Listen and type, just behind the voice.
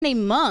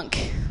named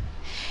Monk.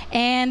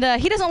 And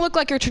he doesn't look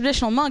like your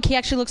traditional monk. He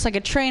actually looks like a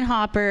train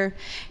hopper.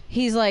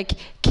 He's like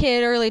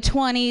kid, early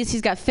 20s. He's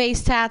got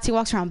face tats. He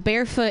walks around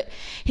barefoot.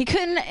 He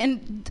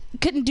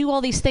couldn't do all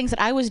these things that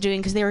I was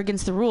doing because they were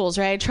against the rules,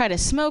 right? I tried to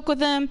smoke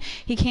with him.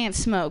 He can't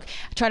smoke.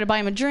 I tried to buy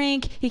him a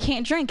drink. He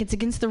can't drink. It's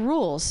against the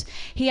rules.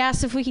 He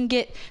asked if we can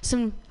get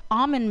some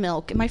almond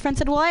milk. And my friend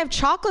said, well, I have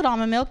chocolate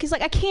almond milk. He's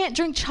like, I can't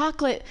drink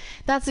chocolate.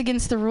 That's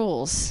against the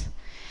rules.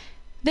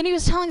 Then he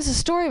was telling us a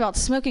story about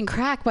smoking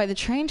crack by the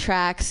train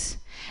tracks.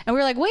 And we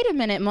were like, wait a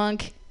minute,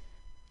 Monk,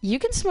 you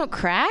can smoke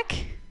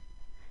crack?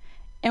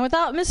 And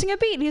without missing a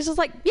beat, he was just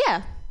like,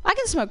 yeah, I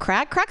can smoke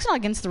crack. Crack's not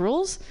against the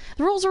rules.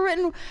 The rules were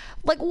written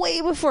like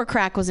way before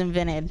crack was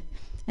invented.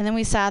 And then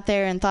we sat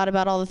there and thought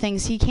about all the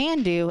things he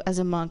can do as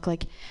a monk.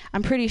 Like,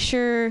 I'm pretty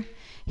sure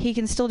he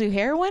can still do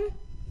heroin,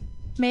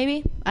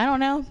 maybe. I don't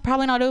know.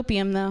 Probably not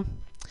opium, though.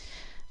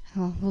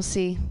 Well, we'll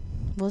see.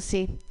 We'll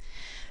see.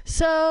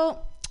 So,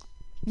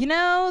 you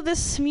know,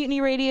 this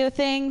Mutiny Radio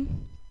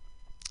thing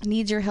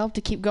needs your help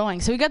to keep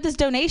going. So we got this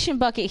donation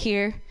bucket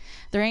here.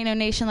 There ain't no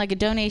nation like a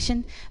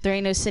donation. There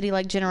ain't no city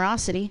like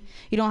generosity.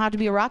 You don't have to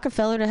be a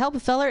Rockefeller to help a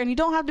feller, and you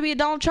don't have to be a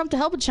Donald Trump to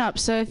help a chump.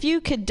 So if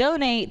you could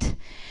donate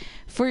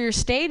for your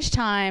stage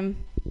time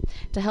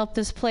to help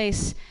this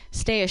place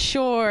stay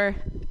ashore,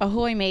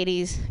 ahoy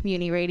mateys,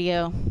 Mutiny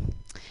Radio,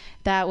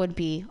 that would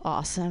be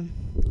awesome.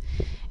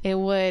 It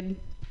would.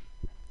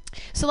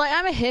 So like,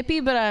 I'm a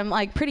hippie, but I'm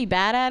like pretty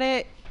bad at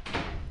it.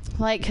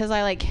 Like, cause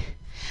I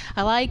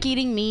like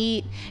eating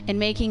meat and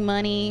making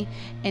money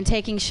and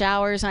taking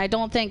showers, and I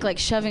don't think like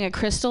shoving a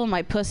crystal in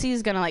my pussy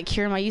is gonna like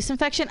cure my yeast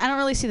infection. I don't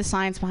really see the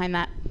science behind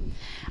that.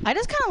 I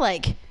just kind of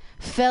like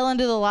fell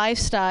into the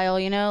lifestyle,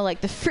 you know,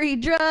 like the free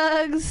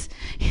drugs,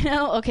 you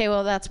know. Okay,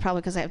 well that's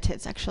probably because I have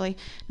tits, actually,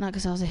 not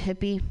because I was a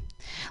hippie.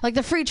 Like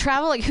the free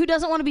travel, like who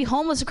doesn't want to be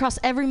homeless across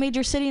every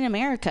major city in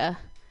America?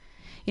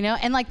 You know,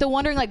 and like the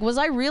wondering, like, was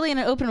I really in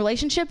an open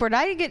relationship, or did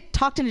I get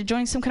talked into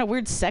joining some kind of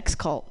weird sex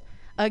cult?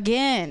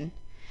 Again.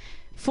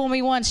 Fool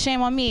me once,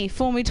 shame on me.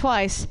 Fool me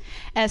twice,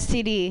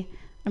 STD.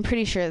 I'm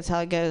pretty sure that's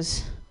how it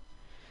goes.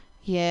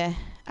 Yeah,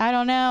 I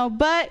don't know.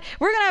 But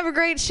we're going to have a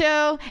great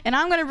show, and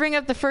I'm going to bring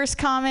up the first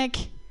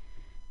comic,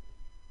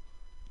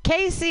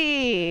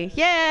 Casey.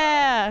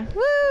 Yeah.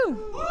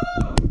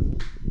 Woo.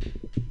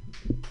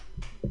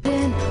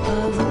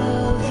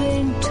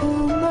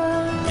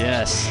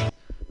 Yes.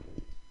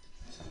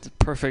 It's a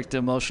perfect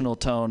emotional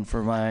tone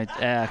for my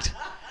act.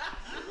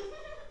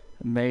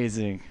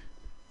 Amazing.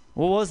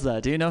 What was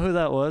that? Do you know who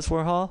that was,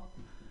 Warhol?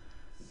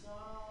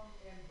 Song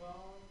and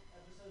Bone,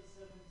 episode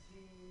 17,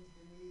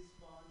 Denise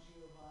Bon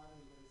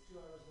Giovanni, but it's 2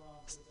 hours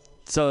long.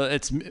 So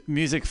it's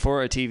music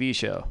for a TV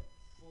show?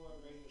 For a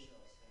radio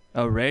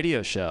show. A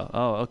radio show.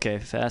 Oh, okay.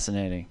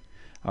 Fascinating.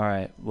 All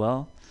right.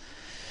 Well,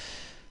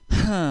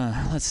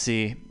 let's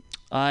see.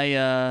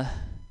 What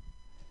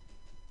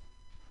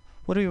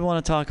do we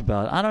want to talk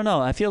about? I don't know.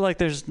 I feel like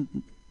there's...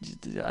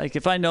 Like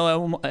if I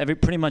know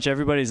pretty much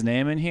everybody's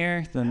name in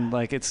here, then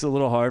like it's a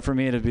little hard for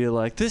me to be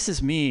like, this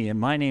is me and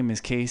my name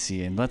is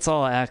Casey, and let's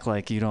all act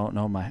like you don't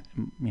know my,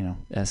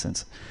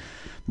 essence.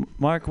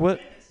 Mark, what?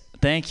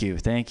 Thank you.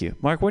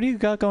 Mark, what do you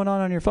got going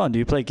on your phone? Do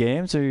you play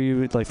games, or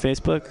you like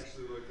Facebook? I'm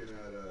actually looking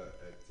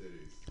at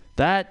titties.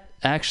 That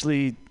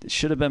actually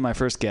should have been my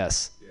first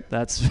guess. Yeah.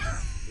 That's. She's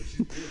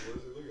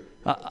beautiful.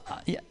 Look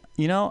at Yeah,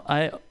 you know,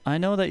 I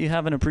know that you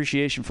have an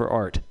appreciation for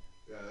art.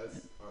 Yeah,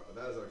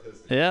 that is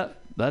artistic. Yeah.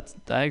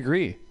 I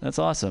agree. That's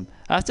awesome.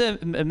 I have to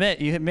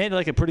admit, you made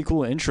like a pretty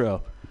cool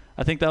intro.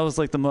 I think that was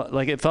like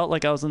it felt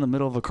like I was in the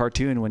middle of a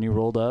cartoon when you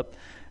rolled up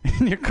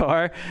in your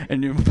car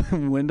and your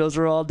windows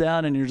were all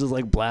down and you're just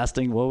like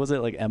blasting. What was it,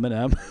 like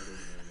Eminem?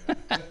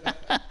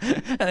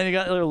 And then you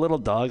got a little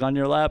dog on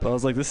your lap. I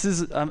was like,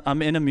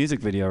 I'm in a music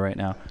video right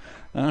now.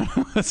 I don't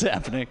know what's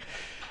happening.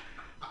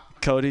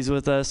 Cody's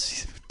with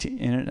us.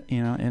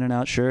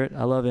 In-N-Out shirt.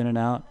 I love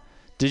In-N-Out.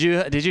 Did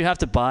you have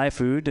to buy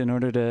food in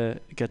order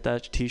to get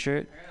that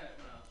T-shirt? I got it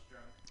when I was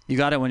drunk. You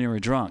got it when you were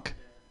drunk.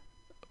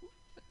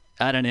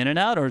 Yeah. At an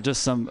In-N-Out or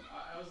just some? It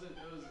was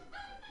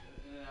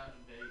In-N-Out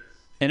in Vegas.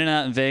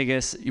 In-N-Out in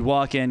Vegas. You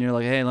walk in, you're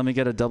like, hey, let me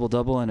get a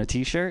double and a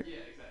T-shirt. Yeah,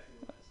 exactly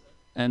what I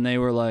said. And they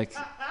were like,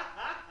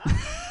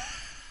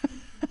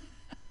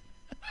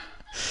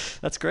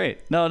 that's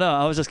great. No,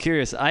 I was just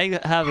curious. I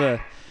have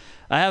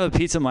a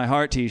Pizza My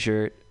Heart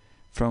T-shirt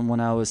from when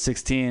I was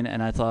 16,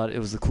 and I thought it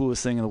was the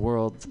coolest thing in the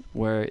world,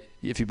 where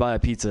if you buy a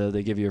pizza,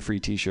 they give you a free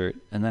T-shirt.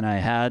 And then I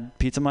had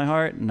Pizza My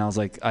Heart, and I was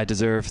like, I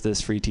deserve this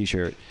free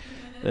T-shirt.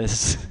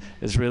 This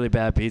is really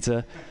bad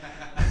pizza.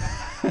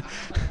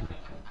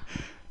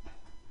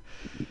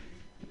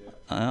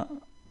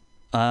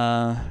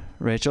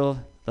 Rachel,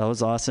 that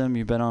was awesome.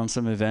 You've been on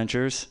some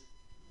adventures.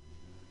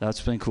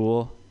 That's been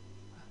cool.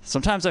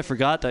 Sometimes I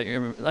forgot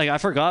that I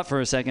forgot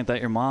for a second that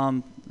your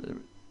mom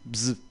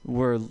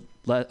were.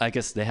 I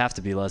guess they have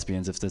to be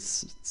lesbians if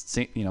this,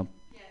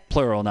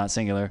 plural, not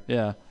singular.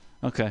 Yeah.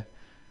 Okay.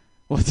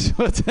 What's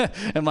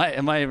am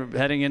I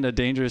heading into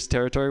dangerous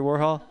territory,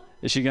 Warhol?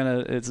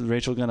 Is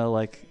Rachel gonna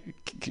like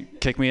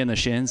kick me in the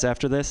shins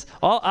after this?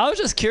 Oh, I was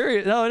just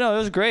curious. No, it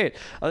was great.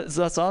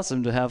 That's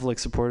awesome to have like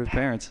supportive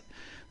parents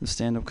with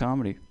stand-up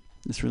comedy.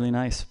 It's really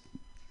nice.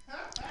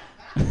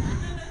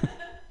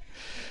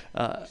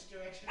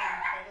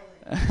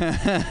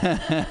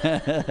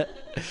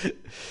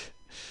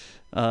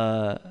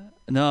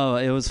 No,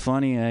 it was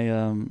funny.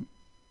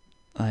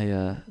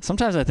 I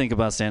sometimes I think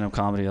about stand-up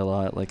comedy a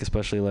lot, like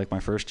especially like my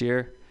first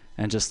year,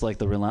 and just like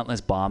the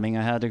relentless bombing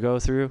I had to go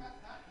through.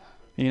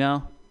 You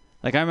know,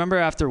 like I remember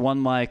after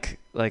one mic,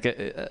 like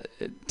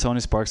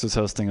Tony Sparks was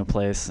hosting a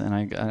place,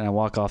 and I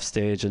walk off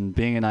stage, and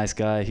being a nice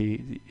guy,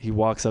 he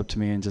walks up to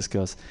me and just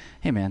goes,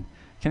 "Hey man,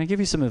 can I give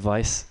you some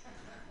advice?"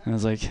 And I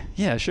was like,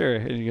 "Yeah, sure."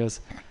 And he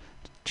goes,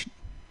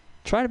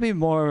 "Try to be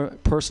more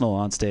personal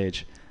on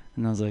stage."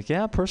 And I was like,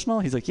 "Yeah, personal?"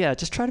 He's like, "Yeah,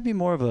 just try to be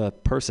more of a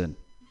person,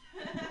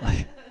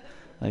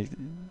 like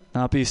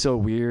not be so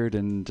weird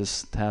and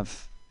just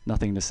have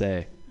nothing to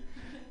say."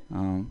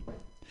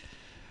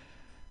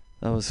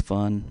 That was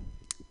fun.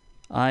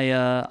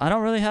 I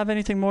don't really have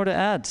anything more to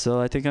add,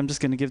 so I think I'm just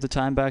going to give the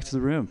time back to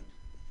the room.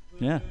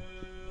 Yeah.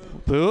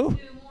 Boo?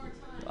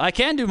 I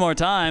can do more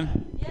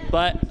time,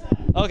 but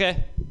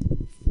okay.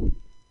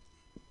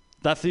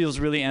 That feels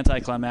really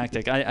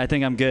anticlimactic. I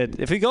think I'm good.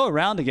 If we go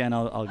around again,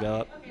 I'll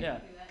go up. Okay, Yeah.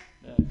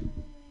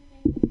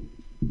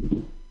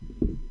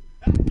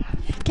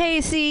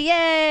 Casey,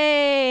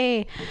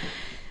 yay!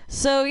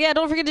 So yeah,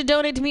 don't forget to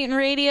donate to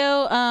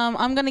MutinyRadio.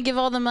 I'm gonna give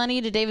all the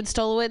money to David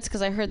Stolowitz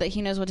because I heard that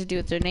he knows what to do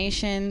with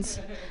donations.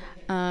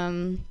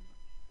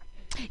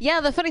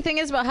 Yeah, the funny thing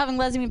is about having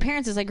lesbian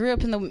parents is I grew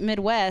up in the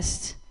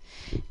Midwest,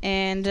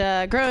 and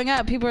growing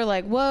up, people were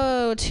like,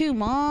 "Whoa, 2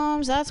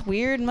 moms? That's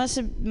weird. Must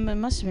have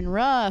been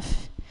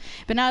rough."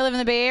 But now I live in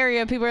the Bay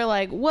Area. People are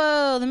like,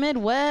 "Whoa, the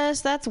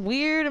Midwest? That's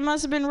weird. It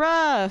must have been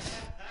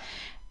rough."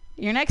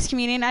 Your next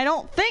comedian, I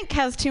don't think,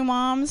 has 2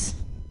 moms.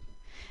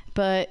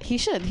 But he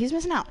should. He's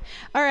missing out.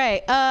 All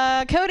right.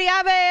 Cody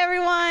Abe,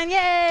 everyone.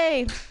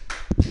 Yay.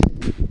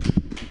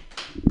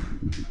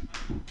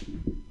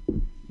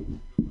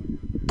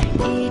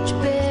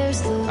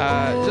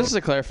 Just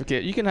a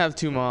clarification. You can have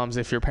 2 moms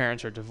if your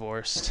parents are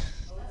divorced.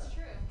 That's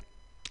true.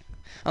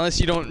 Unless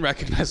you don't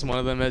recognize one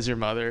of them as your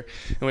mother,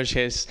 in which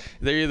case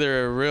they're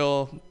either a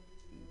real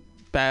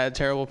bad,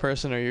 terrible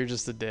person or you're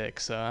just a dick.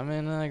 So, I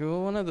mean, like,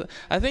 one of the...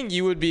 I think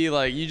you would be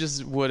like, you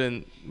just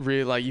wouldn't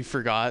really, like, you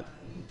forgot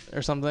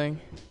or something.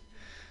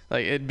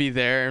 Like, it'd be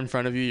there in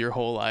front of you your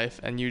whole life,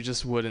 and you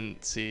just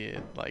wouldn't see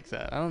it like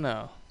that. I don't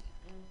know.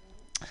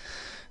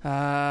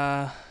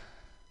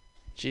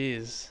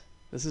 Jeez.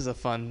 This is a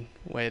fun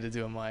way to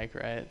do a mic,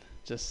 right?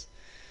 Just...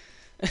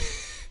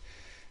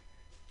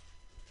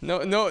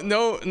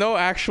 No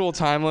actual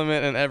time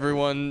limit, and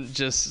everyone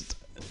just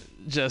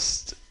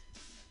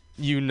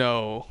in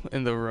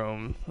the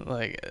room.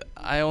 Like,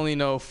 I only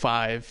know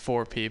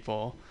 4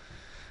 people.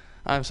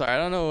 I'm sorry, I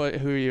don't know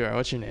who you are.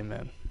 What's your name,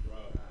 man?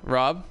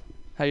 Rob?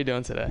 How you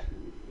doing today?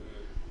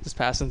 Just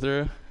passing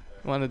through?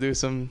 Want to do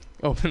some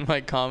open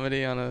mic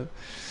comedy on a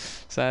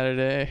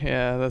Saturday?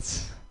 Yeah,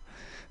 that's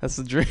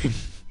the dream.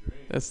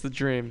 That's the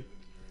dream.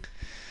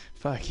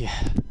 Fuck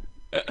yeah.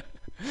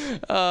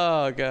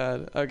 Oh,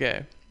 God.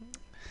 Okay.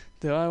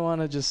 Do I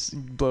want to just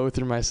blow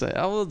through my set?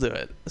 I will do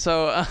it.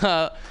 So,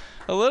 a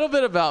little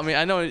bit about me.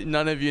 I know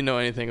none of you know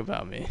anything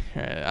about me.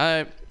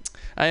 Right?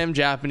 I am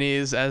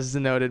Japanese, as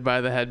denoted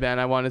by the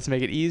headband. I wanted to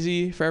make it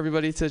easy for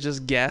everybody to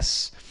just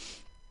guess.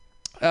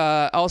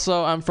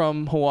 Also, I'm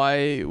from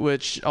Hawaii,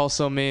 which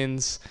also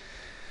means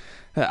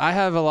that I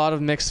have a lot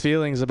of mixed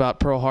feelings about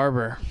Pearl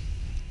Harbor.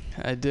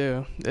 I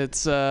do.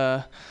 It's,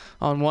 on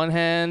one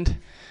hand,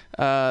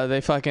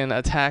 they fucking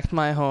attacked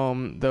my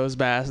home, those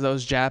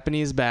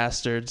Japanese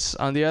bastards.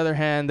 On the other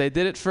hand, they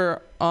did it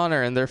for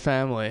honor and their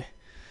family.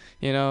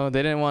 You know,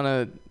 they didn't want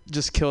to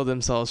just kill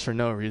themselves for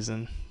no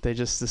reason. They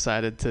just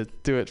decided to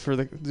do it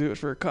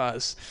for a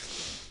cause.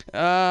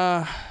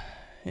 Yeah,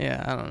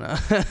 I don't know.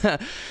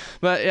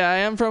 But yeah, I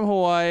am from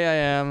Hawaii. I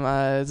am.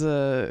 I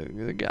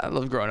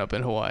love growing up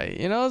in Hawaii.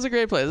 You know, it's a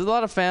great place. There's a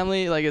lot of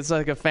family. Like, it's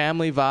like a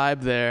family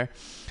vibe there.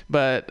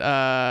 But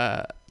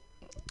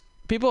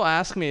people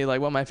ask me,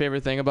 like, what my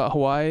favorite thing about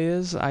Hawaii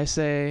is. I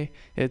say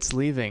it's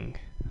leaving.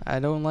 I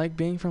don't like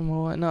being from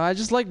Hawaii. No, I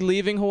just like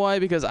leaving Hawaii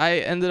because I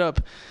ended up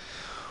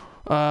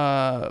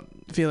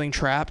feeling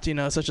trapped. You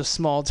know, such a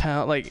small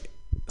town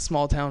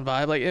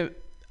vibe. Like,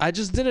 I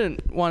just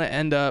didn't want to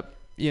end up,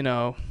 you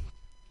know,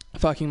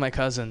 fucking my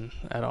cousin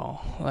at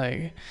all.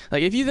 Like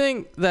if you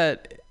think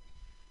that,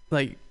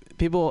 like,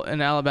 people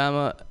in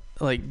Alabama,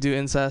 like, do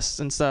incest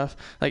and stuff,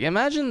 like,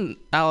 imagine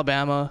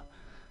Alabama,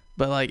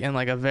 but, like, in,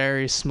 like, a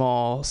very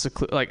small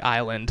like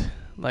island.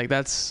 Like,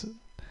 that's,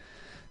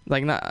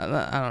 like, not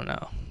I don't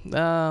know.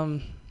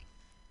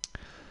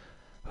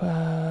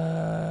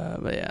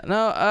 But yeah,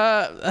 no,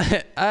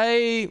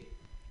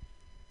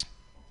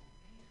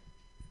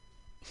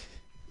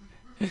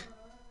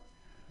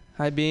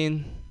 Hi,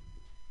 Bean.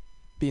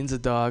 Bean's a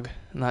dog,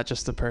 not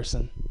just a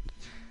person.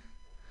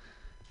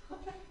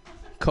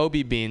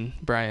 Kobe Bean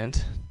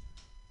Bryant.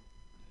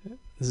 This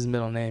is his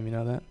middle name, you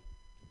know that?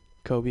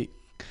 Kobe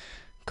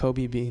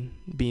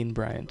Bean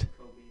Bryant.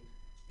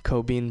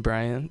 Kobe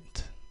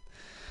Bryant.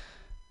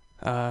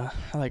 I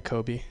like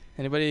Kobe.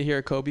 Anybody here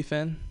a Kobe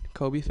fan?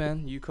 Kobe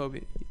fan? You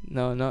Kobe?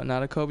 No,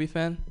 not a Kobe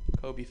fan.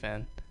 Kobe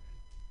fan.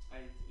 I'm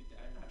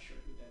not sure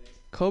who that is.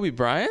 Kobe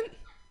Bryant?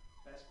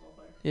 Basketball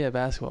player? Yeah,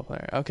 basketball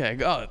player. Okay,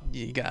 go.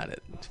 You got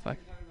it. Fuck.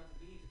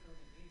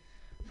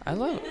 I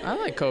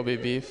like Kobe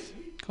beef.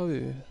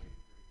 Kobe.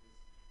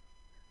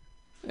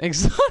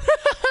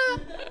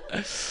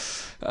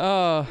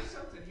 Oh.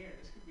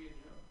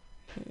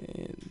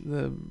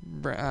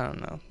 I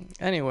don't know.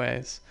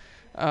 Anyways,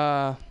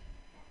 so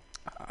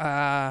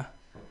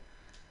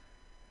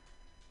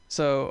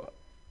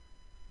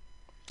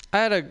I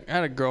had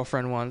a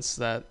girlfriend once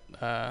that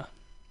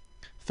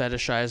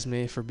fetishized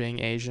me for being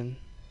Asian.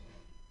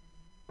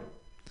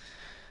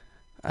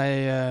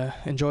 I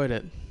enjoyed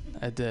it.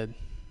 I did.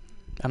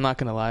 I'm not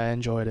gonna lie, I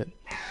enjoyed it.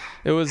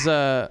 It was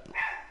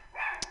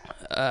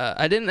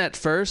I didn't at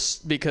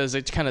first because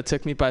it kind of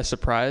took me by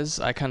surprise.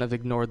 I kind of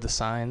ignored the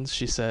signs.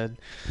 She said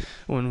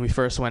when we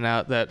first went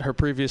out that her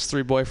previous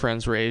 3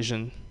 boyfriends were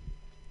Asian.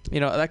 You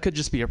know, that could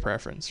just be a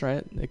preference,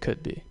 right? It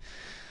could be.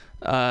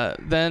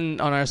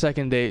 Then on our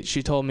second date,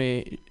 she told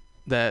me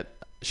that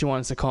she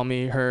wanted to call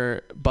me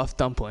her buff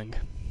dumpling.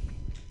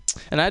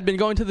 And I'd been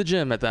going to the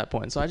gym at that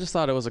point, so I just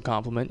thought it was a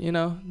compliment, you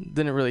know?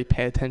 Didn't really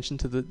pay attention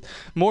to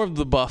more of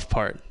the buff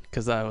part,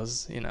 because I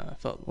was, you know, I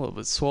felt a little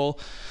bit swole.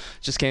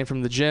 Just came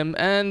from the gym.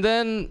 And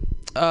then,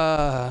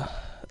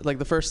 like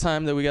the first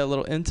time that we got a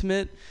little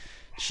intimate,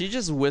 she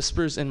just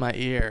whispers in my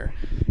ear,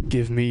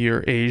 "Give me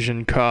your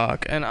Asian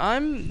cock." And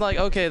I'm like,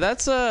 okay,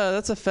 that's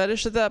a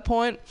fetish at that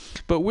point,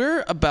 but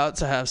we're about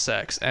to have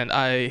sex, and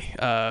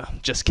I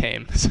just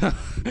came. So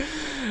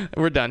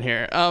we're done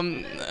here.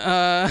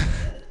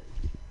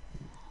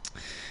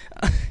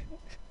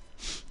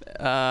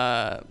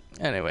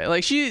 Anyway,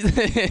 like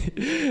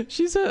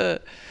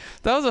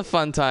that was a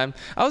fun time.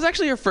 I was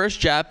actually her first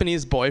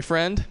Japanese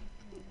boyfriend.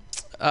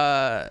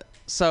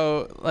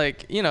 So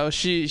like, you know,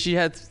 she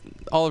had,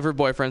 all of her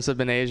boyfriends have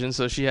been Asian,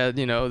 so she had,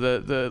 you know,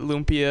 the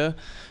lumpia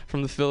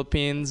from the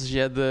Philippines, she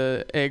had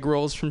the egg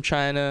rolls from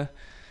China,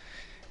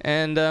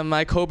 and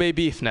my Kobe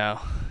beef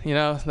now. You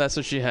know, that's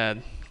what she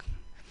had.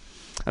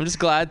 I'm just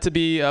glad to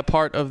be a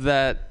part of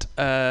that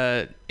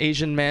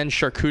Asian man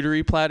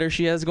charcuterie platter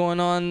she has going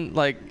on,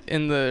 like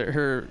in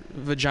her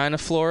vagina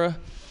flora.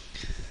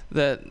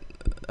 That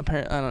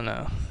apparently, I don't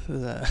know.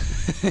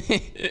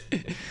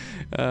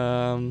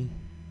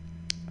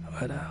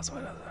 What else?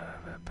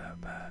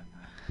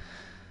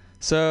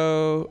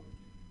 So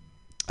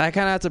I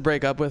kind of had to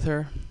break up with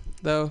her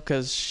though,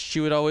 because she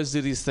would always do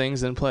these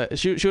things and play.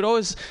 She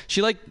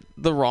liked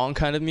the wrong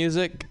kind of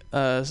music,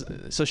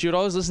 so she would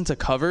always listen to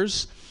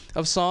covers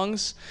of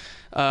songs,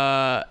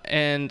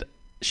 and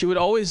she would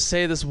always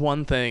say this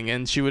one thing,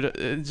 and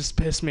it just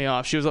pissed me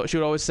off. She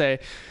would always say,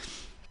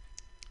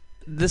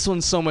 "This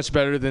one's so much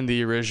better than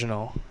the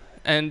original,"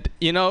 and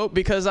you know,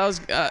 because I was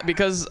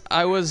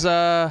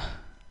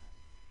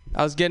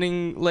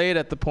getting laid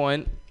at the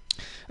point.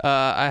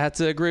 I had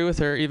to agree with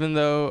her, even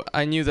though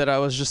I knew that I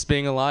was just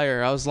being a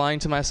liar. I was lying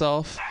to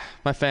myself,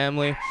 my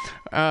family.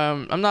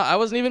 I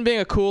wasn't even being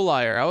a cool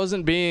liar. I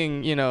wasn't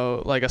being, you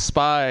know, like a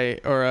spy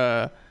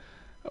or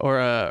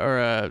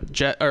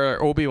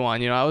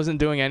Obi-Wan. You know, I wasn't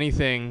doing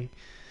anything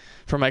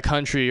for my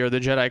country or the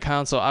Jedi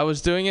Council. I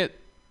was doing it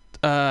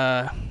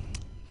to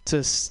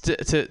just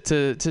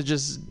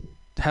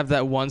have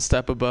that one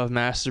step above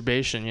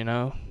masturbation. You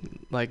know,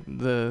 like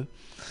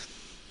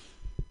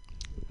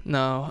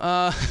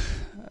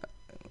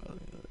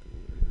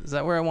is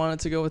that where I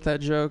wanted to go with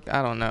that joke?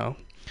 I don't know.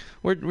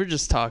 We're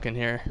just talking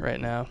here right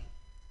now.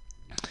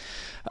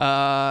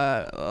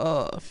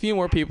 A few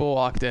more people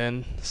walked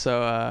in,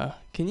 so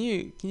can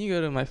you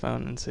go to my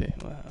phone and see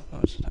how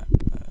much time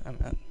I'm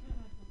at?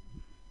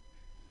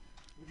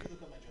 Would you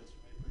look up my jokes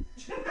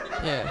for me,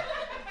 please? Yeah.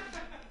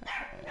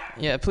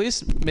 Yeah,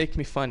 please make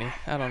me funny.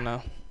 I don't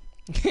know.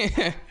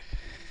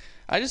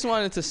 I just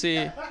wanted to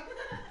see.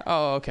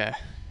 Oh, okay.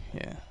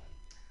 Yeah.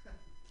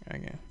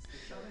 Okay.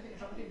 How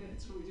many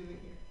minutes were we doing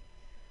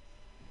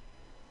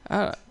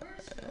here?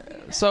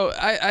 So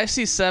I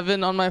see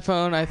 7 on my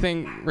phone. I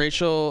think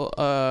Rachel,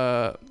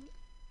 I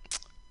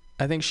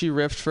think she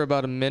riffed for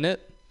about a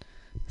minute.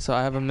 So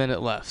I have a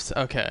minute left.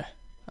 Okay.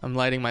 I'm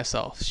lighting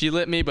myself. She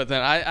lit me, but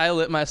then I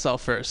lit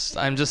myself first.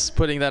 I'm just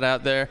putting that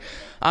out there.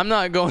 I'm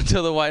not going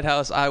to the White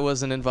House. I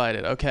wasn't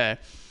invited. Okay.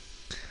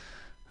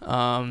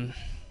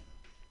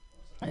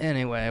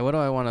 Anyway, what do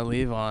I want to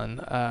leave on?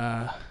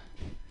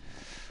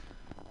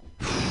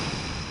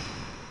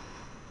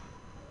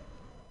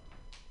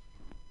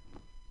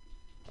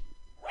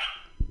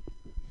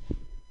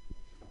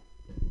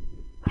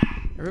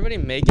 Everybody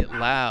make it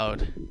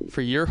loud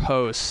for your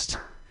host,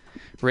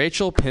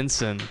 Rachel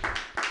Pinson.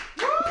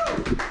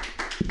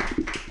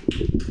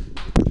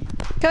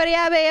 Cody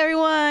Abbey,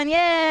 everyone.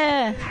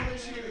 Yeah.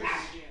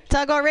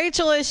 Talk about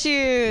Rachel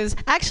issues.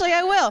 Actually,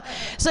 I will.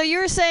 So you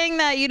were saying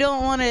that you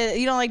don't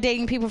like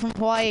dating people from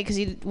Hawaii because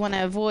you want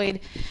to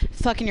avoid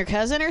fucking your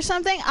cousin or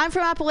something. I'm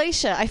from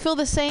Appalachia. I feel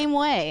the same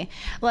way.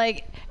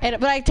 But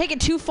I take it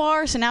too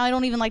far, so now I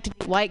don't even like to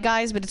date white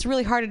guys. But it's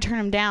really hard to turn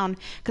them down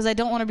because I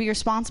don't want to be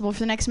responsible for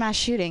the next mass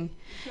shooting.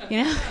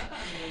 You know.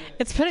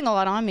 It's putting a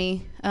lot on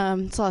me.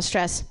 It's a lot of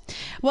stress.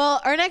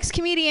 Well, our next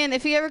comedian,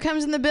 if he ever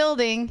comes in the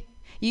building,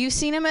 you've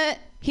seen him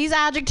he's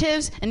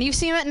adjectives, and you've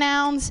seen him at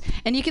nouns,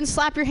 and you can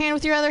slap your hand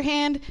with your other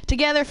hand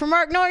together for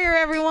Mark Neuer,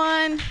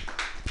 everyone.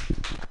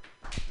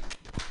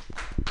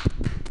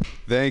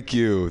 Thank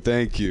you.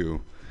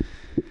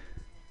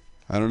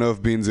 I don't know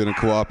if Bean's going to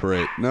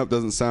cooperate. Nope,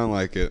 doesn't sound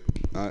like it.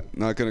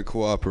 Not going to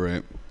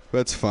cooperate.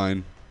 That's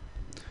fine.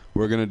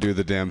 We're going to do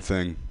the damn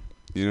thing.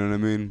 You know what I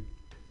mean?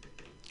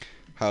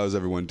 How's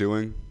everyone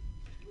doing?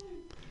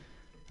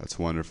 That's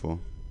wonderful.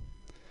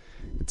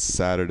 It's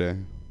Saturday.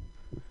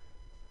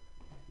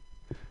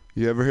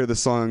 You ever hear the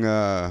song,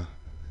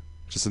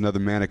 Just Another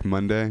Manic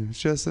Monday? It's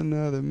just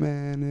another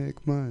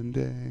manic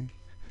Monday.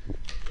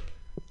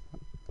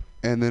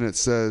 And then it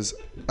says,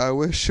 I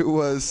wish it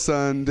was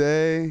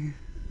Sunday,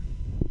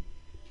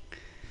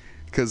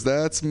 'cause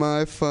that's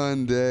my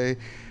fun day.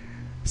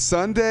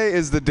 Sunday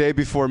is the day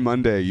before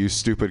Monday, you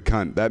stupid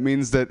cunt. That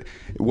means that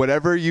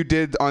whatever you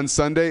did on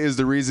Sunday is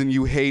the reason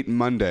you hate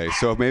Monday.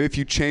 So maybe if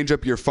you change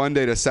up your fun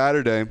day to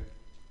Saturday,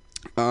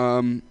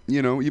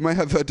 you might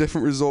have a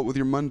different result with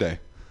your Monday.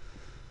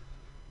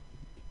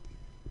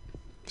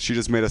 She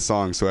just made a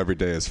song, so every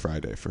day is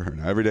Friday for her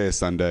now. Every day is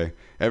Sunday.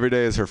 Every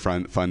day is her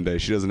fun day.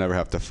 She doesn't ever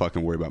have to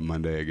fucking worry about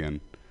Monday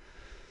again.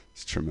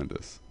 It's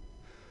tremendous.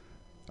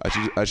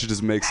 I should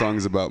just make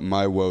songs about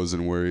my woes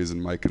and worries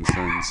and my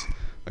concerns.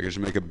 Like I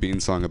should make a Bean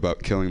song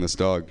about killing this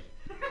dog.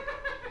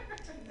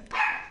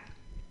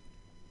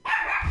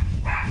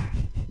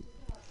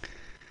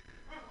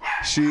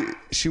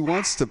 She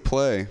wants to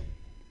play.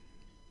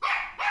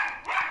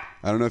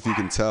 I don't know if you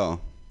can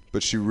tell,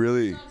 but she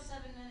really...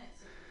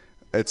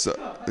 It's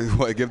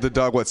what, give the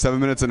dog 7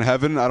 minutes in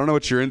heaven? I don't know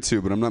what you're into,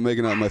 but I'm not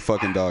making out with my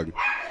fucking dog.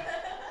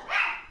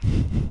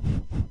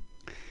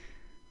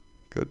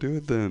 Go do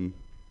it then.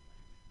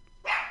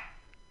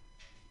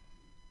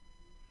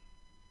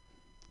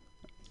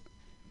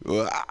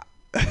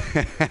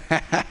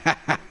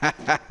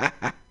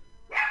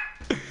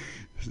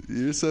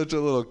 You're such a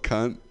little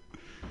cunt.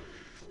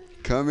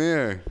 Come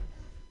here.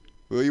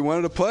 Well, you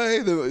wanted to play?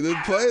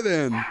 Then play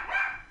then.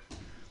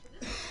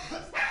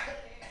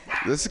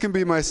 This can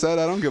be my set.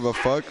 I don't give a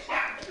fuck.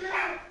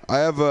 I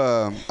have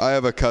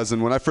a cousin.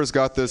 When I first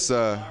got this,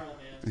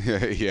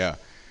 yeah.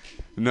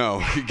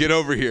 No, get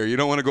over here. You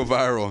don't want to go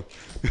viral.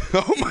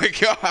 Oh my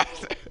god.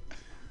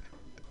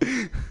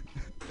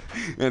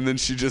 And then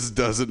she just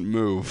doesn't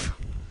move.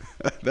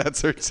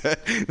 That's her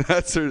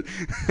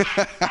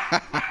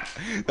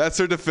that's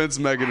her defense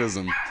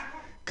mechanism.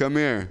 Come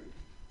here.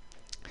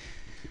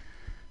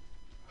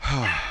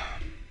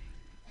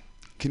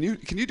 Can you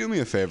do me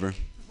a favor?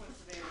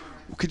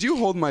 Could you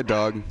hold my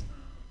dog?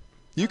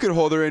 You could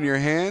hold her in your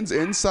hands,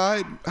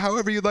 inside,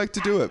 however you'd like to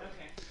do it.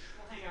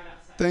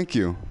 Thank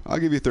you. I'll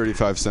give you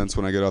 35 cents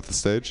when I get off the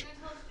stage.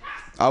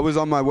 I was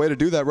on my way to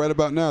do that right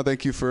about now.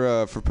 Thank you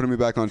for putting me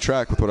back on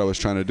track with what I was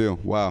trying to do.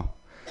 Wow.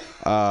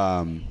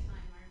 I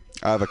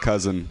have a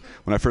cousin.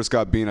 When I first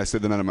got Bean, I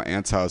stayed the night at my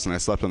aunt's house, and I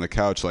slept on the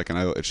couch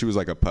she was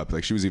like a pup.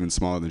 Like she was even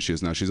smaller than she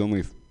is now. She's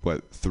only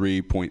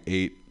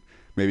 3.8,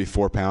 maybe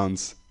 4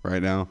 pounds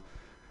right now.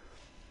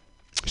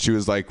 She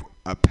was like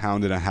 1.5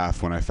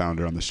 pounds when I found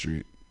her on the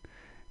street,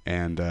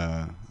 and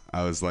I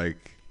was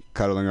like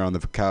cuddling her on the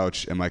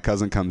couch, and my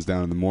cousin comes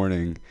down in the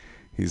morning.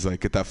 He's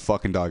like, "Get that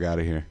fucking dog out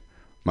of here.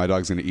 My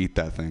dog's gonna eat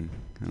that thing."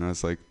 And I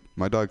was like,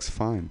 "My dog's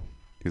fine."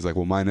 He's like,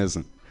 "Well, mine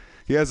isn't."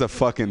 He has a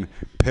fucking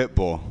pit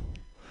bull.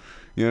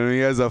 You know what I mean?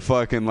 He has a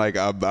fucking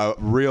a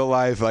real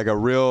life, like a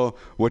real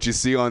what you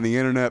see on the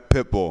internet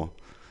pit bull.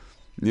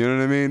 You know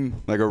what I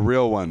mean? Like a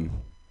real one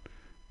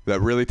that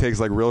really takes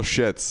like real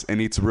shits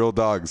and eats real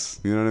dogs.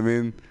 You know what I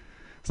mean?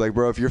 It's like,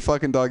 bro, if your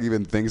fucking dog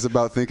even thinking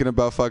about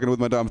fucking with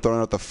my dog, I'm throwing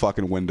it out the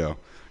fucking window. Are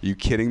you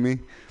kidding me?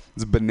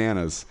 It's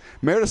bananas.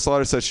 Meredith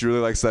Slaughter says she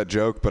really likes that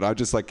joke, but I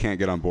just can't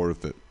get on board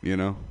with it, you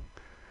know?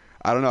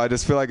 I don't know. I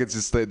just feel like it's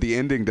just the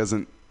ending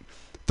doesn't...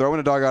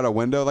 Throwing a dog out a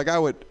window, I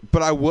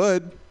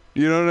would.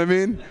 You know what I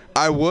mean?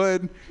 I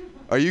would.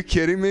 Are you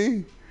kidding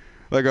me?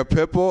 Like a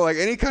pit bull, like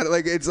any kind of...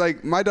 it's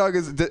like my dog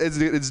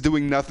is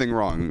doing nothing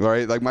wrong,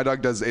 right? Like my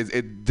dog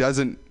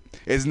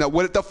it's not,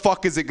 what the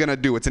fuck is it gonna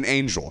do? It's an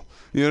angel.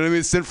 You know what I mean?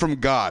 It's sent from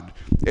God.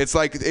 It's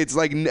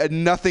like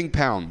nothing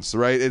pounds,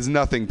 right? It's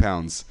nothing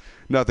pounds.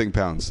 Nothing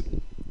pounds.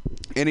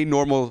 Any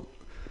normal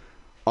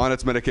on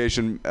its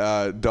medication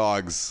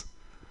dogs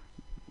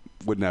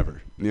would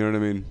never. You know what I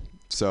mean?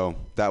 So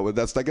I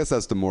guess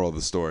that's the moral of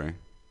the story.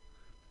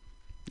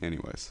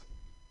 Anyways.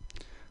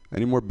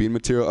 Any more Bean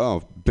material?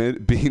 Oh,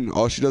 Bean,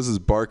 all she does is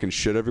bark and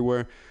shit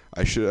everywhere.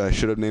 I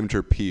should have named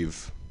her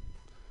Peeve.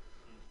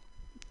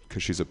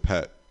 Cuz she's a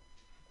pet.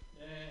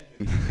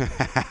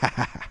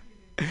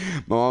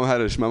 My mom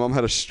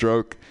had a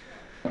stroke.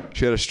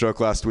 She had a stroke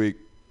last week.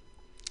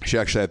 She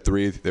actually had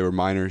 3. They were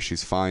minor.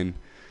 She's fine.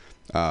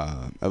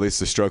 At least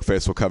the stroke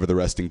face will cover the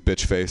resting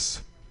bitch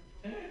face.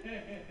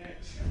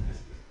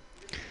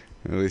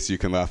 At least you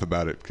can laugh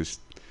about it because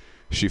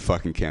she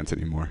fucking can't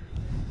anymore.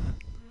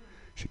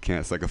 She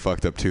can't. It's like a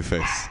fucked up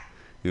Two-Face.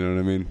 You know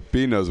what I mean?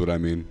 B knows what I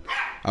mean.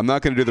 I'm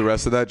not going to do the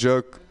rest of that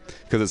joke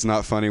because it's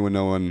not funny when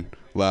no one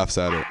laughs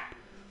at it.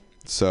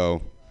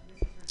 So,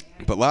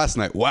 but last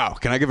night, wow.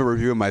 Can I give a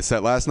review of my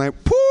set last night?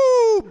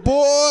 Woo,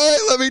 boy,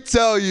 let me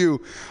tell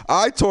you.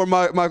 I tore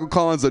Michael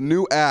Collins a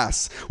new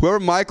ass. Whoever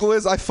Michael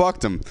is, I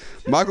fucked him.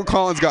 Michael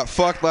Collins got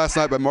fucked last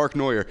night by Mark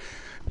Neuer.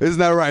 Isn't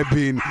that right,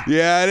 Bean?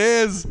 Yeah, it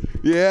is.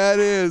 Yeah, it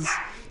is.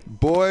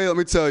 Boy, let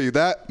me tell you,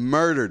 that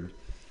murdered.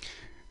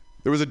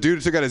 There was a dude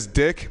who took out his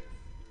dick.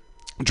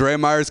 Dre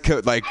Myers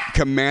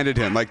commanded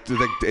him,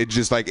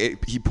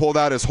 he pulled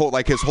out his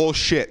whole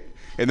shit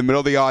in the middle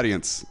of the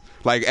audience,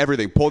 like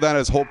everything, pulled out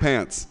his whole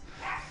pants,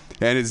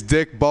 and his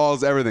dick,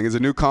 balls, everything. He's a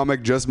new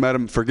comic, just met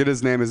him. Forget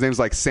his name. His name's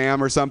like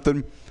Sam or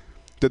something.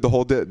 Did the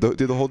whole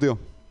deal.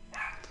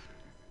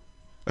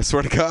 I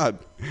swear to God,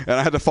 and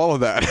I had to follow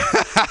that.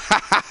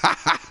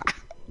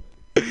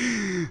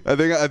 I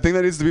think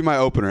that needs to be my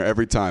opener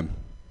every time.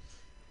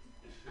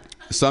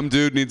 Some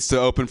dude needs to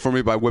open for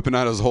me by whipping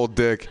out his whole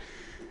dick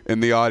in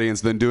the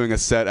audience, then doing a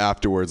set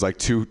afterwards, like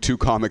two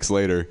comics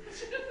later.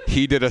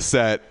 He did a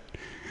set,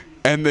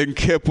 and then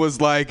Kip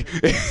was like,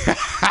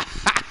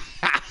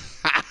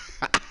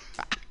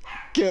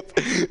 Kip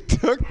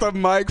took the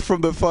mic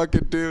from the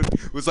fucking dude.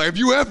 Was like, if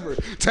you ever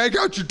take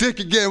out your dick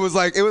again, it was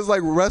like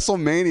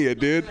WrestleMania,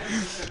 dude.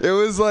 It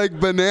was like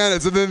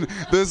bananas. And then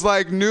there's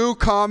like new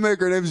comic.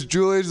 Her name's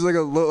Julie. She's like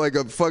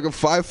a fucking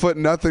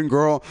 5'0"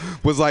 girl.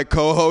 Was like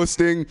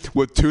co-hosting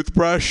with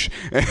Toothbrush.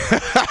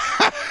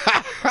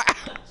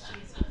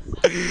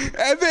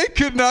 And they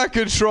could not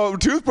control.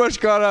 Toothbrush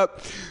got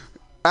up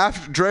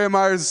after Dre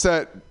Myers'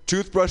 set.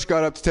 Toothbrush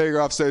got up to take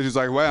her off stage. He's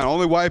like, wow,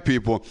 only white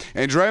people.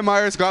 And Dre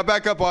Myers got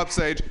back up off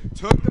stage,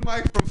 took the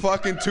mic from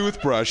fucking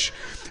Toothbrush,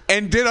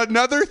 and did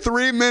another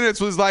 3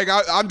 minutes. Was like,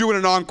 I'm doing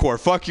an encore.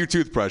 Fuck you,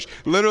 Toothbrush.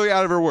 Literally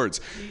out of her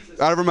words.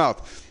 Out of her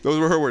mouth. Those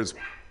were her words.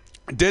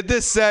 Did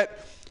this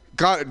set.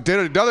 Did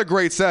another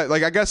great set.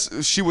 Like, I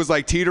guess she was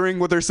like teetering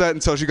with her set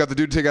until she got the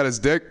dude to take out his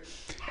dick.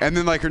 And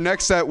then like her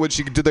next set when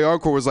she did the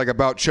encore was like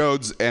about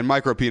chodes and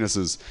micro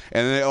penises,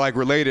 and then it like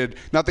related.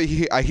 Not that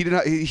he I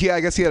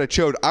guess he had a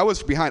chode. I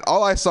was behind.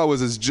 All I saw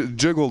was his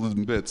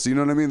jiggled bits. You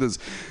know what I mean? There's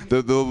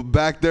the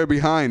back there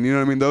behind. You know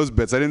what I mean? Those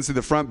bits. I didn't see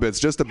the front bits,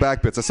 just the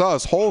back bits. I saw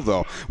his hole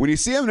though. When you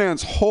see a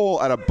man's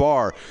hole at a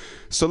bar,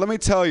 so let me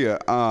tell you.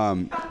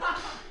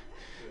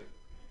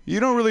 You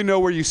don't really know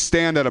where you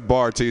stand at a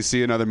bar till you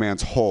see another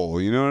man's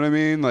hole. You know what I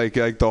mean? Like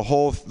the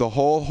whole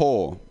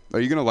hole. Are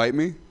you gonna light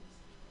me?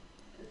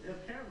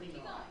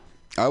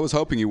 I was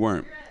hoping you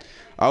weren't.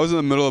 I was in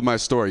the middle of my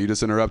story. You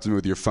just interrupted me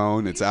with your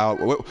phone. It's out.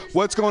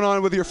 What's going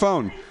on with your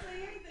phone?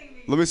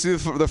 Let me see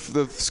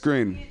the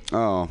screen.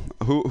 Oh,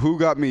 who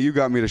got me? You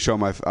got me to show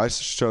my. I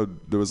showed.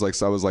 I was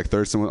like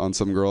thirsting on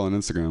some girl on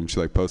Instagram. She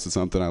like posted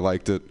something. I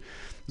liked it. It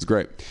was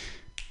great.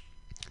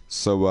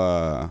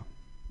 So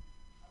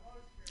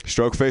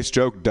stroke face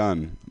joke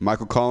done.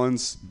 Michael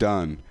Collins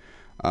done.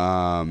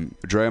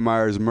 Dre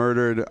Myers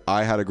murdered.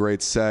 I had a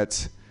great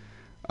set.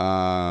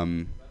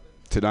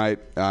 Tonight,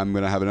 I'm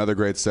going to have another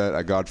great set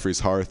at Godfrey's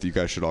Hearth. You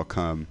guys should all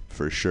come,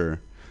 for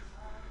sure.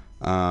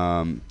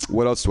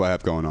 What else do I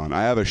have going on?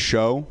 I have a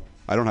show.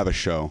 I don't have a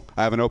show.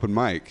 I have an open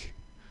mic,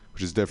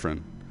 which is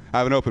different. I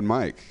have an open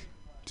mic.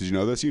 Did you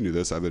know this? You knew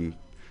this. This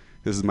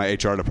is my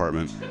HR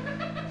department.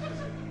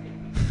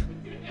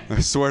 I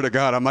swear to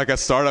God, I'm like a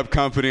startup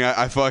company.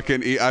 I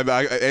fucking,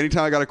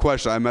 anytime I got a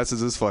question, I message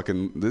this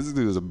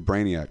dude is a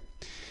brainiac.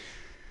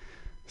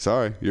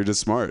 Sorry, you're just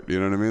smart. You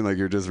know what I mean? Like,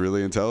 you're just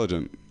really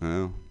intelligent. I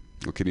know.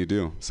 What can you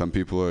do? Some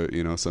people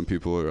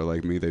are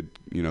like me. They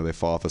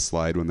fall off a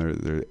slide when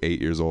they're 8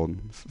 years old,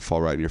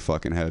 fall right in your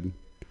fucking head.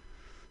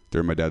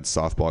 During my dad's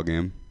softball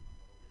game.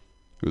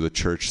 It was a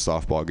church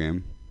softball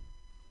game,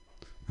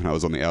 and I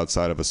was on the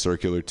outside of a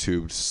circular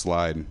tubed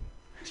slide,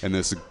 and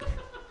this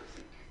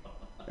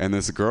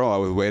girl I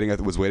was waiting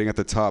at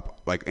the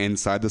top, like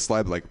inside the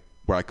slide, like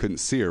where I couldn't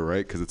see her,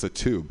 right, because it's a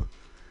tube,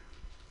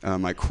 and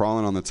I'm like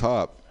crawling on the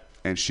top.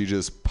 And she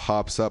just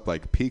pops up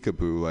like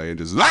peekaboo, like, and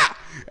just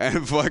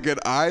and fucking,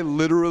 I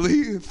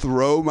literally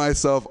throw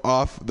myself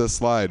off the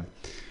slide,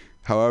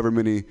 however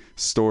many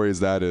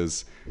stories that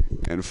is,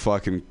 and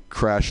fucking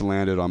crash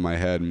landed on my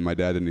head. And my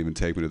dad didn't even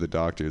take me to the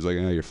doctor. He was like,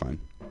 "Yeah, you're fine,"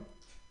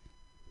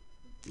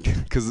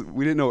 because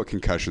we didn't know what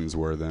concussions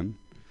were then.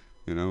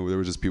 You know, there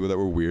were just people that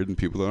were weird and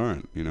people that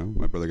aren't. You know,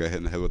 my brother got hit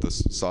in the head with a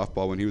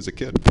softball when he was a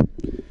kid.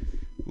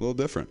 A little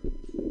different.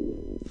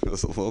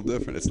 It's a little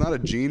different. It's not a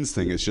genes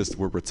thing. It's just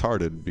we're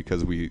retarded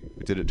because we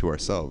did it to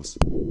ourselves.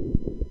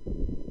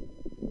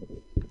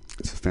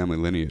 It's a family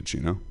lineage,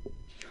 you know?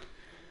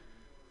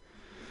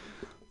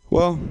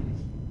 Well,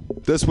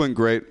 this went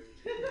great.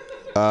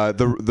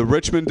 The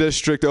Richmond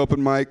District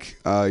open mic,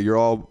 you're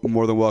all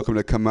more than welcome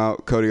to come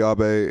out. Cody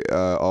Abe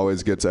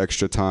always gets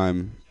extra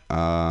time.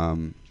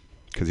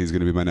 because he's going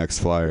to be my next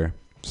flyer.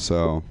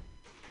 So,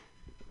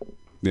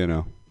 you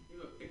know. You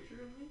have a picture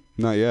of me?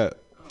 Not yet.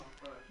 Oh,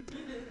 fuck.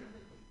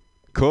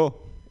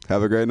 Cool.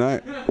 Have a great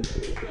night.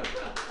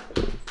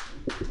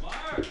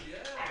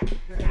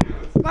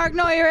 Mark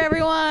Neuer,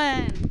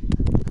 everyone.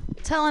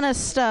 Telling us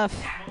stuff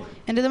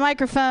into the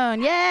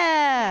microphone.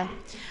 Yeah.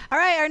 All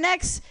right, our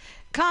next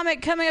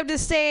comic coming up to the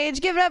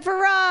stage. Give it up for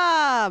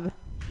Rob.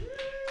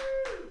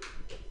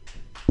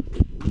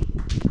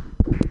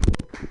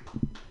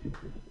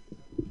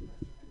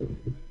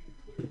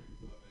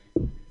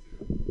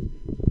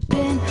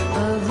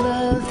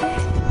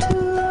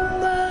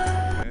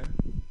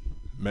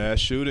 Mass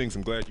shootings.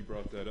 I'm glad you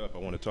brought that up. I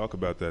want to talk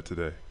about that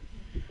today.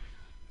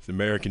 It's the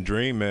American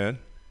dream, man.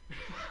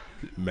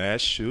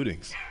 Mass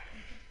shootings.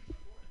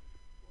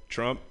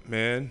 Trump,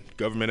 man,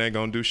 government ain't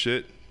gonna do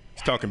shit.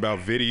 He's talking about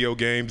video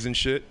games and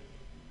shit.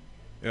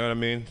 You know what I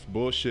mean? It's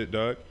bullshit,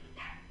 dog.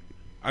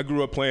 I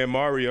grew up playing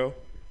Mario.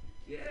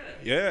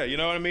 Yeah, you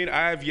know what I mean?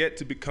 I have yet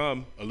to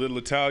become a little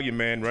Italian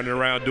man running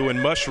around doing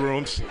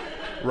mushrooms,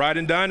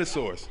 riding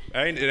dinosaurs.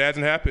 It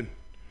hasn't happened.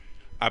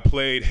 I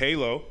played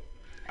Halo.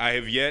 I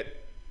have yet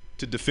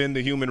to defend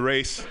the human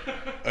race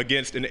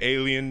against an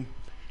alien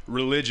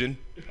religion,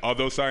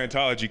 although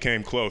Scientology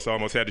came close. I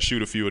almost had to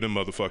shoot a few of them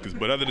motherfuckers.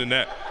 But other than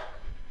that,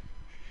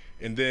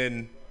 and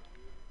then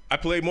I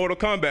played Mortal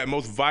Kombat,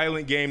 most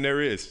violent game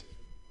there is.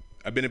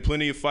 I've been in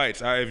plenty of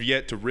fights. I have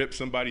yet to rip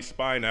somebody's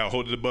spine out,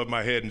 hold it above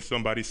my head, and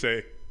somebody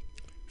say,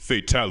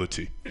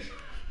 fatality.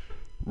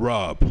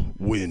 Rob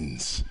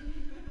wins.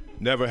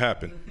 Never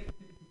happened.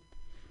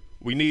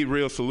 We need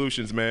real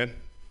solutions, man.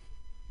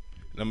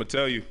 And I'm gonna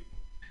tell you,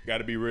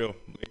 gotta be real.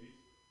 Ladies,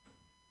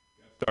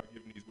 gotta start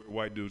giving these weird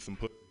white dudes some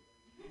pussy.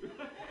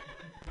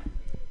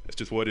 That's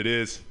just what it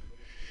is.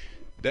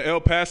 The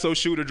El Paso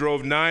shooter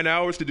drove 9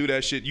 hours to do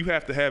that shit. You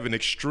have to have an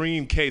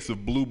extreme case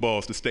of blue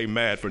balls to stay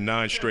mad for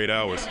 9 straight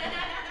hours. You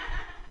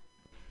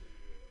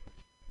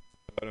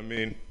know what I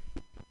mean?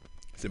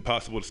 It's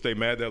impossible to stay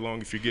mad that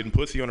long if you're getting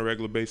pussy on a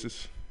regular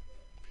basis.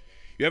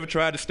 You ever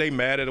tried to stay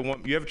mad at a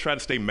woman? You ever tried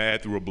to stay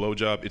mad through a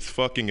blowjob? It's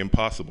fucking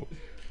impossible.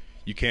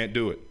 You can't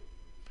do it.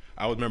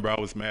 I remember I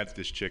was mad at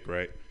this chick,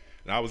 right?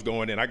 And I was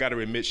going in. I got to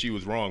admit she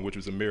was wrong, which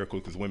was a miracle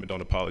because women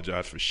don't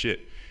apologize for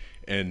shit.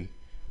 And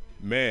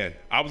man,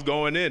 I was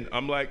going in.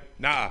 I'm like,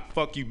 nah,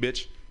 fuck you,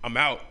 bitch. I'm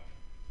out.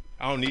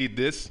 I don't need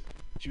this.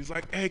 She was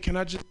like, hey, can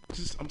I just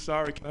I'm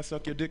sorry, can I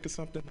suck your dick or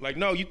something? Like,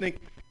 no, you think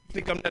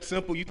I'm that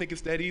simple? You think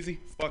it's that easy?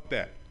 Fuck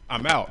that.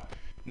 I'm out.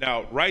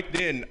 Now, right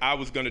then, I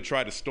was gonna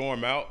try to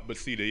storm out, but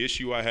see, the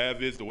issue I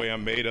have is the way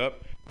I'm made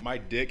up, my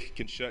dick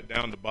can shut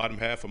down the bottom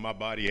half of my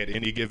body at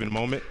any given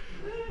moment.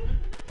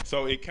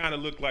 So it kind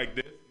of looked like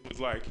this. It was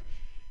like,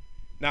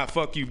 nah,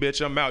 fuck you,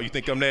 bitch, I'm out. You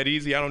think I'm that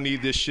easy? I don't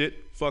need this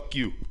shit. Fuck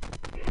you.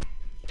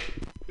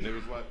 And it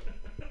was like,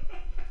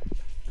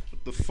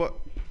 what the fuck?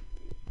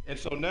 And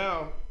so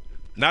now,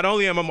 not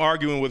only am I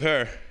arguing with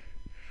her,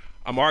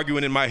 I'm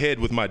arguing in my head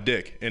with my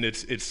dick. And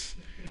it's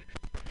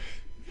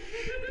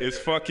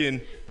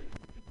fucking,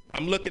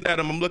 I'm looking at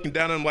him, I'm looking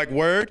down at him like,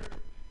 word?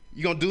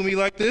 You gonna do me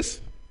like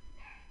this?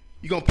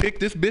 You gonna pick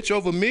this bitch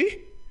over me?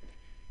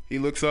 He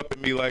looks up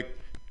at me like,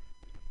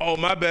 oh,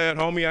 my bad,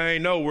 homie, I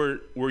ain't know.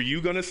 Were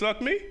you gonna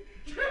suck me?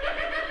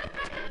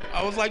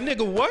 I was like,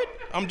 nigga, what?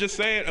 I'm just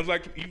saying. I was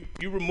like,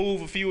 you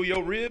remove a few of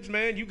your ribs,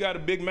 man. You got a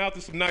big mouth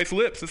and some nice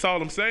lips. That's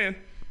all I'm saying.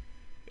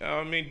 You know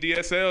what I mean?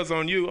 DSL's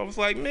on you. I was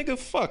like, nigga,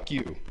 fuck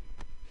you.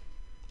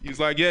 He was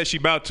like, yeah, she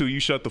about to. You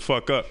shut the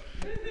fuck up.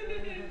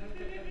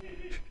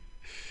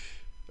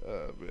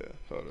 Man,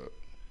 hold up.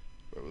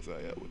 Where was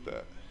I at with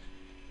that?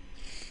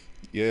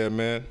 Yeah,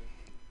 man.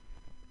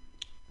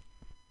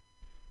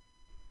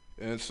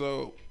 And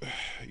so,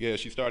 yeah,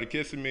 she started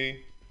kissing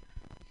me,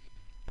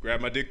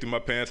 grabbed my dick through my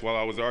pants while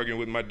I was arguing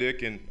with my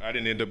dick, and I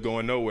didn't end up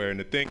going nowhere. And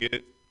the thing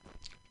is,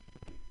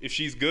 if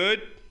she's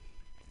good,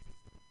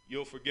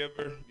 you'll forgive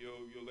her,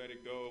 you'll let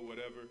it go,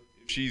 whatever.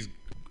 If she's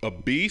a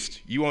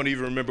beast, you won't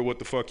even remember what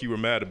the fuck you were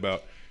mad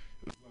about.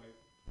 It's like,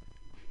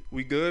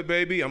 we good,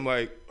 baby? I'm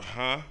like,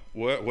 huh?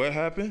 What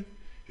happened?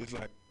 It's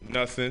like,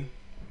 nothing.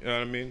 You know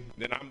what I mean?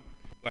 Then I'm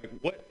like,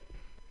 what?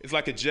 It's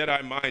like a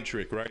Jedi mind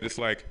trick, right? It's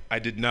like, I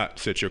did not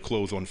set your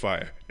clothes on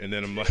fire. And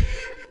then I'm like,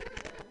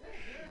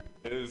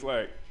 it's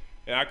like,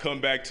 and I come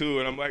back to it,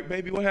 and I'm like,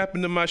 baby, what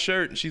happened to my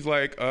shirt? And she's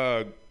like,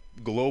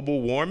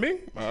 global warming?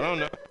 I don't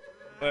know.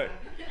 Like,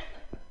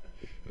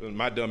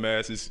 my dumb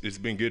ass, it's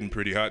been getting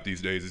pretty hot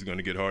these days. It's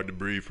gonna get hard to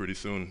breathe pretty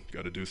soon.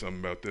 Got to do something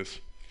about this.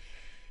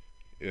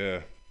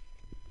 Yeah.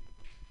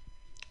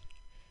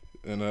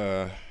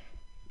 And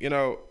you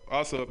know,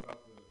 also about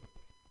the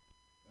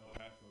El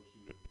Paso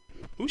shooter.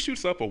 Who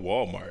shoots up a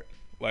Walmart?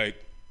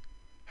 Like,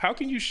 how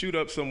can you shoot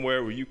up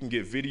somewhere where you can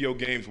get video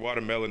games,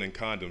 watermelon, and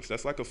condoms?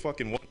 That's like a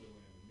fucking wonderland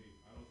to me.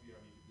 I don't see how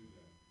you can do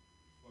that.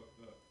 It's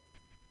fucked up.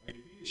 Like,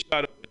 if you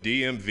shot up a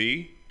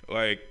DMV,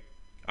 like,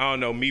 I don't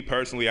know, me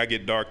personally, I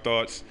get dark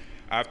thoughts.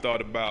 I've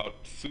thought about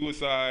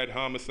suicide,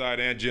 homicide,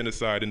 and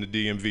genocide in the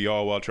DMV,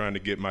 all while trying to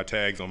get my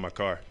tags on my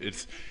car.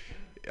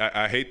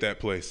 I hate that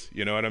place,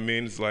 you know what I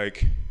mean? It's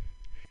like,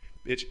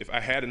 Bitch, if I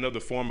had another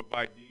form of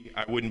ID,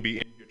 I wouldn't be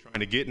in here trying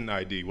to get an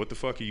ID. What the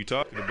fuck are you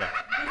talking about?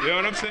 You know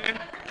what I'm saying?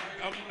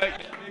 I'm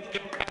like, that makes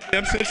no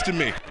goddamn sense to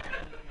me.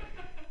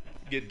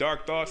 Get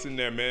dark thoughts in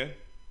there, man.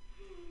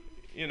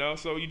 You know,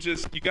 so you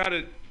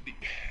gotta,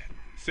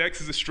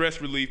 sex is a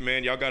stress relief,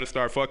 man. Y'all gotta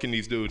start fucking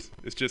these dudes.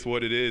 It's just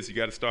what it is. You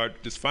gotta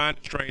start, just find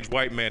a strange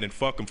white man and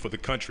fuck him for the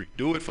country.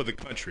 Do it for the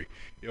country.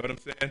 You know what I'm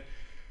saying?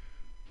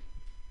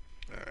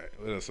 All right,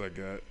 what else I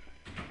got?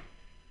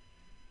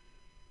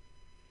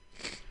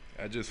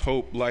 I just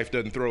hope life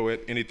doesn't throw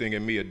anything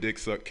at me a dick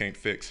suck can't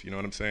fix. You know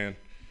what I'm saying?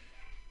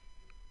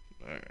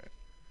 All right.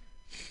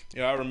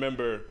 Yeah, I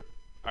remember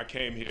I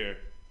came here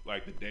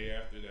like the day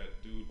after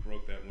that dude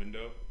broke that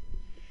window.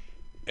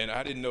 And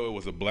I didn't know it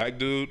was a black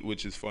dude,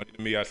 which is funny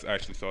to me. I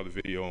actually saw the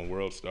video on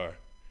World Star.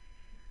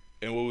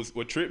 And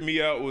what tripped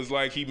me out was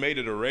like he made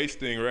it a race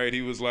thing, right?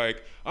 He was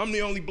like, I'm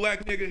the only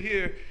black nigga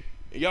here.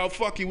 Y'all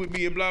fucking with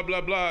me and blah,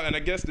 blah, blah. And I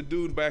guess the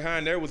dude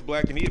behind there was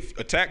black and he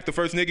attacked the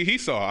first nigga he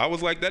saw. I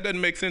was like, that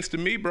doesn't make sense to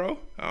me, bro.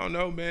 I don't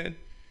know, man.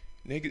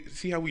 Nigga,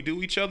 see how we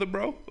do each other,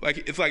 bro?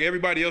 Like, it's like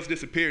everybody else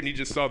disappeared and he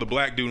just saw the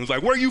black dude and was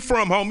like, where you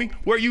from, homie?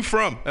 Where you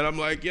from? And I'm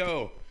like,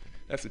 yo,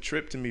 that's a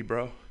trip to me,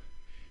 bro.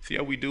 See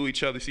how we do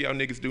each other. See how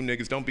niggas do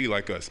niggas. Don't be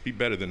like us. Be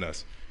better than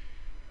us.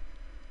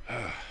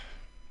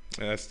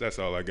 That's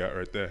all I got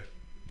right there.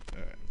 All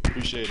right.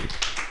 Appreciate it.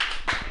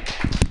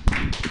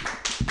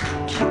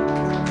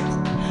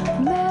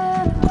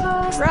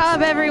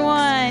 Rob,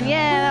 everyone.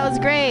 Yeah, that was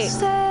great.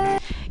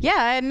 Yeah,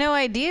 I had no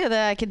idea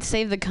that I could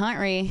save the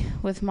country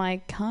with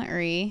my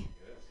country.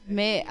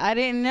 I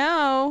didn't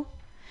know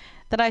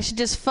that I should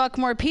just fuck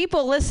more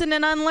people. Listen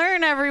and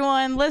unlearn,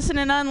 everyone. Listen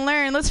and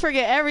unlearn. Let's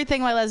forget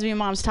everything my lesbian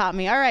moms taught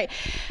me. All right.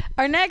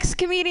 Our next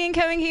comedian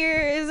coming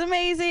here is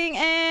amazing,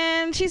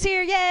 and she's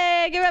here.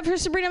 Yay! Give it up for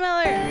Sabrina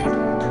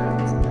Miller.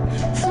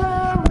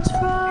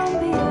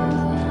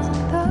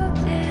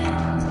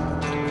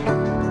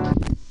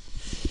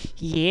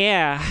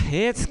 Yeah,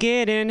 it's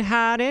getting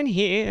hot in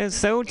here,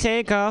 so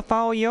take off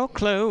all your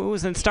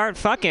clothes and start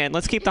fucking.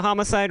 Let's keep the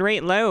homicide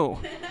rate low.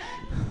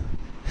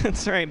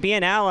 That's right, be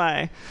an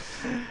ally.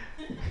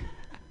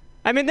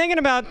 I've been thinking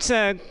about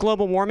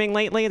global warming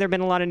lately. There have been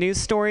a lot of news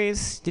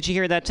stories. Did you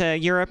hear that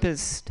Europe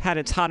has had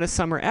its hottest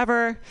summer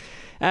ever?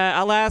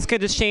 Alaska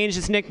just changed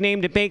its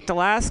nickname to Baked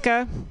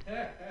Alaska.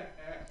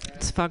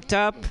 It's fucked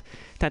up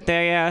that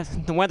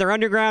the Weather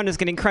Underground is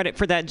getting credit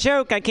for that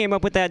joke. I came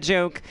up with that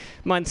joke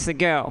months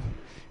ago.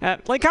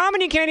 Like,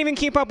 comedy can't even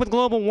keep up with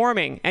global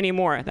warming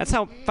anymore. That's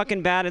how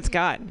fucking bad it's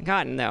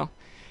gotten, though.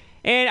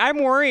 And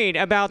I'm worried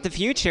about the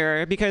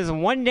future because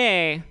one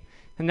day,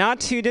 a not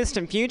too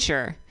distant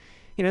future,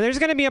 there's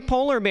going to be a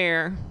polar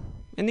bear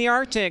in the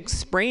Arctic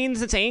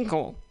sprains its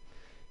ankle.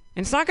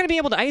 And it's not going to be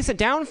able to ice it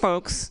down,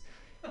 folks.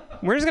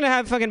 We're just going to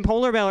have fucking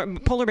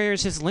polar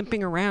bears just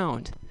limping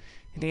around.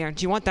 Do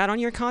you want that on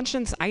your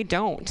conscience? I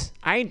don't.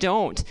 I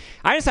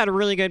just had a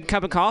really good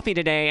cup of coffee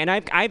today, and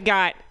I've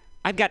got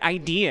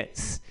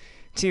ideas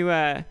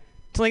to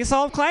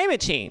solve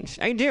climate change.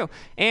 I do,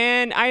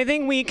 and I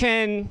think we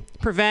can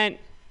prevent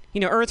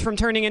Earth from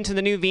turning into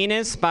the new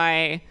Venus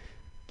by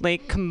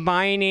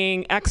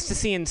combining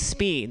ecstasy and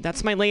speed.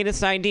 That's my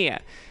latest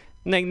idea.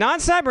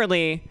 Not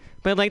separately,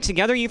 but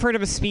together. You've heard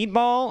of a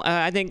speedball?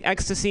 I think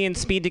ecstasy and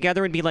speed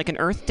together would be like an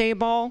Earth Day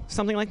ball,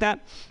 something like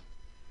that.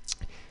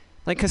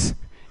 Cause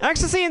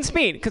ecstasy and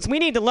speed, because we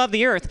need to love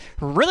the Earth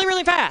really,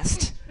 really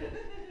fast.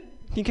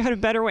 You got a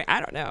better way?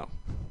 I don't know.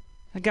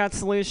 I got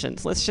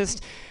solutions. Let's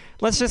just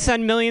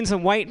send millions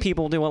of white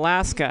people to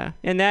Alaska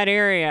in that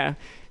area.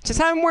 Just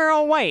have them wear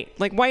all white,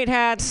 white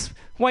hats,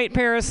 white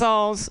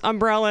parasols,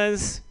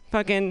 umbrellas,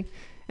 and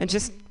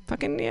just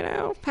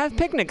have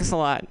picnics a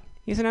lot.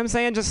 You see what I'm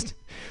saying? Just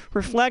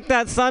reflect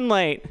that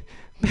sunlight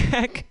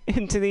back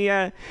into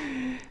the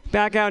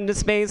back out into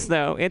space,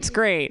 though. It's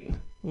great.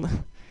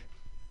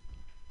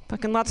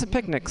 Lots of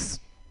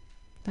picnics.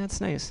 That's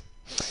nice.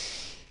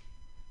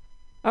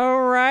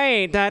 All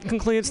right, that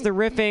concludes the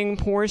riffing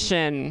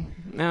portion.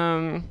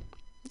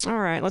 All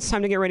right, it's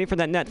time to get ready for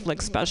that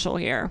Netflix special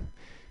here.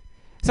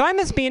 So I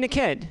miss being a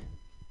kid.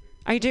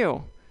 I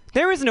do.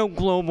 There was no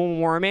global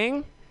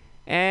warming.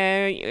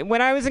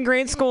 When I was in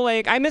grade school,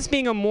 I miss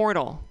being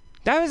immortal.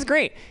 That was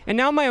great. And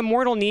now my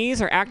immortal knees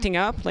are acting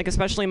up,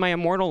 especially my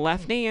immortal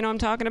left knee, you know what I'm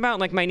talking about?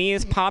 My knee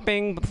is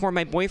popping before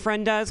my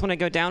boyfriend does when I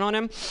go down on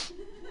him.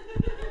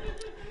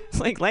 It's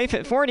life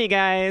at 40,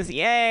 guys.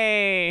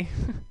 Yay.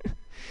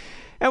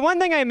 And one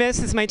thing I miss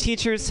is my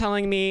teachers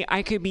telling me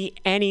I could be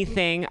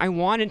anything I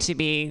wanted to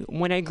be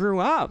when I grew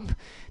up.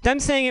 Them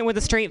saying it with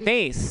a straight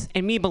face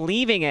and me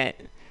believing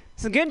it.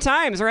 It's good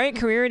times, right?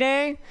 Career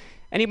day.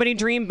 Anybody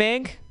dream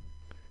big?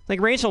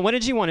 Rachel, what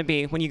did you want to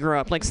be when you grew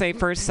up? Say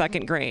first,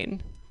 second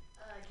grade.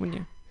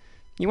 When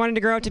you wanted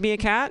to grow up to be a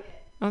cat?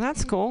 Oh,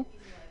 that's cool.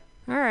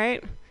 All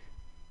right.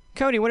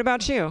 Cody, what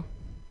about you?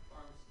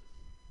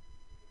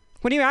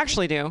 What do you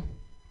actually do?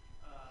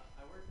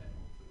 I work at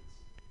Whole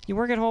Foods. You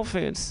work at Whole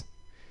Foods.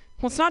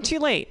 Well, it's not too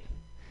late.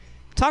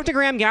 Talk to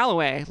Graham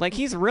Galloway.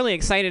 He's really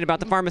excited about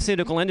the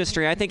pharmaceutical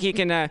industry. I think he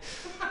can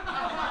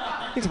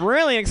He's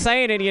really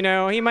excited, you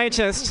know. He might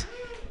just,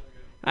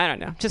 I don't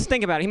know. Just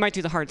think about it. He might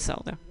do the hard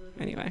sell, though.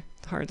 Anyway,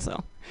 the hard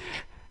sell.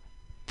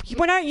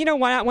 When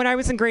I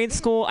was in grade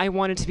school, I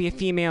wanted to be a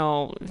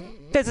female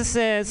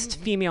physicist,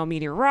 female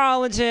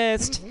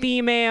meteorologist,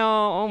 female.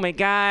 Oh my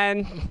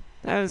God,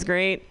 that was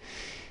great.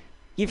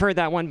 You've heard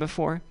that one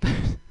before.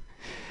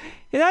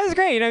 Yeah, that was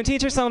great. You know,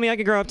 teachers telling me I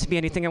could grow up to be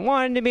anything I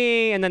wanted to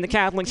be, and then the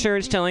Catholic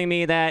Church telling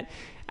me that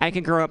I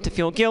could grow up to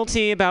feel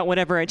guilty about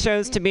whatever I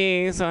chose to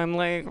be. So I'm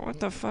like, what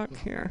the fuck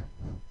here?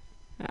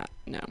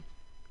 No.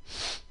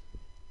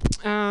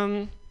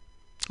 I'd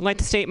like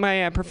to state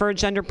my preferred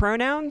gender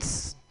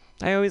pronouns.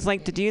 I always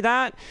like to do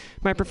that.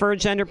 My preferred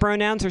gender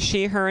pronouns are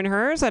she, her, and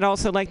hers. I'd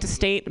also like to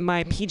state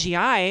my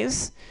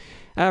PGIs.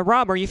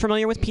 Rob, are you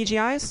familiar with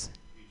PGIs?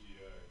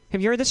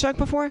 Have you heard this joke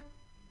before?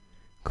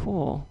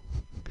 Cool.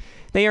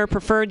 They are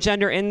preferred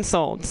gender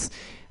insults.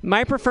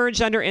 My preferred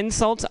gender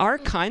insults are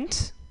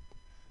cunt,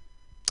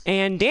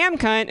 and damn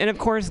cunt, and of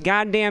course,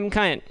 goddamn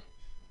cunt.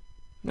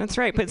 That's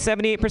right. Put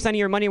 78% of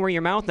your money where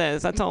your mouth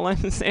is. That's all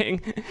I'm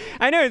saying.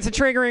 I know it's a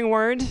triggering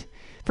word.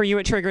 For you,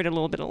 it triggered a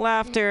little bit of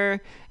laughter.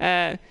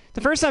 The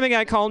first time a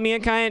guy called me a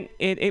cunt,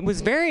 it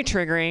was very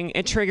triggering.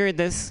 It triggered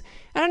this,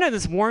 I don't know,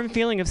 this warm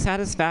feeling of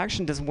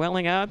satisfaction just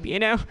welling up, you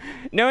know,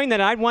 knowing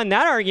that I'd won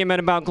that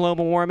argument about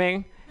global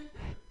warming.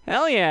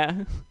 Hell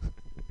yeah.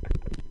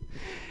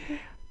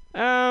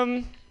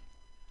 I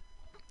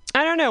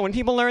don't know. When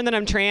people learn that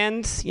I'm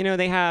trans, you know,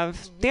 they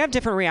have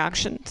different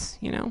reactions,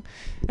 you know,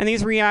 and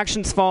these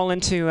reactions fall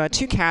into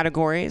two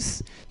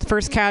categories. The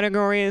first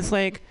category is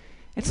like,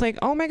 it's like,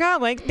 oh my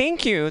God, like,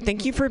 thank you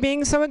for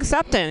being so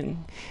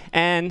accepting,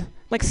 and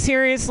like,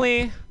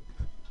 seriously,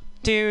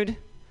 dude.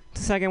 The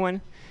second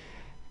one,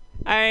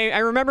 I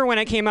remember when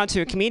I came out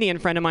to a comedian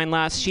friend of mine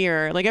last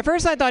year. Like, at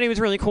first I thought he was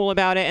really cool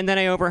about it, and then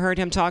I overheard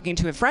him talking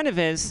to a friend of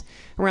his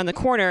around the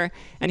corner,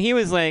 and he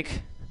was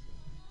like,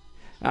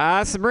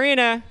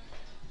 Sabrina,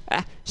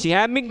 she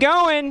had me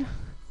going.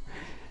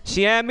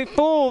 She had me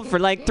fooled for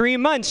like 3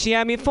 months. She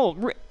had me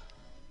fooled.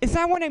 Is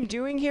that what I'm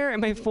doing here?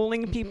 Am I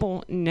fooling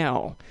people?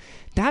 No.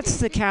 That's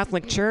the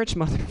Catholic Church,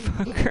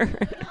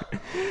 motherfucker.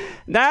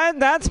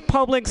 That's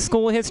public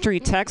school history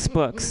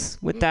textbooks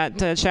with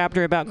that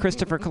chapter about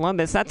Christopher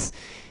Columbus. That's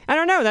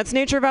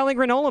Nature Valley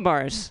granola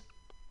bars.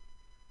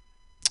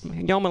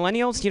 Y'all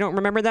millennials, you don't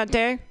remember that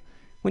day?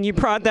 When you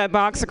brought that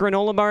box of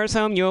granola bars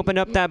home, you opened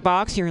up that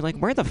box, you're like,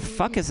 where the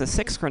fuck is the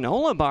 6th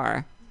granola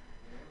bar?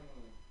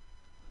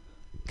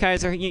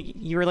 Kaiser,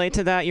 you relate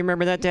to that? You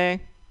remember that day?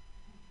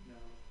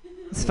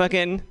 It's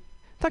fucking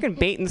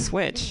bait and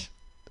switch.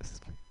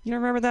 You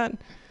don't remember that?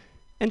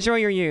 Enjoy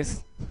your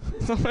youth.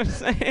 That's all I'm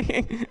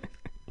saying.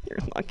 You're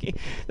lucky.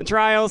 The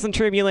trials and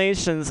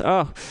tribulations.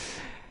 Oh.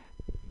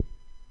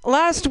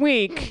 Last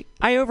week,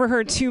 I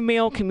overheard 2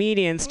 male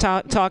comedians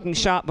talking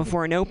shop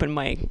before an open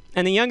mic.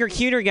 And the younger,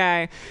 cuter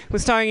guy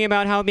was talking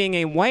about how being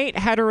a white,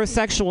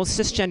 heterosexual,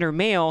 cisgender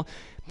male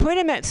put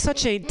him at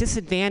such a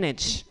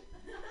disadvantage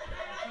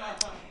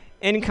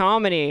in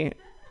comedy.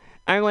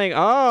 I'm like,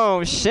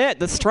 oh, shit,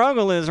 the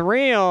struggle is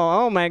real.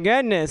 Oh, my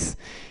goodness.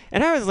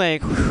 And I was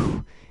like,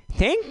 whew,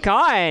 thank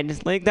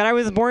God, like, that I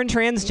was born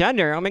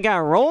transgender. Oh, my God,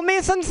 roll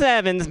me some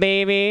 7s,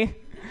 baby.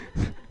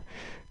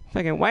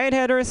 Fucking white,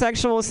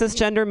 heterosexual,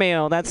 cisgender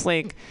male. That's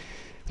like,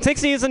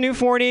 60 is the new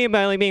 40,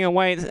 but like being a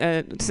white,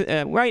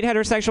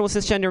 heterosexual,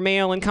 cisgender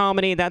male in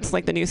comedy, that's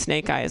like the new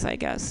Snake Eyes, I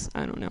guess.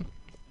 I don't know.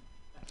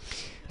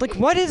 Like,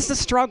 what is the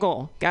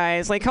struggle,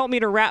 guys? Like, help me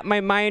to wrap my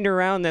mind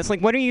around this. Like,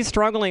 what are you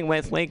struggling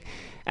with? Like,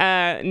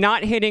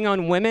 not hitting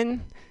on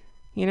women,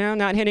 you know,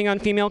 not hitting on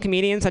female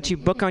comedians that you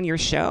book on your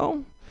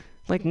show?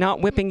 Like,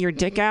 not whipping your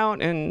dick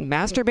out and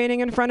masturbating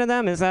in front of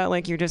them? Is that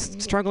like you're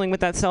just struggling with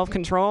that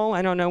self-control?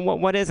 I don't know.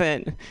 What is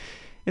it?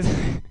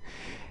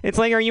 It's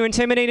like, are you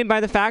intimidated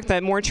by the fact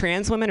that more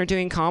trans women are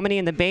doing comedy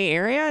in the Bay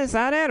Area? Is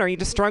that it? Or are you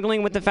just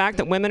struggling with the fact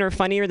that women are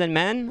funnier than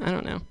men? I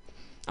don't know.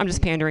 I'm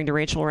just pandering to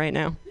Rachel right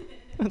now.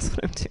 That's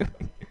what I'm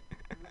doing.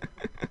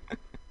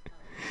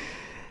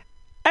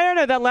 I don't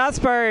know. That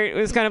last part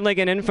was kind of like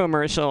an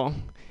infomercial.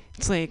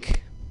 It's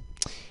like,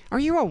 are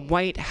you a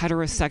white,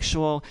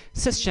 heterosexual,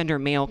 cisgender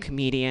male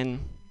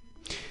comedian?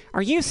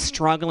 Are you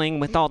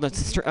struggling with all the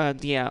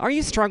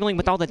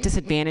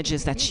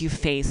disadvantages that you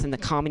face in the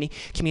comedy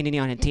community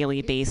on a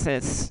daily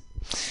basis?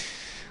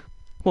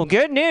 Well,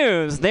 good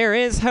news. There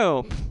is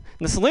hope.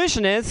 And the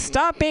solution is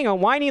stop being a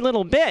whiny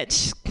little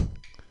bitch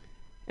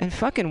and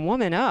fucking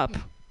woman up.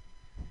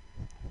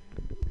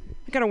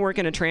 I gotta work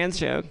in a trans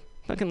joke.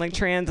 Fucking like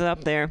trans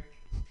up there.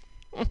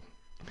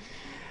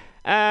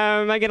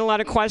 I get a lot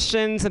of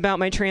questions about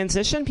my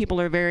transition. People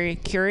are very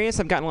curious.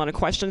 I've gotten a lot of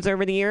questions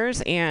over the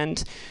years,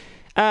 and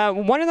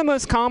one of the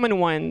most common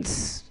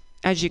ones,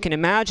 as you can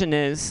imagine,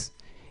 is,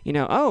 you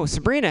know, oh,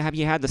 Sabrina, have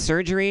you had the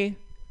surgery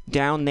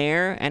down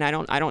there? And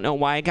I don't know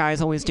why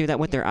guys always do that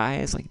with their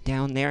eyes, like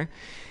down there.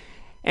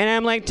 And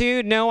I'm like,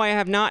 dude, no, I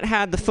have not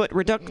had the foot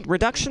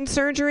reduction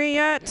surgery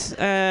yet.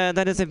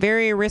 That is a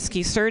very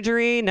risky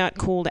surgery. Not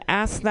cool to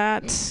ask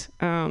that.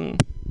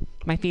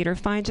 My feet are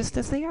fine just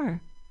as they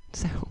are.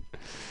 So,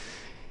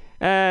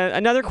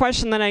 Another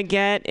question that I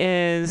get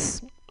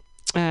is,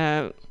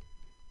 well,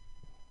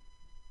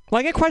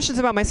 I get questions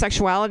about my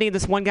sexuality.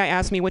 This one guy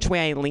asked me which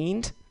way I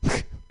leaned.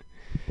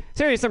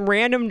 Seriously, some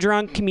random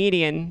drunk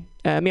comedian,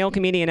 male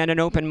comedian at an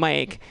open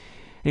mic.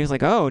 And he was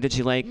like, "Oh, did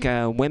you like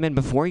women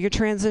before your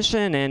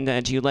transition?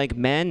 And do you like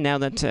men now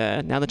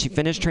that you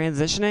finished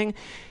transitioning?"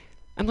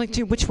 I'm like,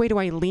 "Dude, which way do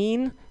I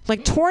lean?"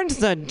 Like, towards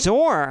the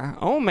door.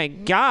 Oh my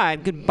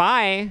God,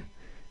 goodbye.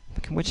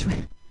 Which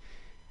way?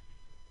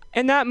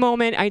 In that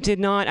moment, I did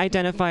not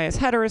identify as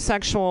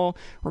heterosexual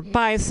or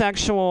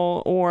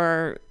bisexual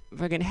or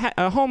fucking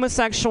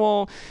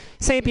homosexual,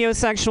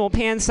 sapiosexual,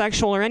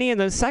 pansexual, or any of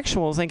those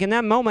sexuals. Like, in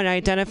that moment, I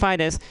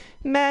identified as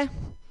meh,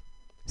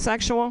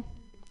 sexual,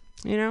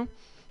 you know?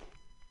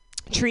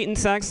 Treating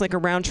sex like a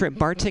round-trip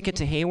bar ticket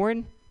to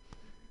Hayward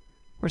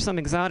or some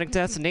exotic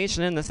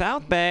destination in the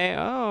South Bay.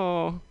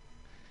 Oh.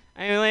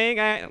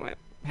 I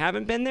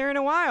haven't been there in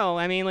a while.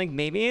 I mean, like,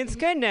 maybe it's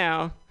good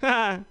now.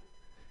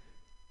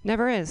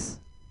 Never is.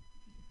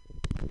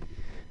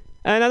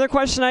 Another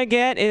question I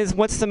get is,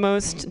 what's the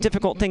most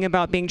difficult thing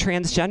about being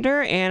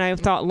transgender? And I've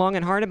thought long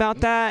and hard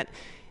about that.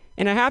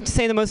 And I have to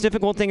say the most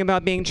difficult thing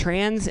about being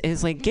trans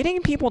is, like,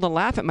 getting people to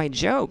laugh at my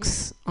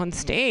jokes on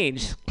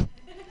stage.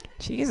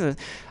 Jesus.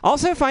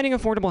 Also finding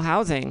affordable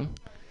housing.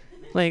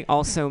 Like,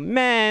 also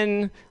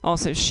men,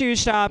 also shoe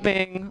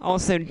shopping,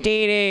 also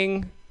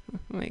dating.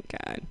 Oh my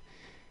God.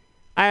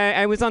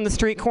 I was on the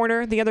street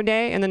corner the other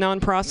day, in the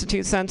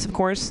non-prostitute sense, of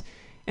course,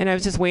 and I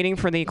was just waiting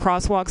for the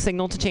crosswalk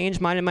signal to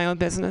change, minding my own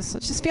business. I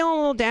was just feeling a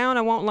little down,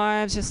 I won't lie.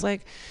 I was just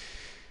like,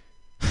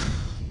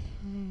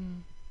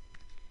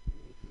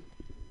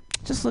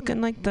 just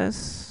looking like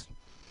this.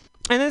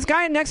 And this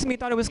guy next to me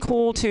thought it was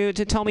cool to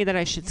tell me that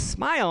I should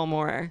smile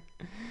more.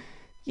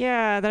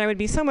 Yeah, that I would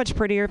be so much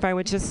prettier if I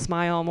would just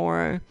smile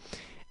more.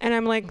 And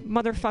I'm like,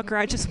 motherfucker,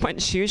 I just went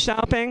shoe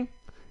shopping.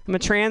 I'm a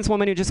trans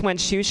woman who just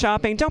went shoe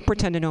shopping. Don't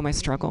pretend to know my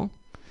struggle.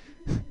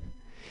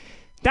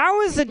 That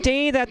was the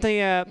day that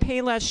the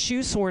Payless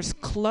Shoe Source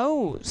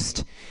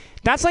closed.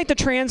 That's like the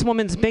trans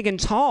woman's big and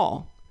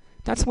tall.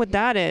 That's what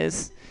that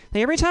is.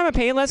 Like, every time a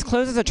Payless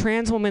closes, a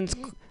trans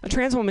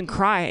woman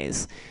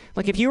cries.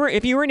 Like, if you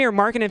were near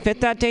Market and Fit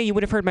that day, you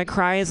would have heard my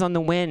cries on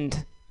the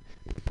wind.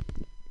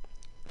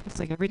 It's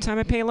like every time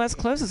a Payless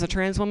closes, a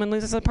trans woman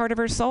loses a part of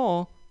her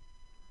soul.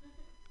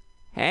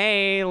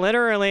 Hey,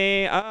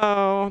 literally.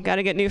 Oh,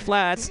 gotta get new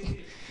flats.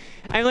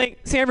 I'm like,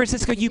 San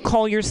Francisco, you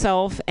call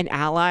yourself an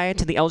ally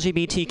to the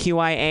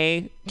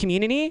LGBTQIA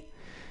community?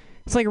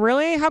 It's like,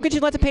 really? How could you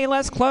let the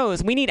Payless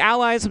close? We need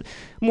allies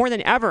more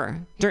than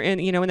ever in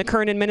the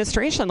current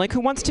administration. Like,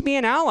 who wants to be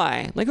an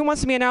ally? Like, who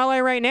wants to be an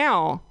ally right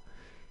now?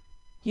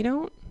 You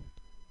don't?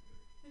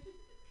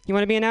 You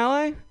want to be an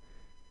ally?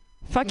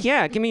 Fuck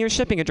yeah, give me your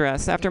shipping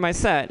address after my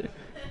set.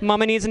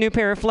 Mama needs a new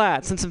pair of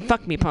flats and some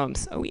fuck me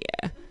pumps. Oh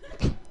yeah.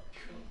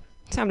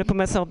 Time to put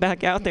myself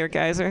back out there,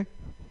 Geyser.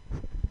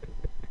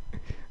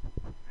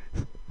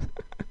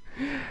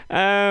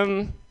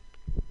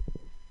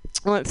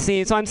 Let's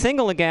see. So I'm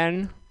single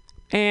again,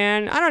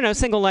 and I don't know.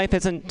 Single life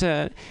isn't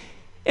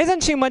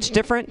too much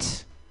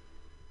different,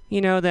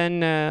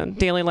 than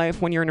daily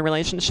life when you're in a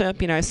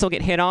relationship. I still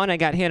get hit on. I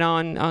got hit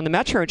on the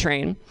metro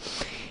train,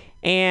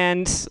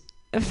 and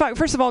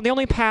first of all, the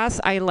only pass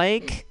I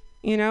like,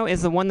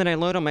 is the one that I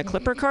load on my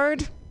Clipper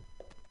card.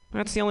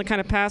 That's the only kind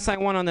of pass I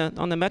want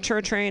on the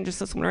metro train, just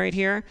this one right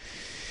here.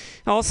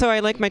 Also, I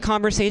like my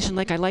conversation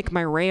like I like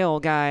my rail,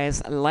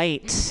 guys,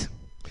 light.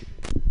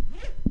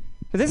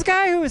 But this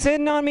guy who was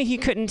hitting on me, he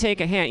couldn't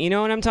take a hint. You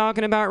know what I'm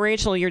talking about,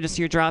 Rachel? You're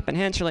dropping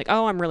hints. You're like,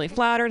 oh, I'm really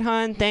flattered,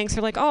 hun. Thanks.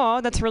 You're like, oh,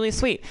 that's really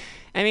sweet.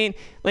 I mean,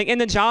 like, in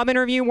the job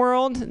interview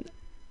world,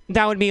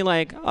 that would be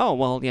like, oh,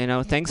 well,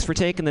 thanks for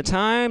taking the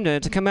time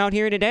to come out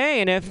here today.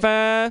 And if,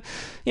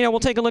 we'll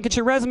take a look at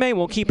your resume,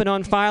 we'll keep it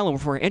on file. And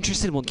if we're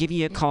interested, we'll give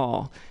you a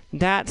call.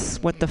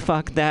 That's what the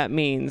fuck that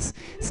means.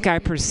 This guy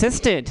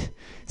persisted.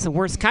 It's the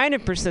worst kind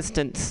of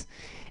persistence.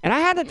 And I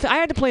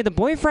had to play the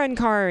boyfriend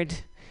card.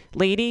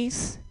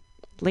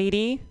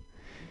 Lady.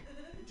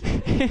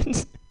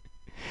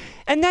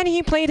 And then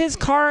he played his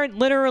card,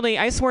 literally.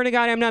 I swear to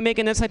God, I'm not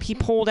making this up. He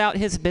pulled out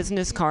his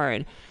business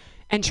card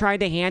and tried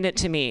to hand it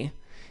to me.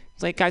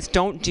 It's like, guys,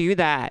 don't do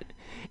that.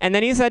 And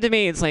then he said to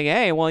me, it's like,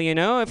 hey, well,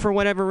 if for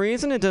whatever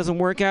reason it doesn't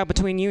work out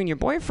between you and your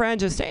boyfriend,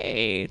 just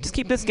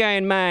keep this guy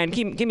in mind.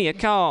 Give me a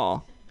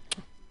call.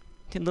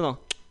 I'm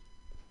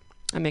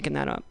making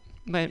that up.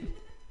 But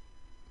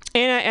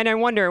and I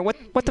wonder,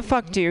 what the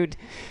fuck, dude?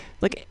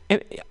 Like,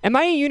 am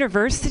I a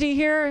university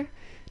here?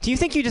 Do you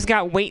think you just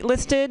got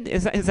waitlisted?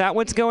 Is that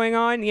what's going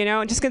on?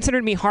 Just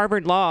considered me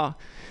Harvard Law.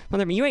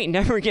 Well, you ain't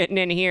never getting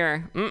in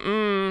here.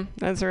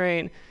 That's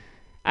right.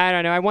 I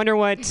don't know. I wonder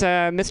what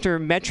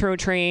Mr. Metro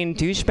Train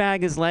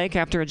douchebag is like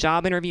after a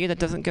job interview that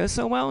doesn't go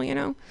so well,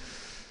 The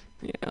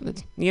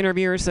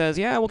interviewer says,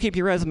 yeah, we'll keep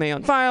your resume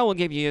on file. We'll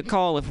give you a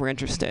call if we're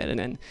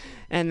interested.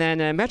 And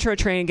then Metro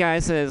Train guy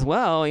says,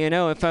 well,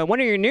 if one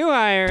of your new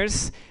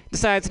hires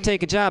decides to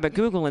take a job at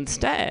Google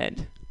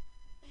instead,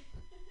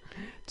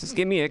 just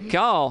give me a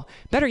call.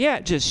 Better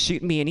yet, just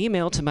shoot me an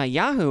email to my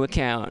Yahoo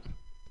account.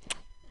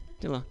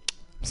 I'm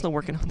still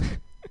working on that.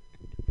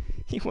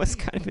 He was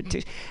kind of a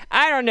douche.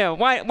 I don't know.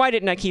 Why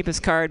didn't I keep his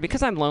card?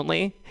 Because I'm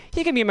lonely.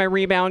 He can be my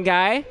rebound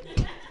guy.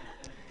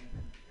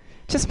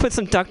 Just put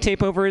some duct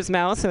tape over his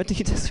mouth so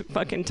he just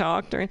fucking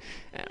talked. Or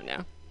I don't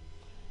know.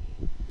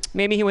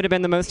 Maybe he would have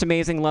been the most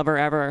amazing lover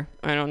ever.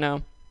 I don't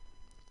know.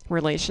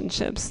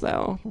 Relationships,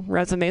 though.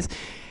 Resumes.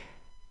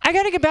 I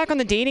got to get back on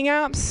the dating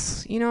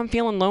apps. I'm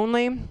feeling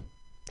lonely.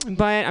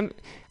 But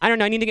I don't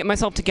know. I need to get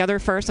myself together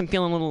first. I'm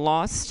feeling a little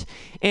lost.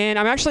 And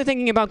I'm actually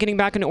thinking about getting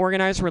back into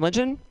organized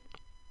religion.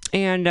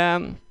 And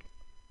I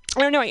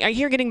don't know. I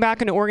hear getting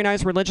back into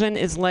organized religion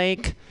is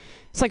like,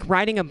 it's like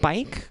riding a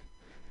bike.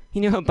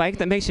 A bike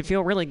that makes you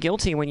feel really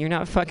guilty when you're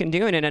not fucking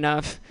doing it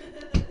enough.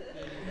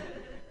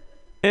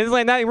 It's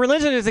like that.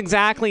 Religion is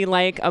exactly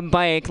like a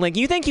bike. Like,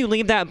 you think you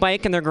leave that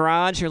bike in the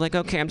garage, you're like,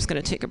 okay, I'm just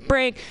going to take a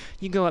break.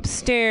 You go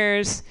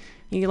upstairs,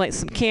 you light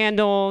some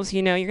candles,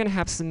 you're going to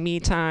have some me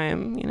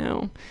time,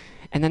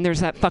 And then there's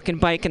that fucking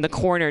bike in the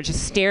corner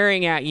just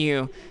staring at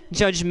you,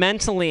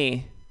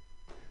 judgmentally,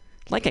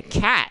 like a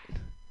cat.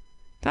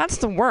 That's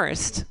the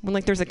worst. When,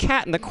 like, there's a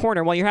cat in the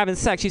corner while you're having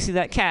sex, you see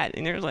that cat,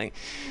 and you're like...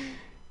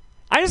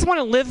 I just want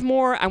to live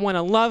more. I want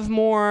to love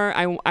more.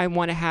 I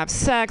want to have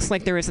sex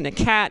like there isn't a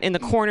cat in the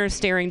corner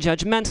staring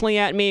judgmentally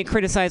at me,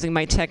 criticizing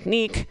my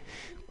technique.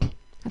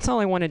 That's all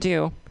I want to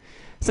do.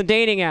 So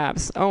dating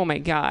apps. Oh, my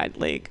God.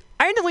 Like,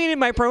 I deleted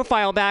my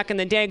profile back in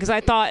the day because I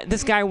thought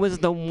this guy was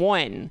the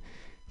one.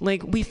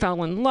 Like, we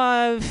fell in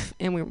love,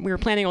 and we were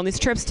planning all these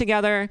trips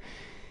together.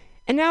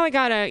 And now I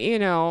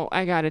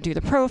gotta do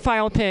the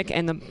profile pic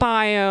and the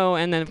bio,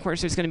 and then, of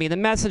course, there's going to be the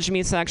message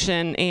me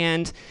section,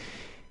 and...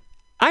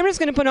 I'm just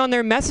going to put on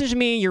there, message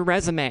me your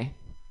resume.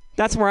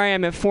 That's where I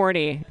am at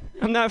 40.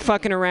 I'm not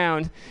fucking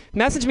around.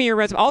 Message me your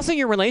resume. Also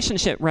your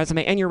relationship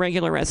resume and your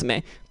regular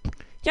resume.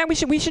 Yeah,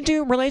 we should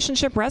do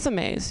relationship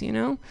resumes,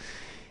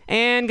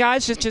 And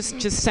guys, just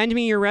send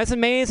me your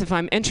resumes. If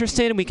I'm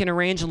interested, we can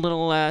arrange a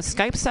little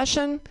Skype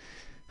session.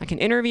 I can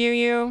interview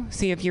you,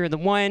 see if you're the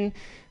one.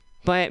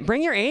 But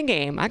bring your A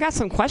game. I got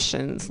some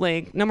questions.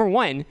 Like, number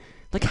one,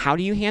 like, how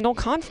do you handle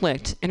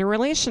conflict in a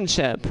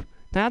relationship?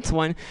 That's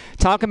one.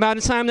 Talk about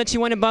a time that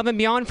you went above and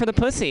beyond for the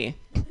pussy.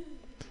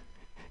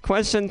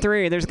 Question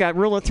 3. There's got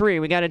rule of 3.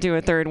 We got to do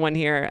a third one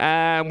here.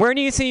 Where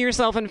do you see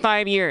yourself in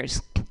 5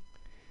 years?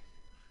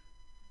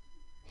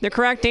 The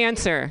correct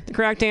answer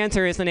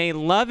is in a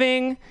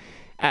loving...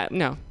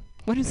 no.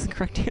 What is the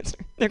correct answer?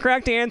 The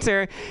correct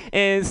answer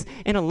is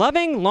in a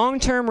loving,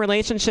 long-term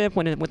relationship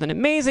with an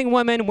amazing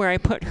woman where I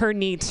put her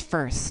needs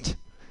first.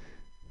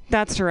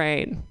 That's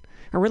right.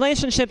 A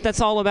relationship that's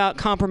all about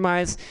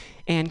compromise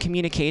and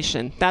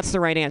communication. That's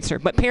the right answer.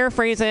 But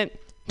paraphrase it.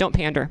 Don't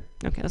pander.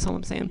 Okay, that's all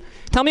I'm saying.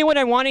 Tell me what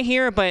I want to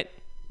hear, but,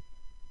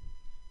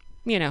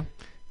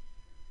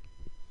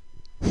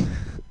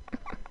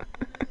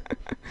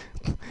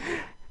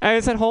 I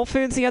was at Whole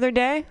Foods the other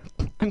day.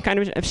 I'm kind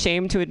of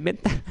ashamed to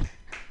admit that.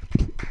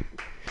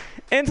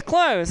 It's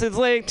close. It's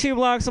like 2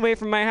 blocks away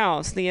from my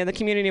house. The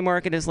community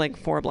market is like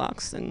 4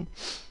 blocks, and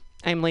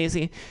I'm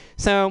lazy.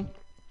 So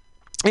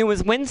it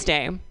was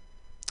Wednesday.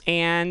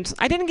 And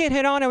I didn't get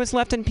hit on. I was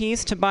left in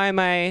peace to buy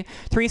my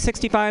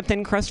 365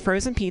 thin crust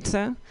frozen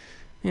pizza,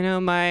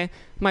 my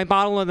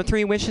bottle of the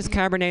 3 Wishes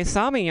Cabernet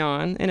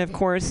Sauvignon, and of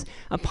course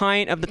a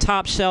pint of the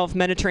top shelf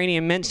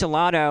Mediterranean mint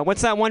gelato.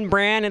 What's that one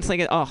brand? It's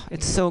like,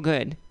 it's so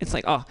good. It's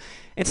like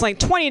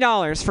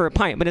 $20 for a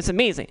pint, but it's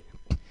amazing.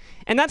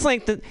 And that's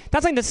like the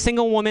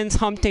single woman's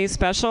hump day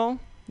special.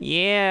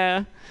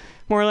 Yeah.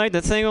 More like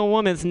the single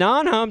woman's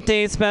non-hump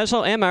day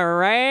special. Am I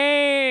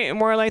right?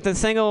 More like the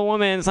single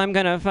woman's I'm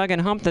going to fucking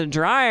hump the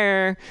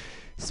dryer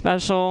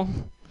special.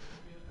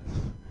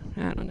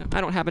 I don't know.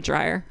 I don't have a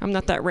dryer. I'm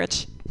not that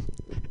rich.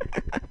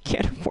 I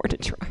can't afford a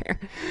dryer.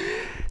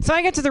 So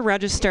I get to the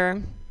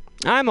register.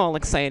 I'm all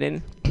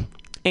excited.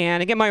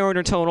 And I get my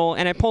order total.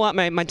 And I pull out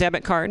my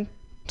debit card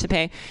to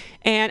pay.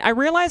 And I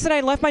realize that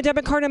I left my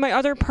debit card in my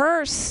other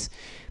purse.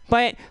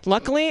 But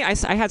luckily, I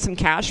had some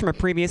cash from a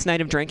previous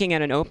night of drinking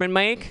at an open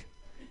mic.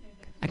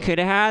 I could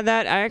have had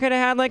that. I could have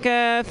had like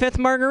a 5th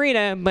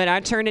margarita, but I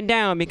turned it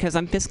down because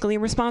I'm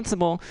fiscally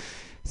responsible.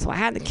 So I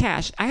had the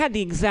cash. I had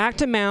the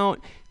exact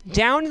amount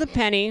down to the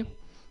penny.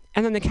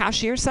 And then the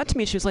cashier said to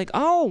me, she was like,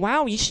 "Oh,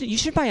 wow, you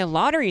should buy a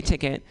lottery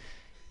ticket."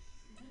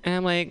 And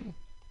I'm like,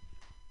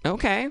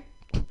 okay.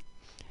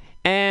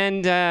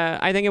 And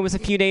I think it was a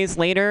few days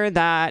later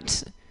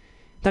that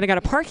I got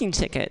a parking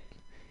ticket.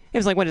 It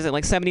was like, what is it,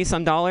 like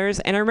 $70-some?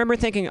 And I remember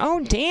thinking,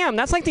 oh, damn,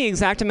 that's like the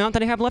exact amount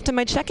that I have left in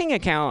my checking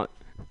account.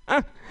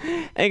 I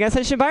guess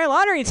I should buy a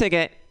lottery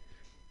ticket.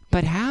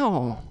 But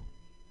how?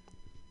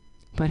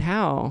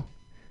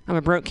 I'm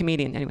a broke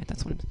comedian. Anyway,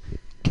 that's what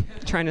I'm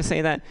trying to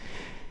say that.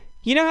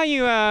 You know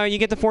how you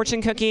get the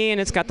fortune cookie and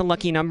it's got the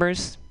lucky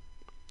numbers?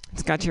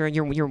 It's got your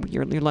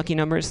lucky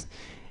numbers.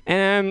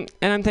 And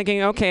I'm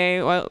thinking,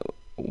 okay, well,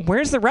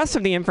 where's the rest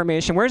of the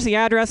information? Where's the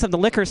address of the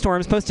liquor store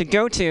I'm supposed to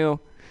go to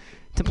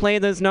play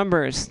those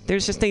numbers?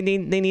 There's just they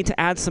need to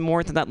add some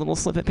more to that little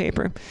slip of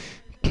paper.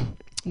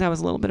 That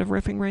was a little bit of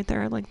riffing right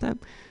there. I like that.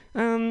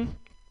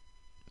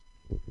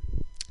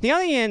 The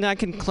other end, I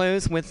can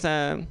close with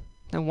the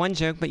one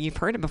joke, but you've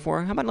heard it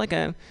before. How about like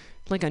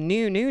a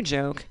new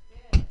joke?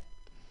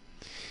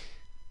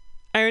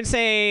 I would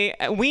say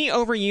we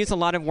overuse a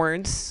lot of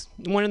words.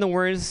 One of the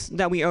words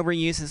that we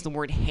overuse is the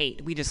word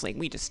hate. We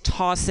just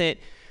toss it.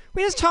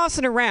 We just toss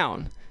it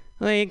around.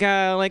 Like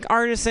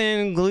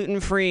artisan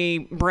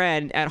gluten-free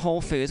bread at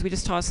Whole Foods. We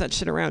just toss that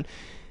shit around.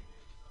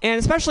 And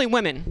especially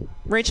women.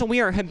 Rachel,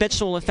 we are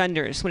habitual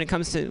offenders when it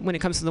comes to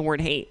the word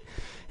hate.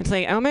 It's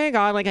like, oh my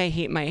God, like I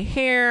hate my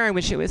hair. I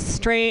wish it was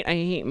straight. I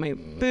hate my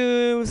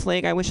boobs.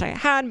 Like I wish I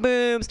had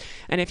boobs.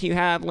 And if you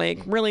have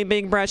like really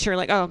big breasts, you're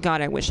like, oh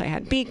God, I wish I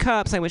had B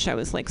cups. I wish I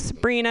was like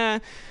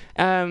Sabrina.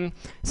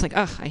 It's like,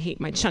 ugh, I hate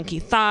my chunky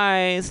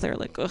thighs. They're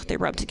like, ugh, they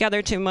rub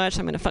together too much.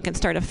 I'm gonna fucking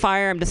start a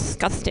fire. I'm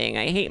disgusting.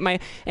 I hate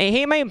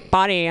my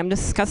body. I'm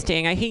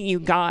disgusting. I hate you,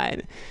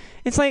 God.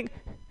 It's like,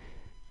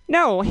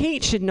 no,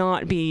 hate should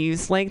not be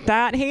used like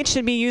that. Hate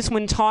should be used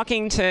when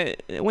talking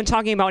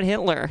about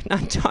Hitler.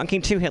 Not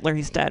talking to Hitler,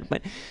 he's dead,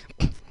 but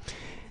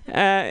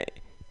yeah,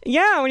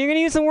 when you're gonna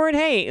use the word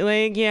hate,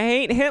 like you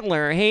hate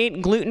Hitler,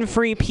 hate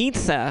gluten-free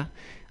pizza,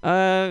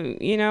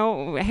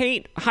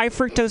 hate high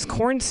fructose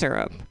corn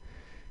syrup.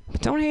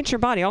 But don't hate your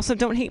body. Also,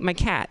 don't hate my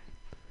cat.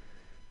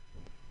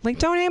 Like,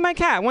 don't hate my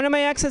cat. One of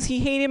my exes, he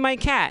hated my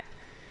cat.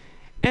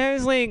 And I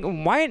was like,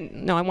 why?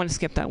 No, I want to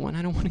skip that one.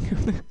 I don't want to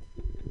go there.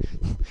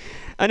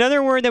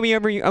 Another word that we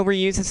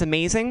overuse is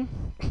amazing.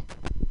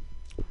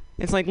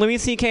 It's like Louis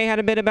C.K. had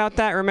a bit about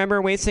that.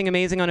 Remember wasting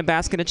amazing on a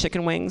basket of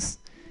chicken wings?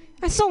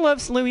 I still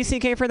love Louis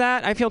C.K. for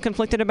that. I feel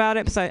conflicted about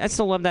it, but I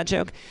still love that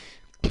joke.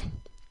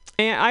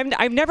 And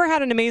I've never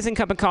had an amazing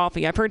cup of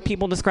coffee. I've heard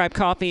people describe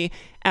coffee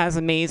as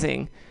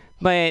amazing.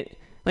 But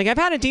like I've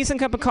had a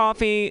decent cup of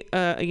coffee,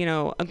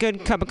 a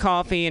good cup of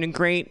coffee and a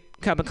great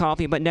cup of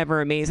coffee, but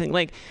never amazing.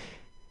 Like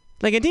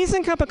a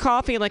decent cup of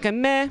coffee, like a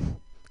meh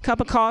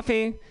cup of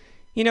coffee,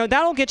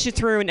 that'll get you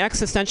through an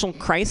existential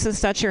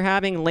crisis that you're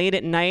having late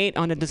at night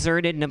on a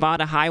deserted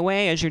Nevada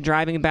highway as you're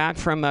driving back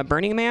from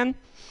Burning Man.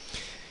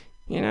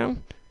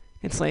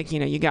 It's like,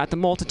 you got the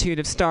multitude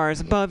of stars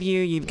above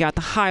you, you've got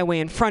the highway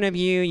in front of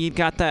you, you've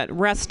got that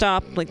rest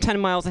stop like 10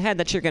 miles ahead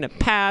that you're going to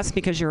pass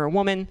because you're a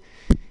woman,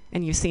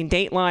 and you've seen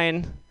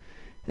Dateline.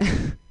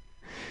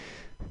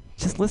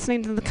 Just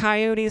listening to the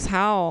coyotes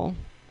howl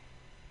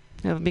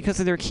because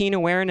of their keen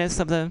awareness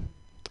of the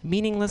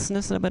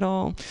meaninglessness of it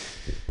all.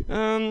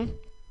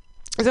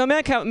 So a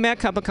mad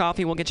cup of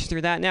coffee will get you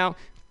through that. Now,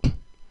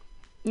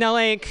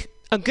 like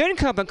a good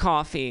cup of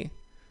coffee.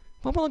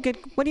 What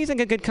do you think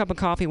a good cup of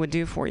coffee would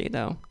do for you,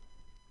 though?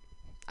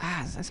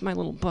 That's my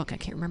little book. I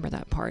can't remember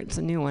that part. It's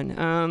a new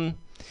one.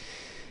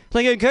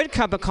 Like a good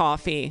cup of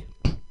coffee.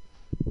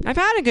 I've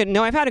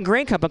had a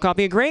great cup of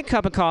coffee. A great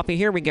cup of coffee.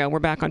 Here we go. We're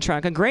back on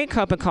track. A great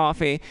cup of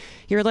coffee.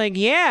 You're like,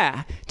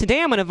 yeah,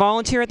 today I'm going to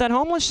volunteer at that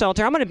homeless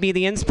shelter. I'm going to be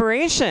the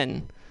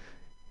inspiration.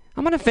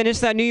 I'm going to finish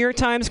that New York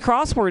Times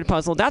crossword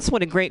puzzle. That's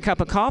what a great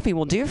cup of coffee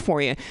will do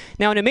for you.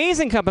 Now, an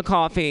amazing cup of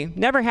coffee,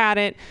 never had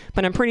it,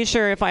 but I'm pretty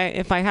sure if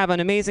I have an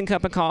amazing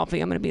cup of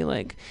coffee, I'm going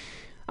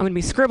to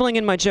be scribbling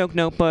in my joke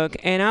notebook,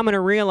 and I'm going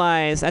to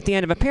realize at the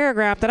end of a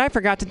paragraph that I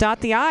forgot to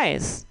dot the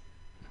I's.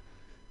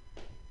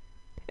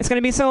 It's going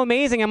to be so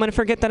amazing, I'm going to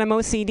forget that I'm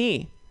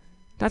OCD.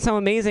 That's how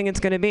amazing it's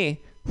going to be.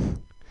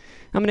 I'm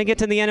going to get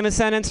to the end of a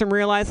sentence and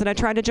realize that I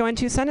tried to join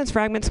two sentence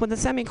fragments with a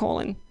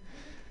semicolon.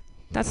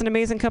 That's an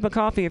amazing cup of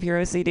coffee if you're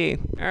OCD.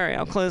 All right,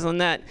 I'll close on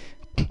that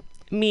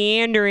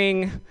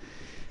meandering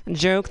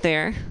joke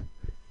there.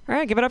 All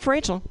right, give it up for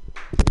Rachel.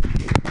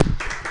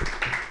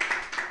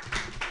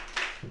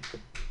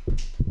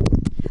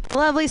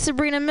 Lovely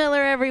Sabrina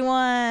Miller,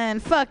 everyone.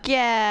 Fuck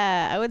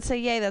yeah. I would say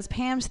yay, that's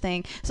Pam's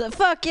thing. So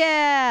fuck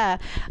yeah.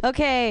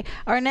 Okay,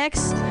 our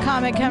next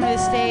comic coming to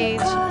the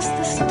stage.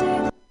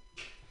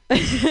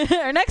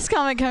 Our next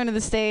comic coming to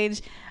the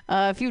stage.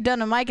 If you've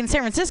done a mic in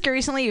San Francisco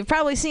recently, you've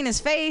probably seen his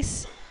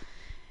face.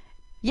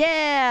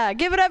 Yeah,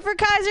 give it up for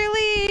Kaiser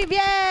Lieb.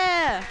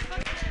 Yeah.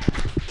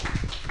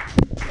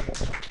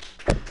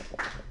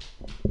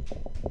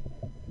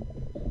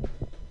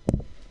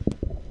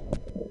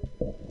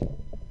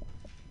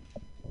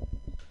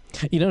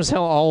 You notice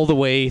how all the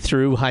way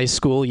through high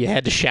school you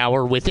had to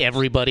shower with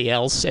everybody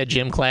else at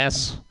gym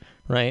class?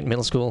 Right?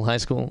 Middle school, high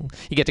school.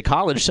 You get to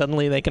college,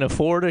 suddenly they can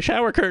afford a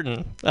shower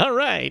curtain. All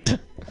right.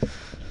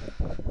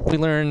 We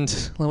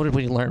learned, what did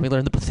we learn? We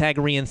learned the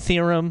Pythagorean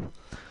theorem.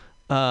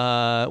 We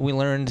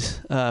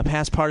learned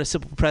past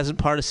participle, present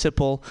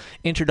participle,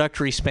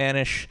 introductory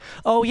Spanish.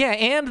 Oh, yeah,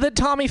 and that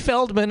Tommy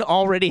Feldman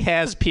already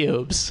has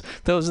pubes.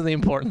 Those are the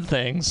important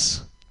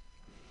things.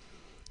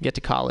 Get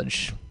to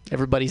college.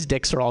 Everybody's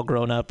dicks are all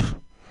grown up.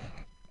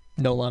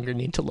 No longer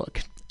need to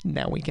look.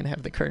 Now we can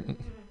have the curtain.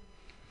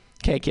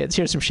 Okay, kids,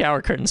 here's some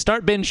shower curtains.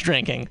 Start binge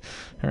drinking.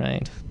 All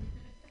right.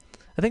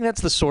 I think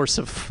that's the source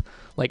of,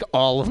 like,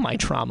 all of my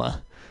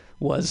trauma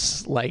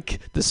was, like,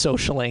 the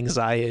social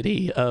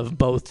anxiety of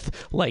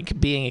both,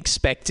 like, being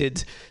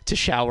expected to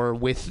shower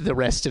with the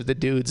rest of the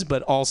dudes,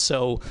 but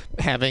also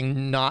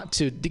having not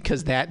to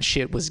because that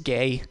shit was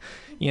gay,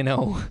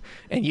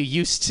 And you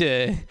used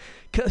to,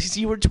 because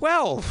you were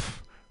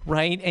 12.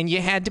 right? And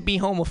you had to be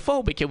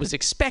homophobic. It was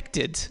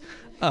expected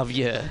of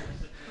you.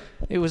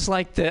 It was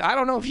like I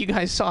don't know if you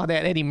guys saw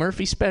that Eddie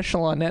Murphy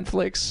special on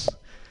Netflix.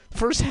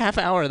 First half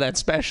hour of that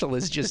special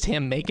is just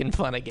him making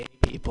fun of gay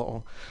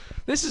people.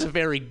 This is a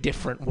very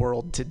different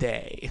world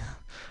today.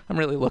 I'm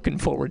really looking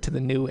forward to the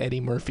new Eddie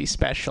Murphy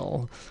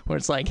special where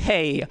it's like,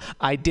 hey,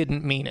 I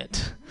didn't mean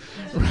it.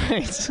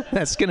 Right?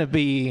 That's gonna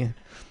be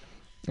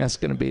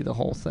the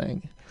whole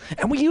thing.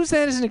 And we use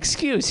that as an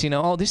excuse,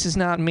 oh, this is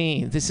not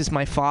me. This is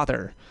my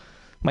father.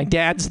 My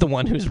dad's the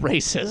one who's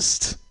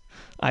racist.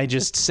 I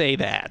just say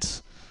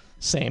that.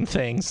 Same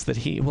things that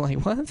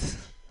what?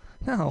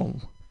 No,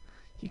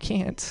 you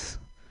can't.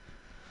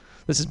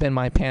 This has been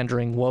my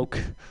pandering woke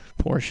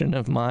portion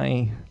of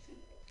my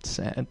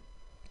set.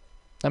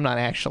 I'm not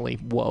actually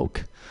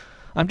woke.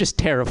 I'm just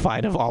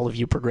terrified of all of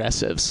you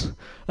progressives.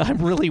 I'm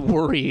really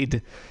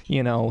worried,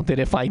 that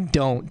if I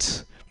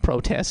don't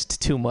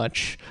protest too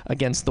much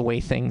against the way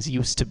things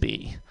used to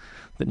be,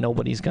 that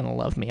nobody's going to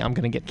love me. I'm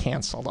going to get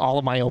canceled. All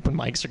of my open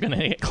mics are going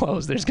to get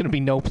closed. There's going to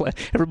be no place.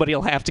 Everybody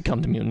will have to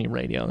come to Mutiny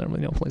Radio. There will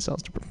be no place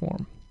else to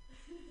perform.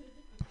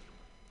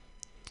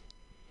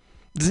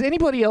 Does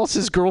anybody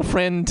else's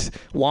girlfriend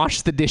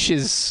wash the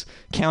dishes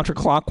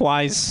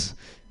counterclockwise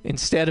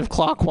instead of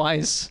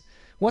clockwise?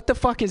 What the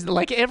fuck is...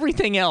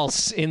 everything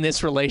else in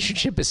this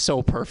relationship is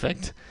so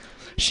perfect.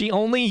 She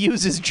only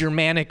uses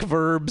Germanic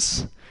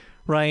verbs,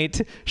 right?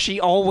 She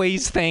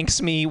always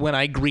thanks me when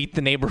I greet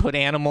the neighborhood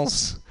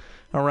animals,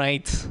 all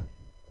right?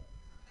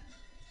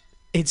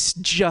 It's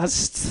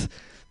just...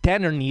 that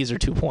and her knees are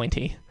too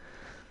pointy.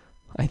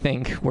 I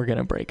think we're going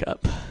to break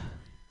up.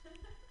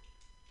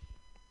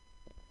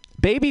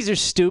 Babies are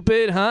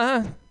stupid,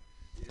 huh?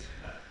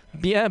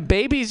 Yeah,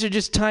 babies are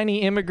just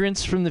tiny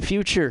immigrants from the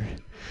future.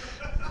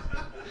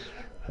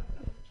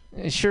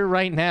 Sure,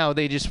 right now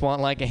they just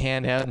want a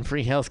handout and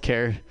free health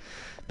care.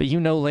 But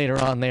later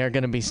on they are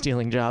going to be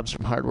stealing jobs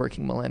from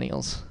hardworking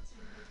millennials.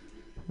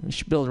 We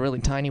should build a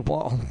really tiny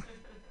wall.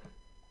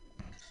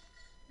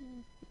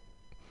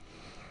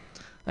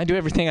 I do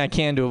everything I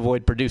can to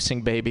avoid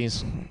producing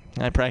babies.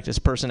 I practice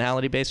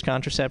personality-based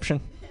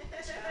contraception.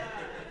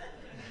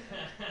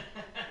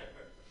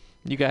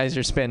 You guys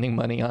are spending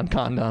money on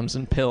condoms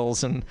and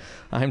pills, and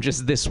I'm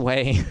just this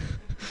way.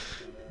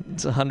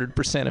 It's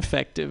 100%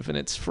 effective, and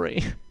it's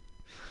free.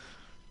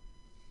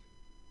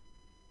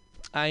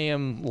 I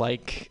am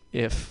like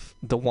if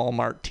the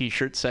Walmart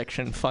t-shirt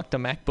section fucked a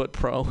MacBook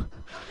Pro.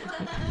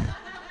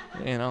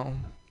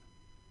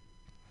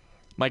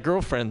 My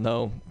girlfriend,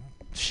 though,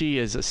 she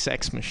is a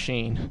sex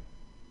machine.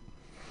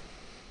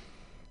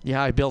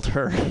 Yeah, I built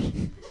her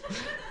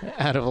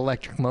out of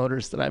electric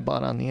motors that I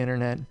bought on the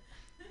internet.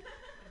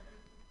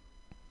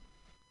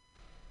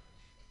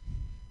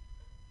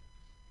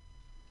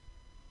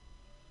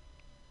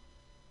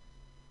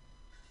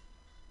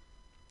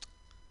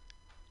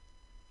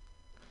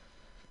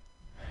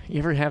 You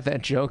ever have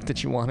that joke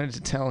that you wanted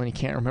to tell and you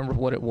can't remember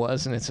what it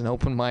was, and it's an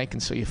open mic,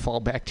 and so you fall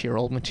back to your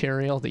old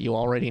material that you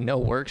already know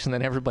works, and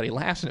then everybody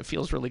laughs, and it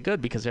feels really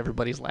good because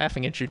everybody's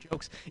laughing at your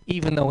jokes,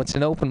 even though it's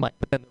an open mic.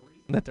 But then the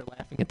reason that they're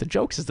laughing at the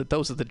jokes is that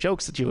those are the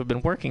jokes that you have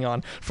been working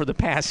on for the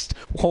past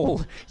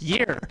whole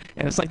year.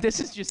 And it's like, this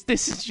is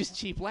just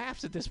cheap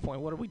laughs at this point.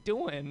 What are we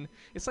doing?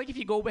 It's like if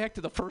you go back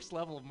to the first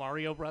level of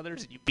Mario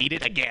Brothers and you beat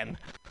it again.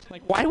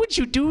 Why would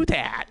you do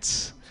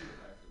that?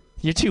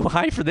 You're too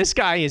high for this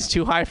guy is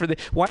too high for the...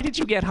 Why did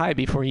you get high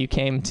before you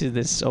came to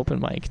this open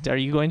mic? Are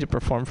you going to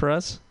perform for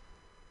us?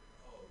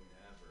 Oh,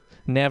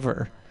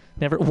 never.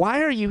 Never.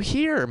 Why are you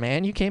here,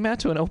 man? You came out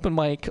to an open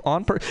mic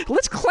on...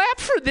 Let's clap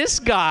for this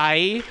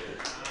guy.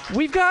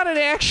 We've got an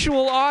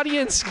actual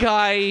audience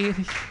guy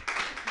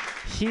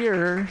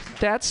here.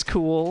 That's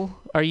cool.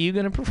 Are you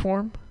going to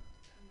perform?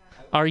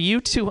 Are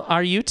you too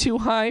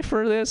high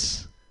for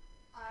this?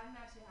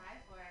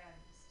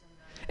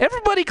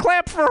 Everybody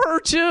clap for her,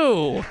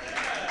 too.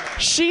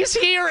 She's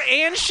here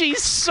and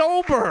she's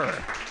sober.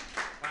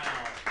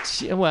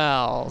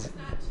 Well,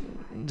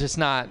 just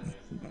not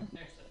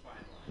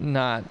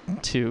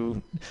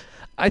too.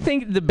 I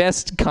think the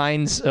best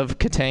kinds of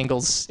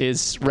catangles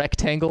is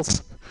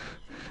rectangles.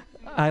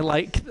 I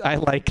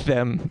like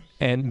them,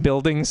 and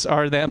buildings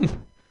are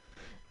them.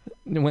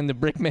 When the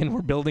brickmen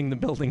were building the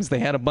buildings, they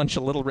had a bunch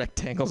of little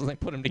rectangles, and they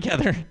put them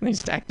together, and they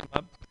stacked them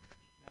up.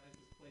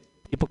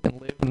 People can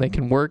live and they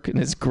can work, and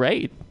it's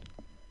great.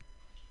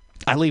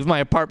 I leave my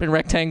apartment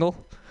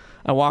rectangle.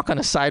 I walk on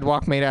a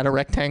sidewalk made out of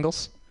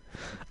rectangles.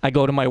 I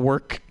go to my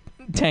work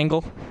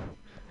tangle.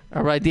 I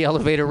ride the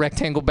elevator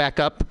rectangle back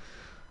up.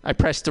 I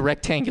press the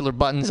rectangular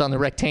buttons on the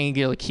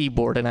rectangular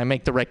keyboard, and I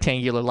make the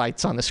rectangular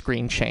lights on the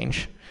screen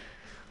change.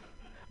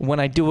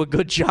 When I do a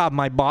good job,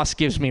 my boss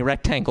gives me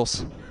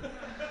rectangles.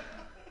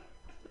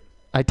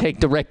 I take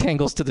the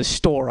rectangles to the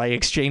store. I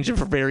exchange them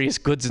for various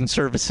goods and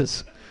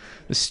services.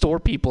 The store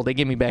people, they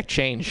give me back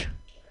change.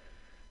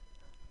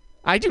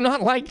 I do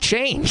not like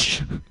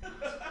change.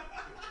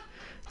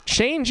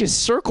 Change is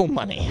circle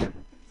money.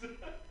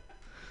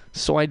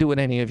 So I do what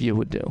any of you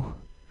would do.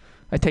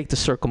 I take the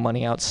circle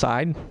money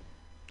outside.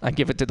 I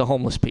give it to the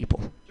homeless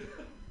people.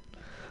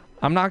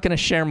 I'm not going to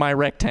share my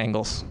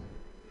rectangles.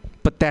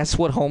 But that's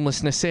what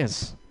homelessness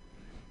is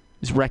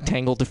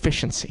rectangle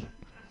deficiency.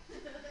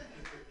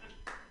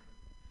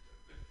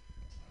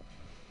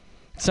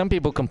 Some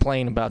people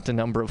complain about the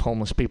number of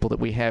homeless people that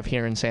we have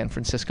here in San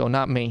Francisco.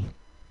 Not me.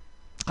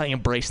 I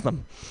embrace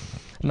them.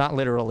 Not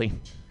literally.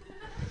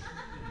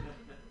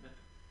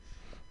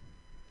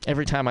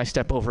 Every time I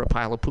step over a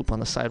pile of poop on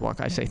the sidewalk,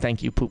 I say,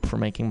 thank you, poop, for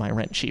making my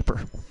rent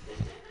cheaper.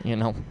 You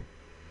know.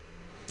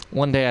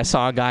 One day I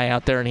saw a guy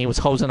out there and he was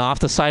hosing off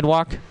the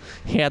sidewalk.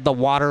 He had the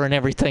water and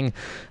everything.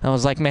 I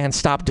was like, man,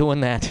 stop doing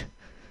that.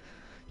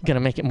 You're going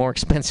to make it more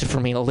expensive for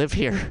me to live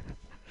here.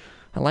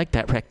 I like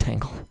that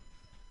rectangle.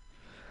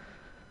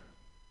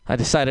 I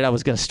decided I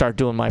was going to start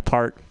doing my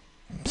part.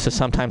 So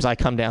sometimes I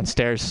come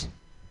downstairs.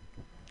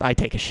 I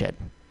take a shit.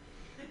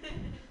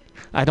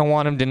 I don't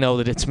want him to know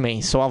that it's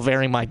me, so I'll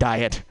vary my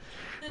diet,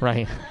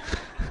 right?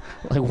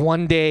 Like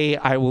one day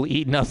I will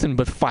eat nothing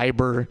but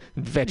fiber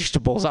and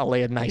vegetables. I'll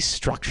lay a nice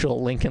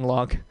structural Lincoln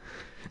log.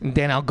 And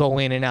then I'll go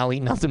in and I'll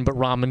eat nothing but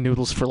ramen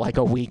noodles for like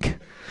a week.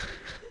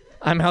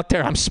 I'm out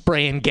there, I'm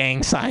spraying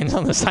gang signs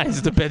on the sides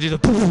of the bed.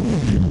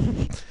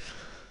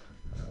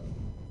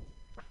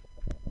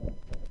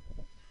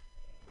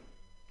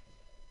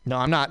 No,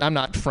 I'm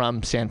not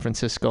from San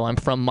Francisco. I'm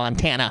from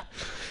Montana.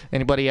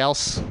 Anybody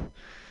else?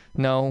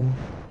 No.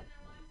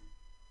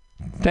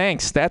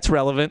 Thanks. That's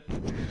relevant.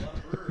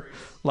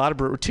 A lot of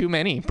breweries. Too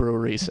many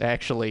breweries,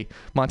 actually.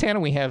 Montana,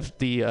 we have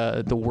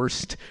the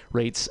worst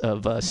rates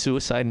of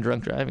suicide and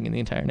drunk driving in the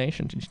entire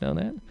nation. Did you know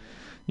that?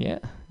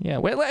 Yeah.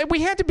 Well,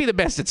 we had to be the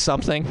best at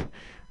something,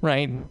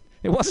 right?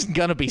 It wasn't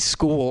gonna be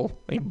school,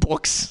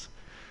 books.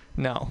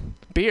 No,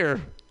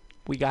 beer.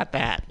 We got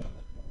that.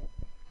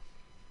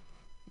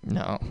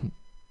 No.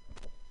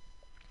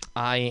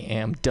 I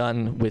am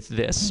done with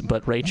this,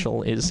 but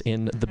Rachel is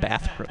in the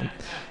bathroom.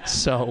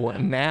 So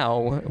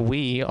now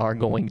we are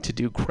going to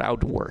do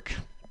crowd work.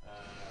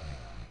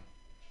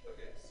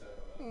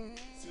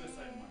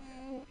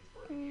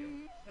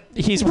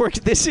 He's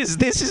worked. This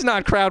is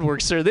not crowd work,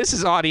 sir. This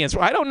is audience.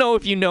 I don't know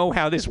if you know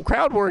how this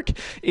crowd work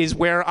is,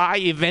 where I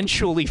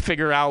eventually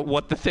figure out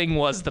what the thing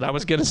was that I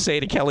was going to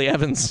say to Kelly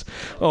Evans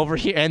over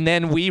here, and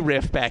then we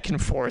riff back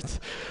and forth.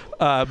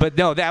 But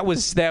no, that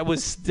was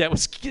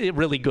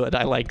really good.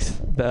 I liked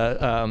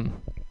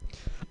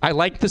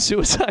the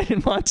suicide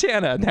in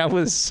Montana. That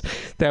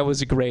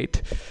was a great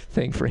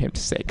thing for him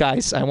to say.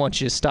 Guys, I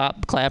want you to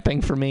stop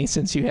clapping for me,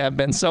 since you have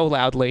been so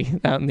loudly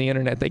out on the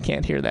internet. They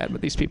can't hear that,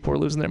 but these people were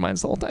losing their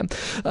minds the whole time.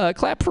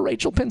 Clap for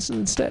Rachel Pinson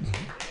instead.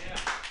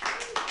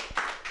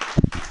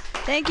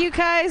 Thank you,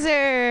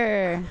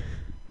 Kaiser.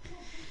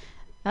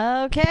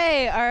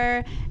 Okay,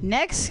 our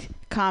next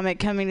comic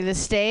coming to the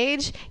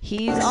stage.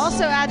 He's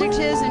also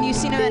adjectives, and you've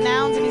seen him at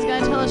nouns, and he's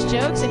going to tell us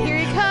jokes. And here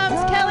he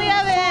comes, Kelly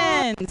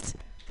Evans.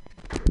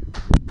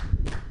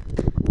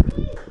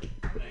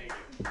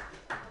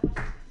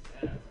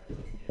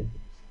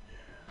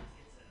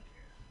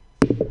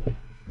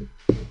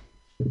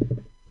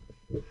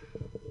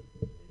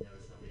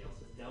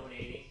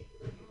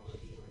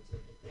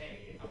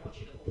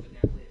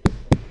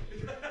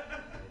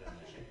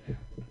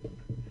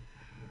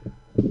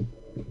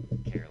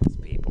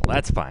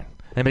 That's fine.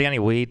 Anybody got any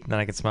weed that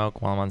I can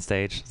smoke while I'm on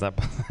stage? Is that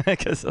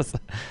because I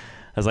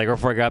was like,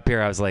 before I got up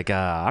here, I was like,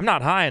 I'm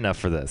not high enough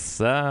for this.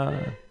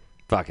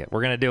 Fuck it,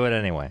 we're gonna do it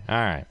anyway.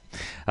 All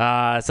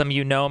right. Some of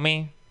you know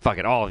me. Fuck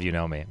it, all of you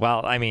know me.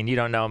 Well, I mean, you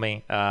don't know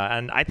me,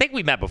 and I think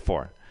we met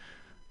before.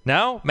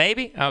 No,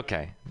 maybe.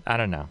 Okay, I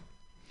don't know.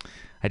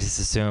 I just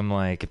assume,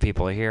 like, if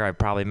people are here, I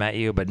probably met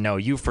you, but no,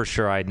 you for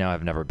sure I know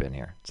I've never been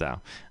here. So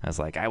I was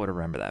like, I would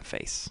remember that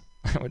face.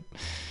 I would.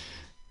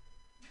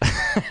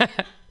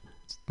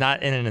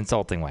 Not in an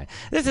insulting way.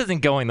 This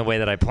isn't going the way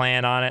that I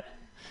planned on it.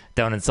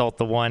 Don't insult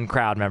the one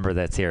crowd member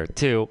that's here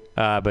too,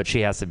 but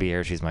she has to be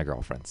here. She's my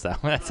girlfriend, so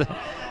that's it.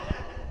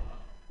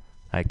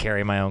 I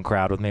carry my own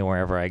crowd with me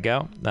wherever I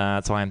go.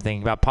 That's why I'm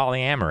thinking about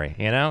polyamory.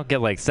 You know,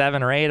 get like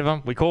 7 or 8 of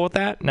them. We cool with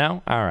that?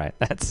 No? All right.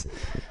 I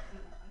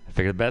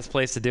figure the best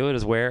place to do it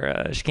is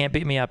where she can't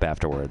beat me up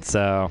afterwards.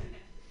 So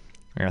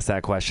I ask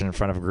that question in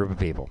front of a group of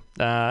people.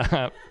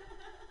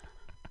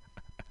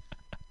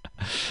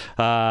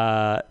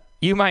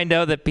 You might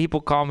know that people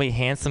call me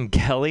Handsome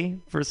Kelly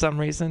for some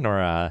reason,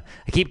 or I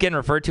keep getting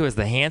referred to as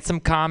the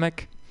handsome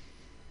comic.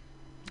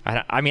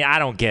 I mean, I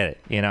don't get it.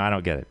 You know, I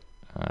don't get it.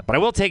 But I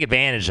will take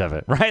advantage of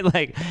it, right?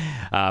 Like,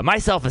 my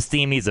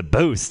self-esteem needs a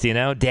boost, you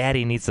know?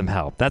 Daddy needs some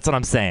help. That's what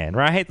I'm saying,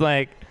 right?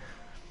 Like,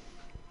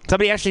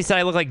 somebody actually said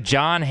I look like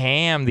John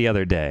Hamm the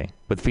other day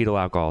with fetal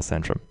alcohol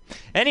syndrome.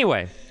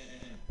 Anyway,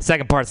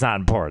 second part's not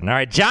important. All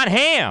right, John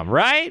Hamm,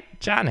 right?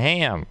 John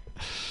Hamm.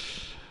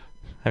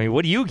 I mean,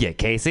 what do you get,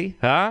 Casey?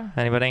 Huh?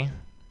 Anybody?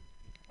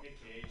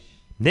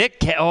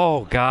 Nick Cage.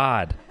 Oh,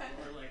 God.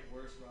 Or like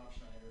worse Rob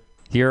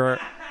Schneider.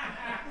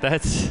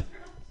 That's...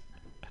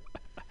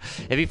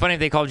 It'd be funny if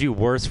they called you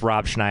worse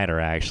Rob Schneider,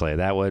 actually.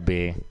 That would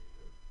be...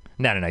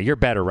 No. You're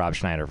better Rob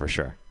Schneider for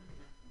sure.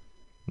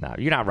 No,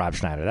 you're not Rob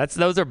Schneider.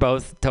 Those are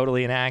both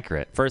totally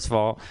inaccurate. First of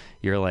all,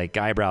 your like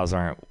eyebrows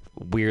aren't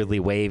weirdly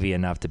wavy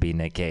enough to be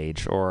Nick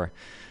Cage, or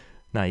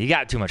no, you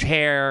got too much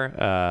hair.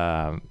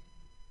 I'm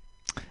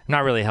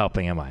not really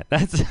helping, am I?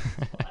 That's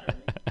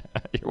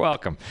you're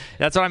welcome.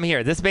 That's what I'm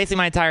here. This basically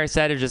my entire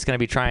set is just going to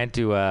be trying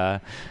to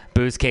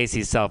boost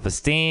Casey's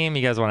self-esteem.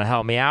 You guys want to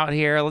help me out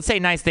here? Let's say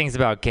nice things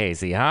about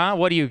Casey, huh?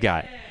 What do you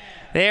got?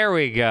 There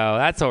we go.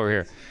 That's what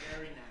we're here.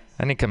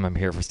 I didn't come up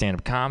here for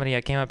stand-up comedy.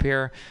 I came up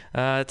here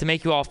to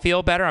make you all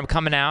feel better. I'm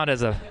coming out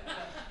as a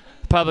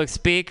public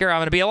speaker. I'm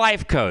going to be a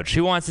life coach.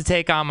 Who wants to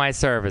take on my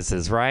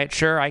services, right?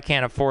 Sure, I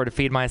can't afford to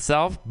feed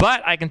myself,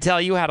 but I can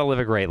tell you how to live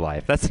a great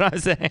life. That's what I'm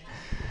saying.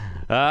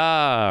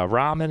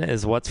 Ramen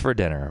is what's for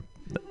dinner.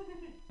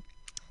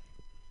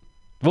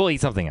 We'll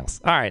eat something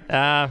else. All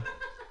right.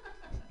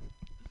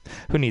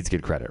 Who needs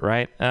good credit,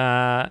 right?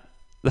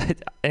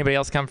 Anybody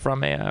else come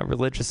from a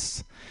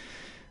religious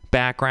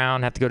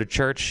background? Have to go to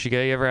church? You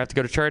ever have to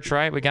go to church,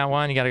 right? We got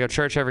one. You got to go to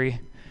church every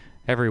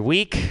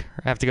week.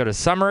 Have to go to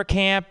summer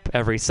camp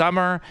every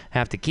summer.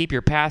 Have to keep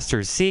your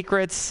pastor's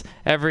secrets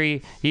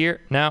every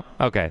year. No?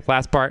 Okay.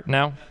 Last part.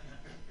 No?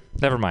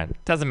 Never mind.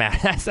 Doesn't matter.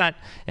 That's not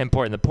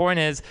important. The point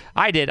is,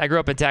 I grew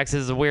up in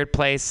Texas, a weird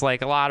place,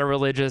 like a lot of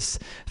religious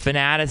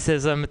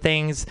fanaticism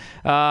things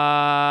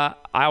I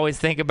always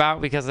think about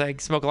because I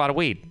smoke a lot of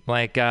weed.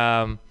 Like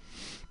the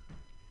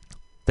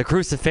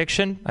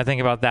crucifixion, I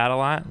think about that a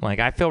lot. Like,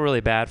 I feel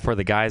really bad for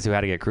the guys who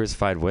had to get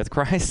crucified with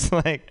Christ.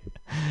 Like,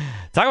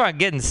 talk about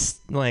getting,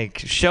 like,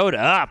 showed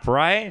up,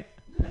 right?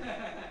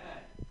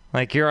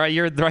 Like, you're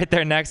right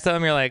there next to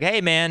him. You're like,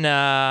 hey, man,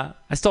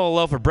 I stole a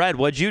loaf of bread.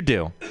 What'd you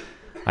do?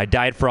 I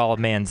died for all of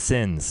man's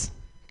sins.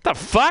 The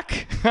fuck?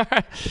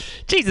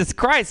 Jesus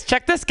Christ,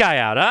 check this guy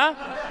out, huh?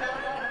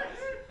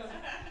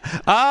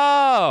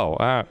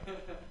 Oh.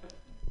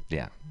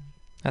 Yeah,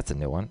 that's a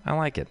new one. I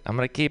like it. I'm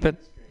going to keep it.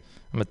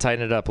 I'm going to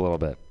tighten it up a little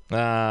bit.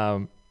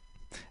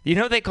 You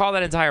know, they call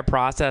that entire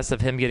process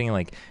of him getting,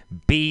 like,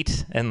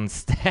 beat and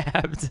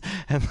stabbed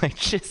and, like,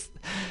 just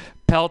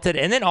pelted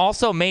and then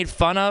also made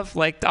fun of,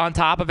 like, on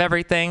top of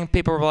everything.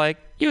 People were like,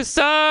 you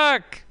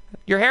suck.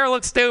 Your hair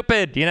looks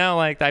stupid. You know,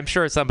 like, I'm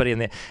sure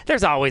somebody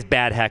there's always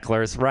bad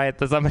hecklers, right?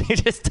 That somebody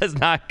just does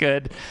not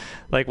good.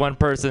 Like, one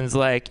person's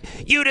like,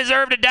 you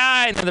deserve to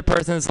die. And the other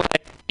person's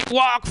like, you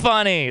walk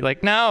funny.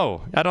 Like,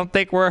 no, I don't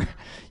think you're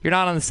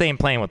not on the same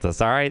plane with us.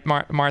 All right,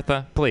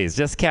 Martha, please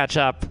just catch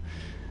up.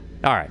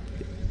 All right.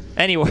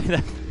 Anyway,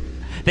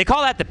 they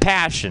call that the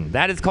passion.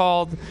 That is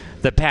called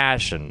the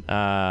passion,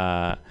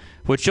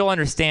 which you'll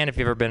understand if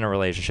you've ever been in a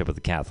relationship with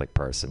a Catholic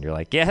person. You're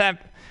like, yeah,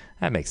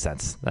 that makes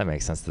sense. That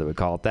makes sense that we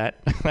call it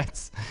that.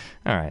 That's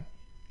all right.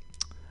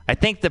 I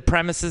think the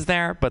premise is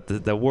there, but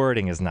the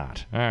wording is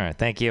not. All right,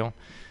 thank you.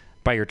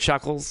 By your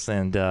chuckles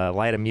and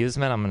light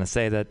amusement, I'm going to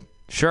say that,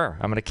 sure,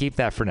 I'm going to keep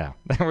that for now.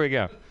 There we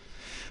go.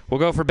 We'll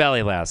go for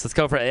belly laughs. Let's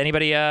go for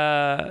anybody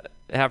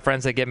have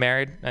friends that get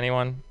married?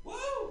 Anyone? Woo!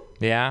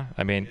 Yeah?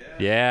 I mean,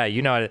 yeah,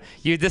 you know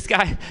it. This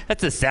guy,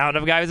 that's the sound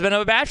of a guy who's been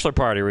to a bachelor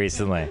party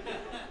recently.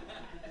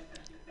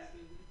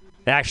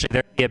 Actually,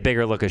 there'd be a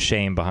bigger look of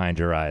shame behind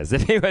your eyes.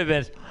 If you had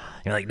been,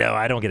 you're like, no,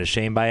 I don't get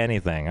ashamed by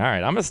anything. All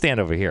right, I'm going to stand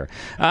over here.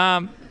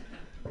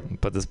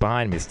 Put this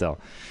behind me still.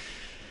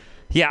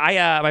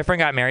 Yeah, my friend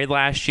got married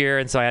last year,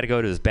 and so I had to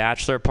go to his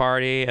bachelor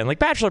party. And, like,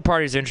 bachelor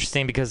parties are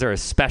interesting because they're a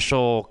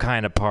special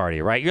kind of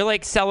party, right? You're,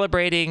 like,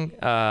 celebrating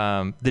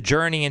the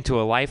journey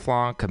into a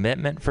lifelong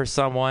commitment for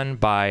someone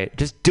by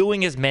just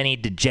doing as many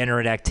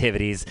degenerate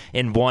activities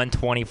in one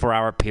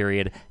 24-hour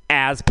period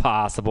as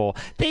possible.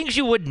 Things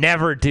you would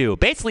never do.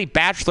 Basically,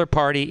 bachelor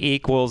party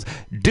equals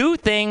do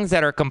things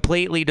that are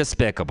completely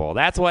despicable.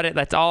 That's all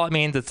it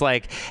means. It's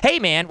like, hey,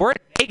 man, we're in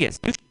Vegas.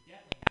 You should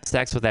definitely have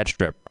sex with that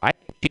stripper. I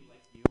think she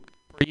likes you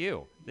for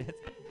you.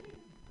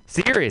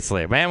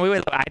 Seriously, man,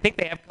 I think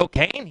they have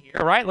cocaine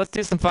here, right? Let's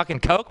do some fucking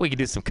coke. We can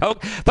do some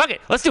coke. Fuck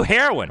it, let's do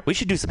heroin. We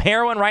should do some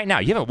heroin right now.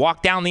 You haven't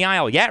walked down the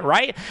aisle yet,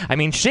 right? I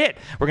mean, shit.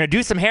 We're gonna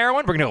do some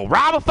heroin. We're gonna go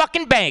rob a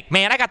fucking bank,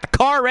 man. I got the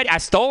car ready. I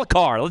stole a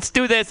car. Let's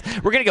do this.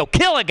 We're gonna go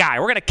kill a guy.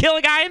 We're gonna kill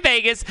a guy in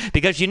Vegas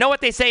because you know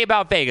what they say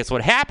about Vegas.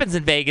 What happens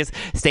in Vegas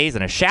stays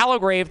in a shallow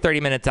grave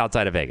 30 minutes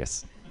outside of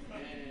Vegas.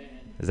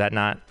 Is that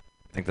not?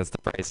 I think that's the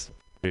phrase.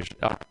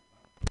 Oh.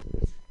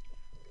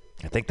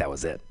 I think that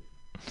was it.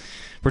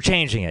 We're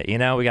changing it, you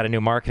know? We got a new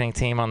marketing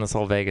team on this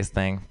whole Vegas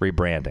thing.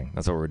 Rebranding.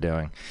 That's what we're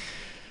doing.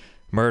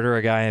 Murder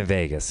a guy in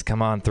Vegas.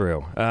 Come on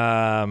through.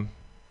 The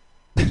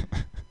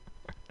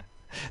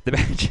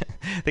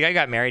guy who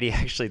got married, he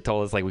actually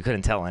told us, like, we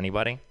couldn't tell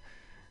anybody.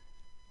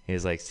 He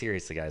was like,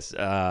 seriously, guys,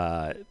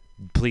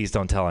 please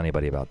don't tell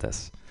anybody about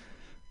this.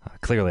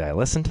 Clearly, I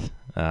listened.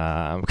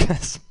 I'm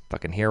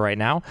fucking here right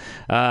now.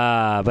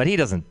 But he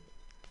doesn't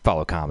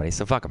follow comedy,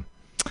 so fuck him.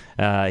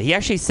 He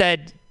actually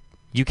said,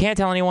 you can't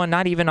tell anyone,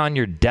 not even on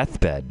your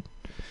deathbed.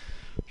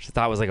 Which I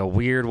thought was like a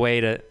weird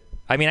way to...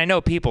 I mean, I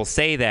know people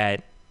say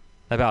that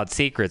about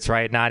secrets,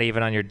 right? Not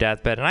even on your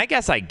deathbed. And I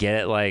guess I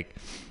get it. Like,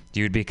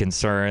 you'd be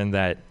concerned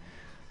that...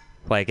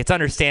 Like, it's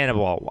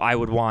understandable. I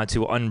would want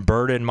to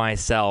unburden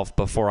myself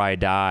before I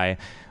die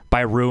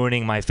by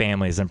ruining my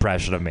family's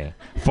impression of me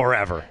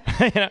forever.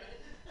 You know?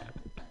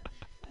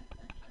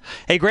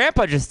 Hey,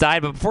 Grandpa just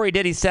died, but before he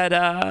did, he said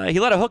he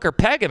let a hooker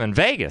peg him in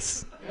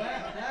Vegas.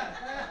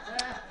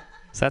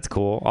 So that's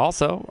cool.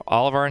 Also,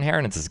 all of our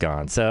inheritance is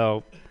gone.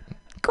 So,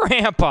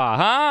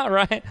 Grandpa, huh?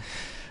 Right?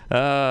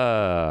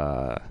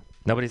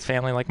 Nobody's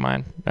family like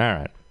mine? All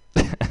right.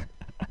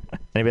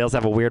 Anybody else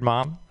have a weird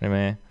mom?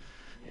 Anybody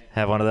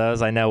have one of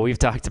those? I know we've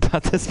talked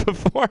about this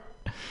before.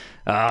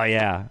 Oh,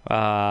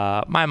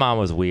 yeah. My mom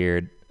was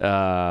weird.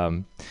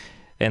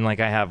 And,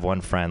 like, I have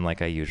one friend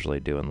like I usually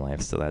do in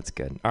life, so that's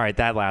good. All right,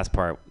 that last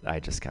part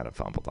I just kind of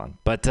fumbled on.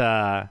 But,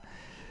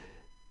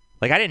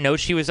 like, I didn't know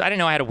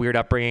I had a weird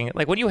upbringing.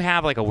 Like, when you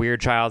have, like, a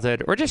weird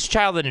childhood, or just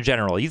childhood in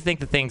general, you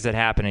think the things that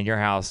happen in your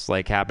house,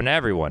 like, happen to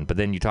everyone. But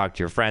then you talk to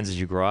your friends as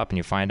you grow up and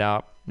you find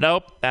out,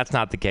 nope, that's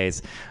not the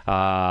case.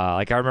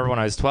 Like, I remember when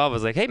I was 12, I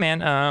was like, hey,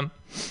 man,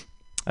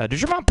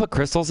 did your mom put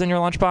crystals in your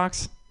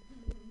lunchbox?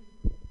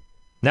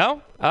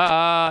 No?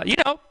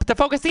 To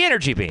focus the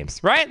energy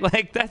beams, right?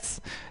 Like, that's...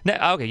 No,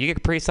 okay, you get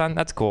Capri Sun?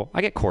 That's cool.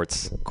 I get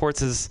quartz.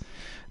 Quartz is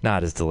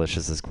not as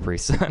delicious as Capri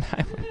Sun.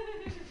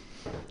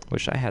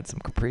 Wish I had some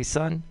Capri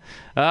Sun.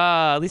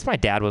 At least my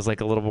dad was, like,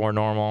 a little more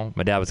normal.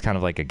 My dad was kind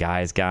of like a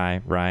guy's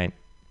guy, right?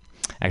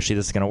 Actually,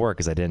 this is going to work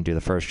because I didn't do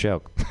the first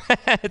joke.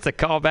 It's a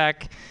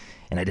callback,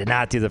 and I did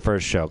not do the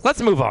first joke.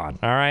 Let's move on,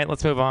 all right?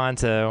 Let's move on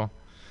to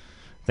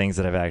things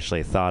that I've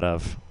actually thought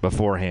of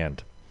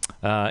beforehand.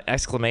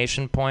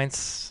 Exclamation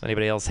points.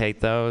 Anybody else hate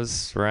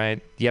those,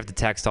 right? You have to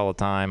text all the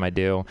time. I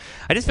do.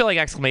 I just feel like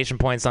exclamation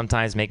points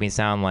sometimes make me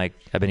sound like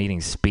I've been eating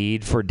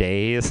speed for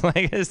days.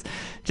 Like, it's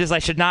just I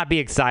should not be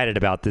excited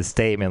about this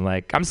statement.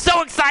 Like, I'm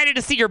so excited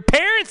to see your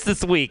parents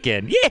this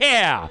weekend.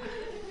 Yeah!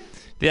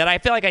 That I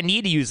feel like I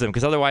need to use them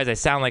because otherwise I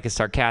sound like a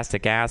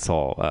sarcastic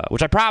asshole,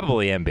 which I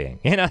probably am being.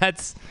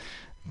 That's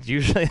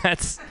usually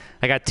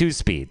I got two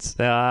speeds.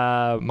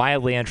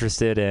 Mildly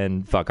interested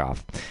and fuck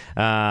off.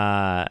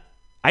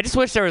 I just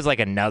wish there was like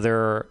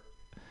another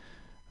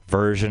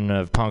version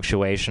of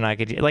punctuation I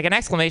could, like an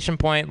exclamation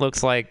point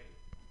looks like,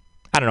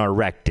 I don't know, a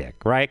wrecked dick,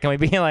 right? Can we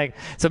be like,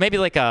 so maybe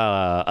like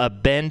a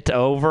bent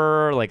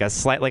over, like a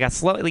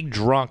slightly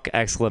drunk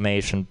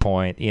exclamation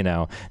point,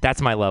 that's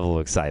my level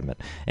of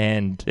excitement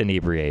and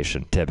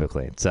inebriation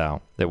typically.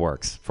 So it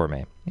works for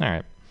me. All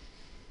right.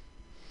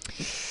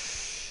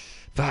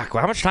 Fuck, well,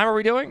 how much time are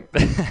we doing?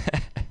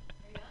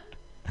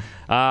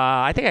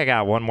 I think I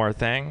got one more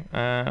thing.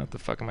 What the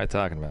fuck am I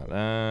talking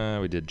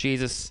about? We did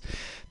Jesus,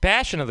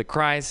 Passion of the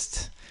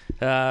Christ.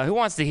 Who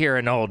wants to hear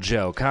an old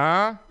joke,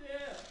 huh?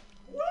 Yeah.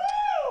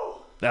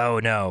 Woo! Oh,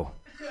 no.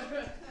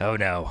 Oh,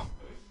 no.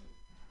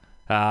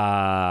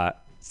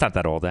 It's not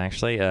that old,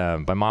 actually.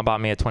 My mom bought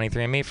me a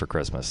 23andMe for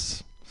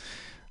Christmas.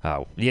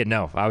 Oh, yeah,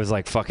 no. I was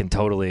like fucking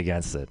totally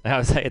against it.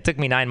 It took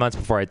me 9 months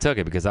before I took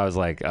it because I was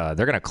like, they're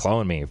going to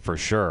clone me for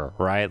sure,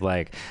 right?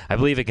 Like, I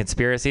believe in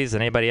conspiracies.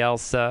 Anybody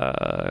else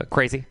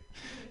crazy?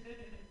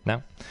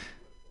 No?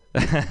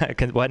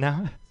 What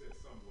now?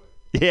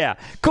 Yeah.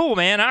 Cool,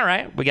 man. All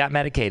right. We got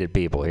medicated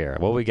people here.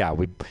 What we got?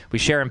 We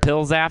sharing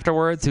pills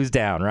afterwards? Who's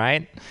down,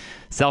 right?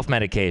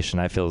 Self-medication,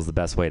 I feel, is the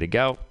best way to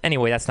go.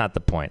 Anyway, that's not the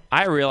point.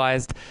 I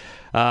realized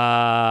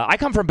I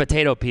come from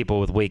potato people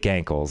with weak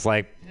ankles.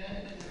 Like,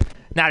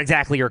 not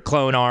exactly your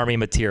clone army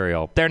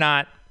material. They're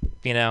not,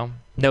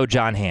 no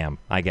John Hamm,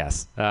 I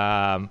guess.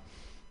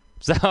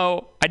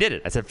 So I did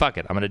it. I said, fuck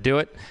it. I'm going to do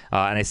it.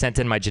 And I sent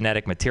in my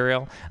genetic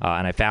material,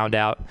 and I found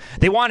out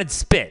they wanted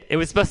spit. It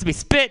was supposed to be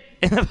spit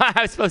in the vial.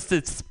 I was supposed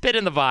to spit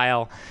in the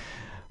vial.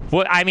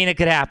 Well, I mean, it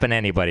could happen to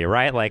anybody,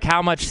 right? Like,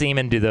 how much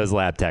semen do those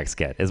lab techs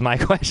get is my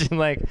question.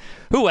 Like,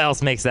 who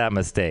else makes that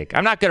mistake?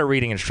 I'm not good at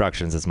reading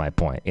instructions is my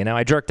point.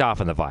 I jerked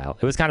off in the vial.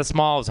 It was kind of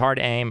small. It was hard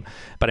to aim,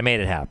 but I made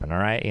it happen, all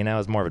right? It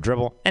was more of a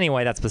dribble.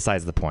 Anyway, that's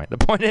besides the point. The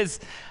point is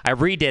I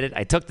redid it.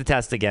 I took the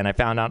test again. I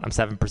found out I'm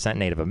 7%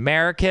 Native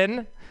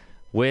American,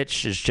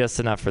 which is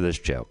just enough for this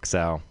joke.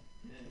 So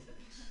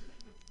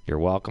you're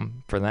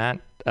welcome for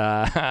that.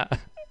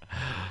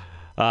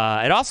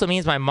 It also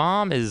means my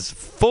mom is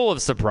full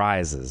of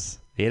surprises.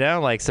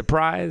 Like,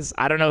 surprise,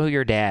 I don't know who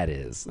your dad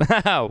is.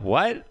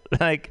 What?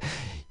 Like,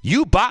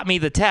 you bought me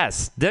the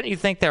test. Didn't you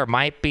think there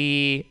might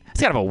be... It's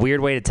kind of a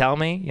weird way to tell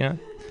me,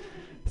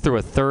 through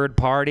a third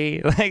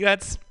party. Like,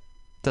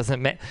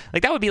 doesn't make...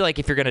 Like, that would be like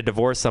if you're going to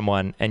divorce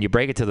someone and you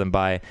break it to them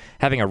by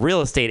having a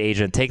real estate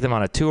agent take them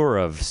on a tour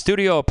of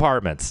studio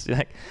apartments.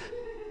 Like,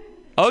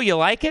 oh, you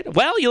like it?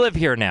 Well, you live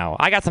here now.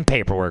 I got some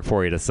paperwork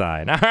for you to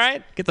sign. All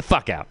right? Get the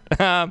fuck out.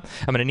 I'm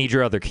going to need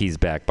your other keys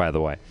back, by the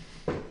way.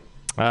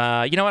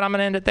 You know what? I'm going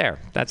to end it there.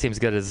 That seems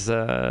good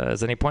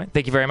as any point.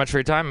 Thank you very much for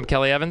your time. I'm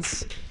Kelly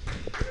Evans.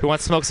 Who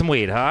wants to smoke some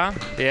weed, huh?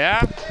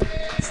 Yeah?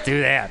 Let's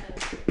do that.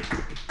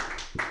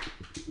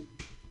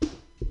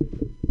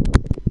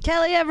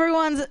 Kelly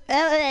Evans,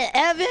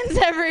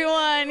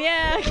 everyone.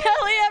 Yeah,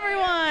 Kelly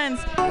everyone's.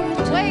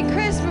 Wait,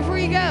 Chris, before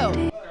you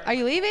go, are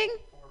you leaving?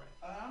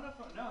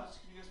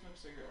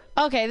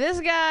 Okay, this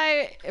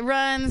guy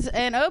runs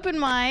an open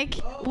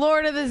mic,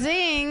 Lord of the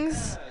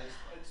Zings,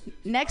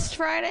 next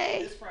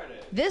Friday?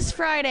 This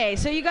Friday.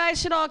 So you guys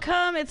should all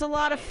come. It's a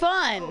lot of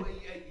fun. You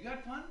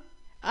got fun?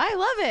 I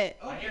love it.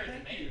 Okay,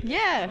 thank you.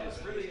 Yeah.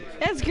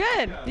 That's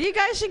good. You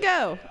guys should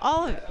go.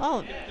 All of it.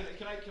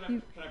 Can I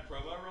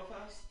promo real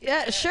fast?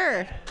 Yeah,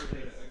 sure.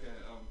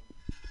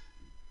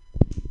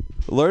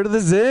 Alert of the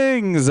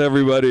Zings,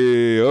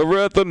 everybody, over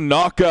at the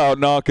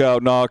Knockout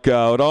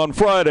on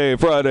Friday,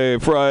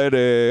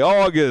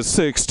 August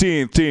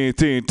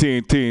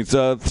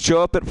 16th.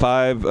 Show up at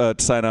 5 to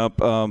sign up.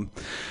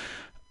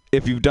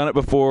 If you've done it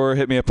before,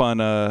 hit me up on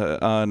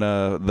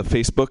the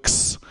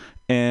Facebooks,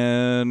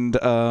 and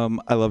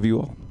I love you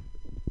all.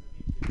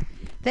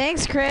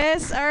 Thanks,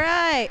 Chris. All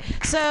right.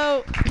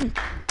 So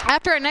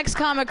after our next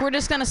comic, we're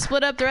just going to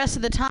split up the rest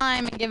of the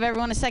time and give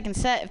everyone a second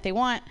set if they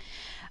want.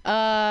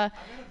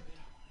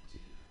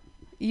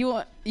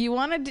 You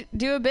want to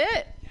do a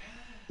bit?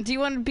 Do you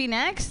want to be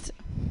next?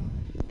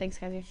 Thanks,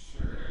 guys.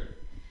 Sure.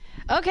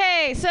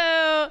 Okay,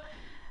 so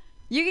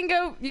you can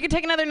go. You can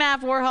take another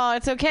nap, Warhol.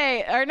 It's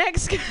okay. Our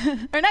next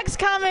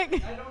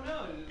comic. I don't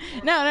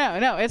know.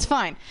 No, it's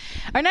fine.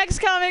 Our next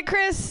comic,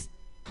 Chris.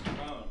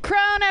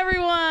 Crone,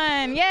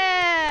 everyone.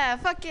 Yeah,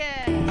 fuck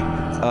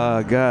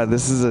yeah. God,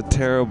 this is a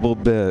terrible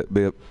bit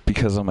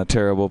because I'm a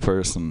terrible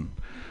person.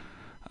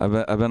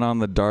 I've been on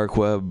the dark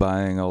web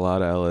buying a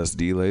lot of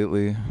LSD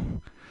lately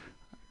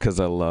because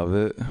I love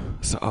it.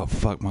 So, oh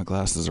fuck, my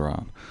glasses are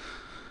on.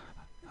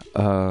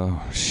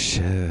 Oh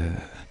shit.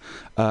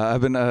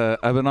 I've been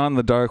on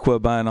the dark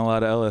web buying a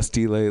lot of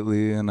LSD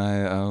lately,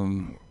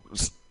 and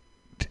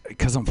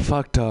because I'm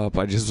fucked up,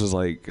 I just was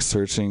like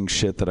searching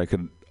shit that I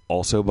could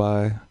also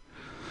buy,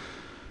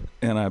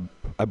 and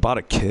I bought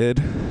a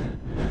kid.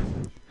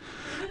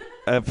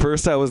 At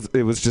first,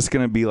 it was just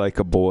gonna be like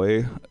a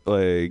boy,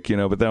 like, you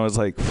know. But then I was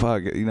like,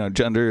 fuck, you know,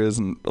 gender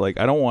isn't like,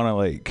 I don't want to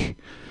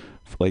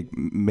like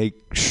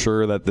make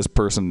sure that this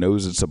person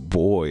knows it's a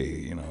boy,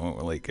 you know.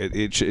 Like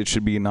it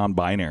should be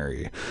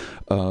non-binary.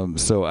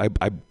 So I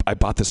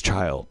bought this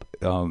child,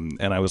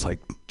 and I was like,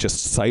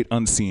 just sight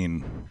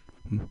unseen.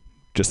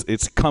 Just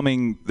it's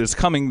coming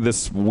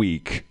this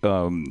week,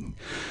 and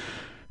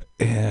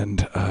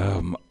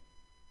I'm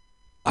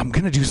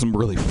gonna do some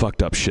really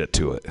fucked up shit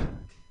to it.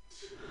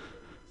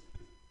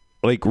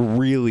 Like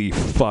really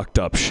fucked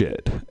up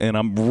shit, and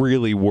I'm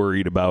really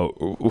worried about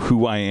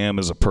who I am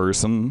as a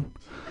person.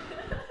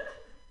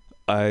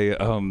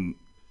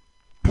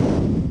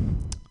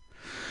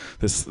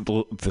 This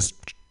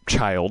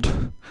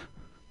child,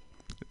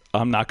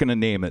 I'm not going to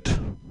name it.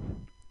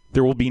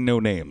 There will be no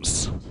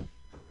names.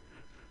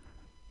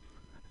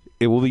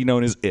 It will be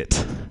known as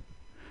it.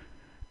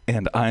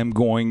 And I'm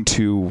going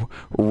to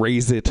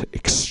raise it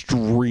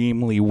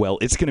extremely well.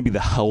 It's going to be the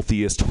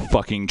healthiest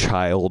fucking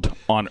child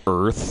on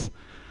earth.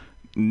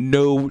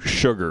 No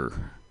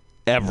sugar,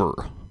 ever.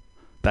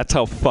 That's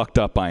how fucked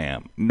up I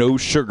am. No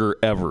sugar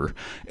ever.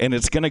 And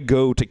it's going to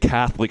go to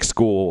Catholic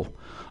school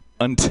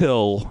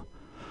until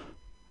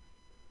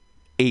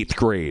 8th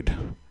grade.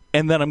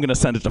 And then I'm going to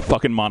send it to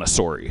fucking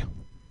Montessori.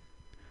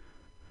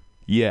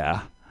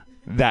 Yeah,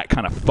 that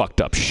kind of fucked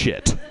up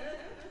shit.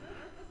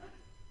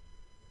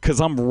 Because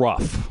I'm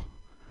rough.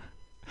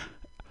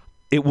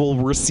 It will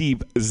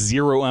receive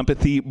zero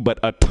empathy, but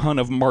a ton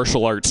of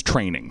martial arts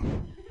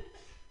training.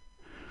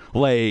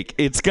 Like,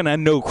 it's going to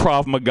know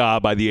Krav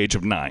Maga by the age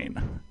of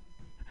 9.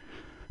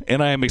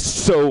 And I am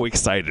so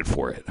excited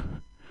for it.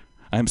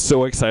 I'm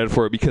so excited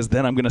for it because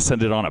then I'm going to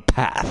send it on a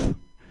path.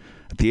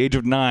 At the age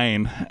of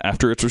 9,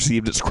 after it's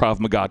received its Krav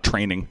Maga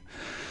training,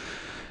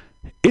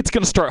 it's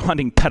going to start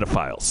hunting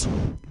pedophiles.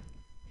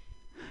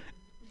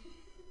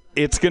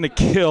 It's going to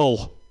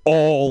kill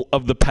all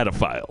of the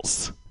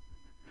pedophiles.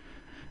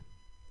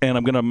 And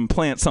I'm going to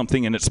implant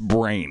something in its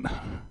brain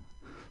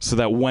so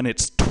that when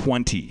it's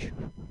 20,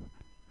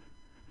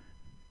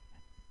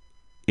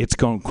 it's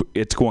going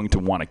to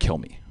want to kill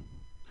me.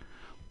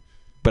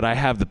 But I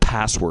have the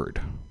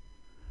password,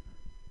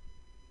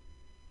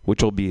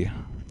 which will be,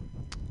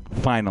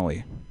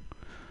 finally,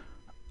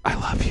 I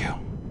love you.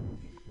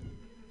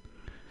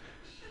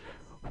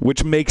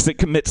 Which makes it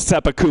commit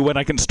seppuku and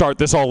I can start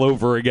this all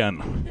over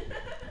again.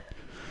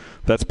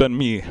 That's been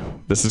me.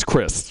 This is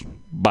Chris.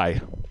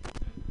 Bye.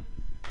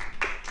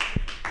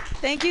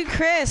 Thank you,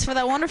 Chris, for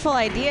that wonderful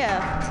idea.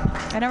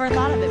 I never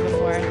thought of it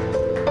before.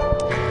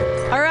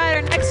 All right,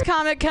 our next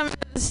comic coming to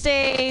the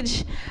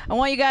stage. I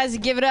want you guys to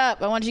give it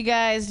up. I want you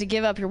guys to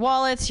give up your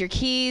wallets, your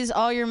keys,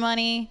 all your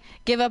money.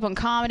 Give up on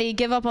comedy.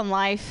 Give up on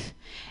life.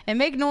 And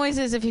make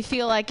noises if you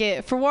feel like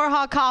it. For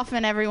Warhol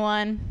Kaufman,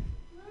 everyone.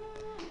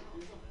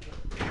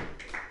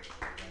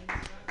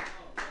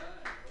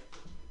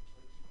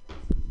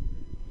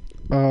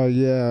 Oh,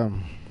 yeah.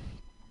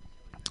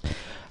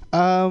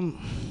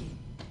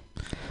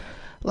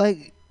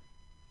 Like,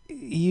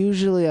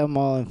 usually I'm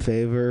all in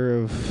favor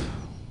of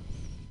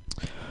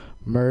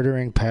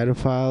murdering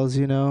pedophiles,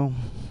 you know,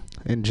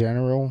 in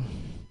general.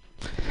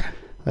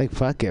 Like,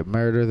 fuck it,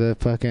 murder the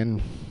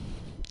pedophiles.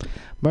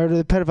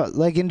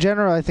 Like, in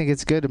general, I think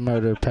it's good to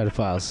murder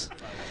pedophiles.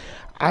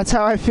 That's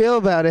how I feel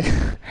about it.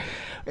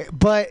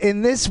 But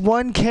in this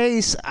one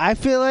case, I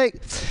feel like,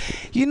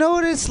 you know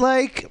what it's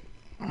like?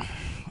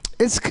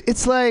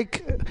 It's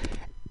like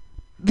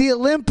the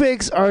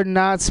Olympics are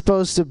not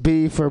supposed to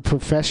be for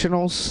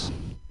professionals.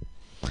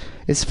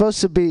 It's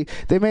supposed to be.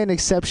 They made an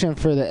exception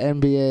for the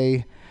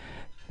NBA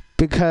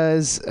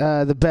because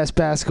the best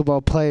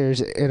basketball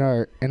players in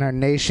our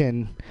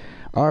nation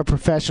are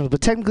professionals. But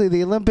technically,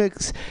 the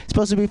Olympics is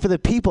supposed to be for the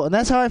people, and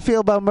that's how I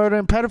feel about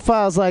murdering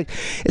pedophiles. Like,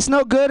 it's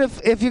no good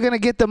if you're gonna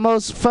get the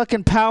most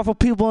fucking powerful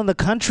people in the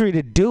country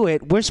to do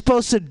it. We're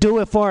supposed to do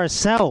it for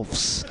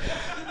ourselves.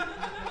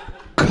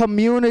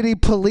 Community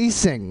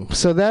policing.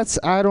 So that's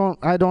I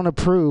don't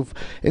approve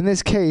in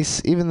this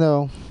case, even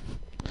though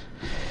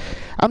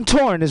I'm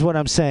torn is what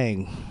I'm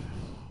saying.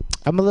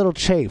 I'm a little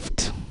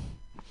chafed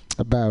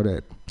about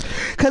it.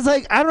 Cause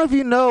like I don't know if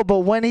you know, but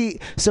when he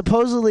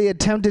supposedly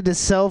attempted to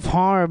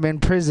self-harm in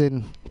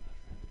prison,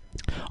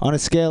 on a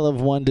scale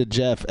of 1 to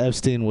Jeff,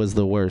 Epstein was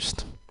the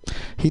worst.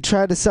 He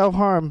tried to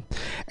self-harm,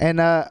 and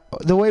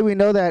the way we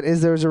know that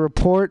is there was a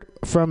report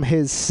from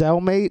his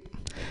cellmate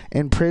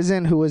in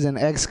prison who was an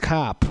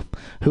ex-cop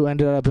who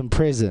ended up in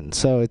prison.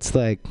 So it's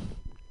like,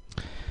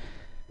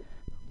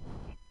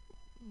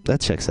 that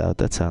checks out.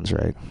 That sounds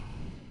right.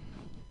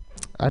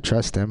 I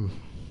trust him.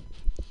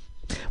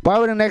 Why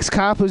would an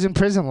ex-cop who's in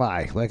prison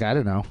lie? Like, I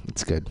don't know.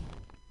 It's good.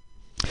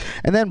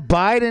 And then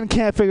Biden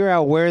can't figure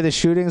out where the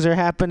shootings are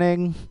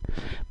happening.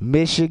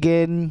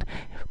 Michigan.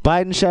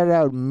 Biden shouted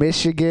out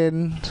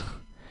Michigan.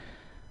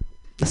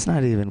 That's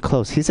not even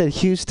close. He said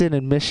Houston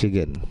and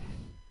Michigan.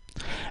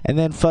 And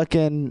then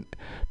fucking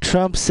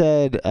Trump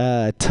said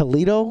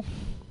Toledo.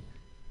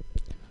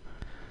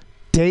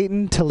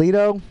 Dayton,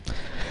 Toledo.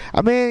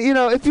 I mean, you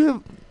know, if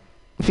you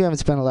haven't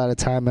spent a lot of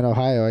time in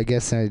Ohio, I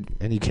guess, and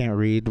you can't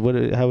read,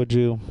 how would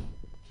you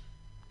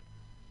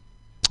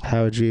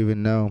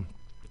even know?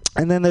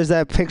 And then there's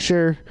that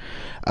picture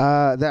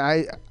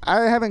that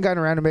I haven't gotten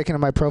around to making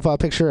my profile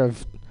picture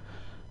of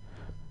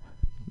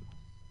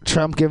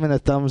Trump giving a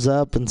thumbs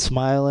up and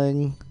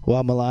smiling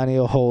while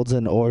Melania holds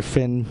an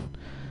orphan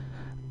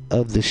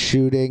of the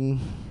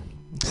shooting.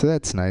 So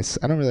that's nice.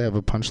 I don't really have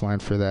a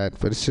punchline for that,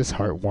 but it's just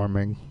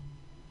heartwarming.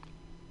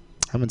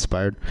 I'm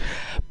inspired.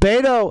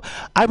 Beto,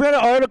 I read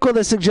an article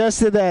that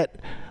suggested that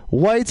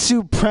white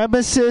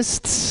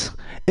supremacists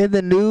in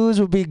the news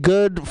would be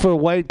good for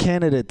white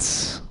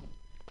candidates.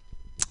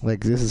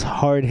 Like, this is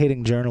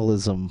hard-hitting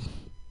journalism.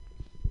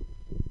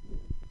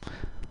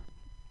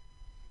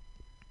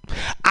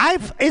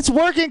 It's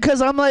working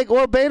because I'm like,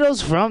 well,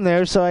 Beto's from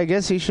there, so I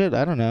guess he should.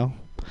 I don't know.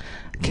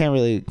 I can't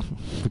really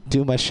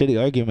do my shitty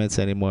arguments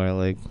anymore.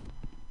 Like,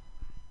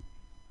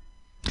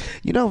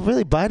 you know,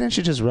 really, Biden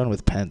should just run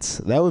with Pence.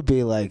 That would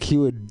be like, he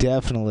would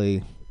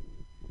definitely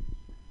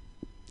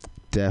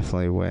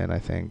win, I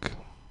think.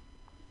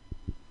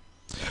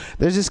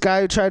 There's this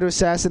guy who tried to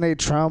assassinate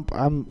Trump.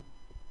 I'm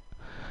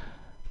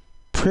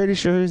pretty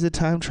sure he's a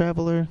time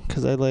traveler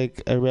because I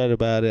read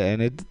about it,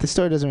 and the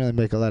story doesn't really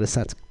make a lot of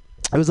sense.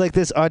 It was like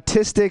this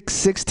autistic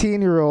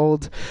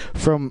 16-year-old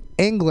from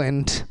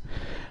England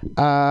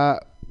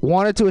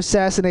wanted to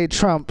assassinate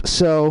Trump,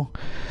 so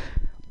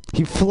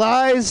he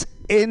flies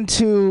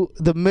into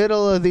the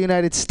middle of the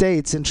United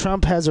States, and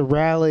Trump has a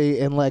rally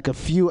in like a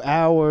few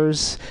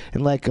hours,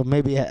 in like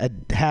maybe a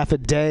half a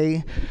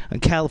day in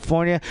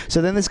California.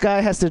 So then this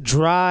guy has to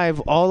drive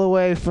all the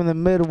way from the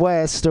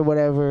Midwest or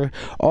whatever,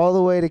 all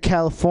the way to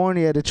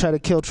California to try to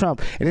kill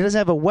Trump. And he doesn't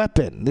have a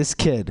weapon, this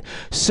kid.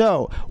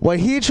 So what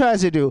he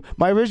tries to do,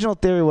 my original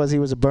theory was he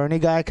was a Bernie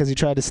guy because he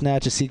tried to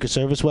snatch a Secret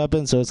Service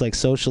weapon, so it's like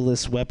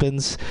socialist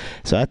weapons.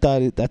 So I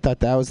thought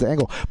that was the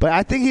angle. But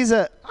I think he's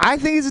a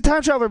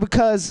time traveler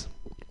because,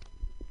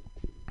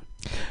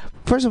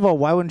 first of all,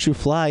 why wouldn't you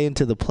fly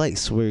into the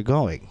place where you're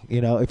going?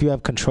 You know, if you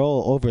have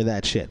control over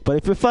that shit. But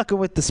if you're fucking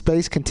with the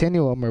space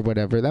continuum or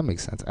whatever, that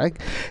makes sense.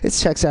 It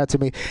checks out to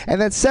me.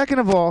 And then second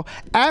of all,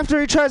 after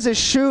he tries to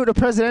shoot a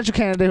presidential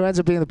candidate who ends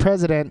up being the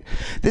president,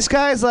 this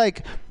guy is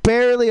like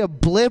barely a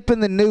blip in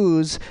the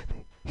news.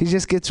 He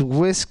just gets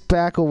whisked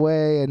back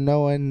away, and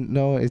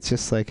it's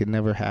just like it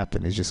never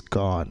happened. He's just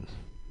gone.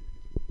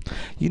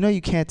 You know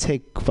you can't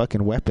take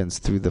fucking weapons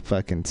through the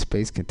fucking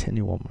space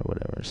continuum or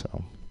whatever,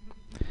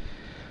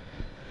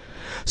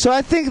 So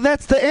I think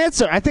that's the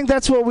answer. I think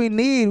that's what we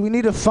need. We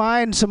need to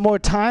find some more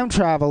time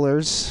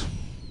travelers.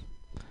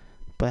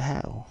 But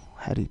how?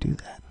 How do you do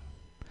that?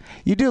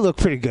 You do look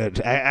pretty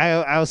good,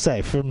 I'll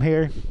say, from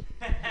here.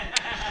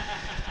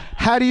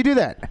 How do you do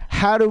that?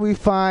 How do we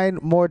find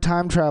more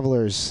time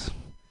travelers?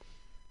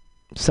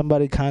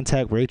 Somebody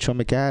contact Rachel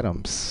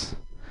McAdams.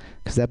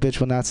 Because that bitch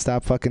will not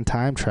stop fucking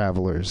time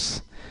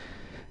travelers.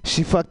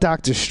 She fucked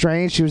Doctor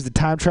Strange. She was the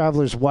time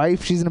traveler's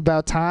wife. She's in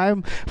About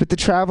Time with the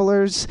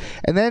travelers.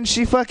 And then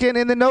she fucking,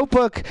 in The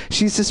Notebook,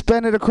 she's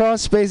suspended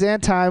across space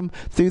and time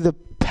through the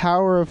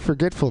power of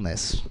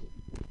forgetfulness.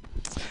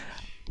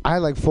 I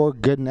had like 4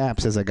 good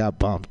naps as I got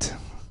bumped.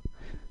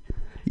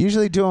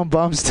 Usually doing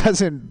bumps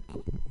doesn't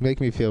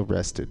make me feel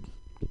rested.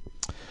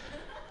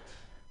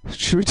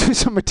 Should we do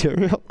some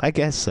material? I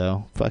guess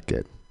so. Fuck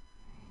it.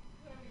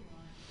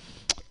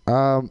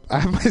 I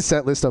have my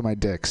set list on my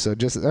dick, so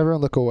just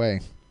everyone look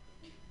away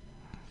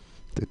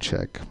to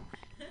check.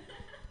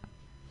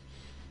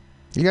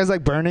 You guys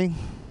like Bernie?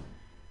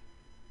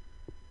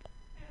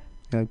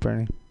 You like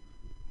Bernie?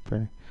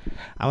 Bernie.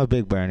 I'm a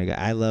big Bernie guy.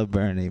 I love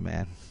Bernie,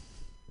 man.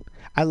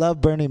 I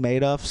love Bernie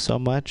Madoff so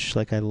much.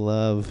 Like I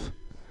love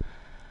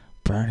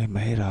Bernie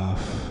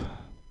Madoff.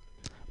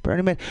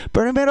 Bernie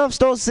Madoff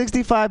stole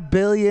 $65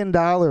 billion.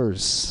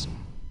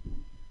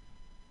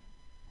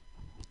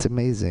 It's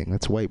amazing.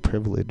 That's white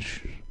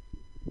privilege.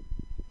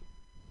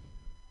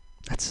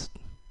 That's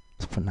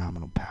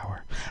phenomenal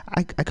power.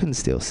 I couldn't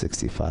steal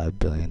 $65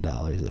 billion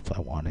if I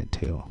wanted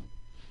to.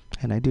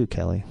 And I do,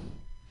 Kelly.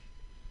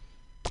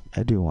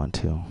 I do want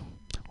to.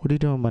 What are you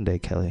doing Monday,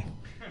 Kelly?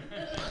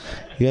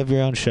 You have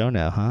your own show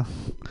now, huh?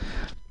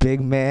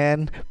 Big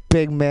man.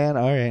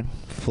 All right.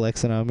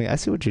 Flexing on me. I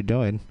see what you're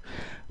doing.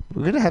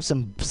 We're going to have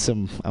some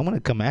I want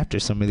to come after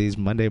some of these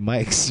Monday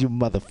mics, you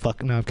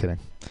motherfucker. No, I'm kidding.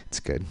 It's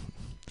good.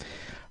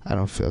 I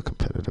don't feel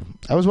competitive.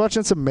 I was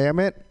watching some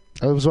Mammoth.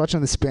 I was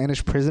watching The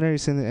Spanish Prisoner. You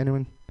seen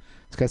anyone?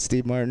 It's got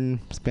Steve Martin,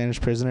 Spanish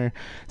Prisoner.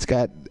 It's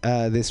got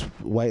this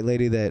white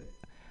lady that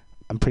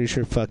I'm pretty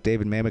sure fucked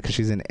David Mamet because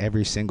she's in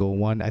every single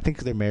one. I think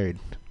they're married.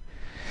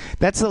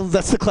 That's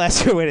the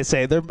classier way to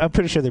say it. I'm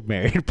pretty sure they're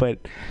married, but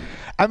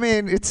I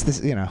mean, it's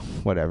this,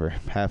 whatever.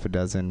 Half a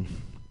dozen.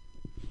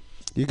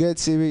 You good,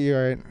 CB? You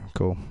all right?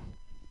 Cool.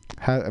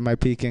 How am I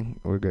peaking?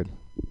 We're good.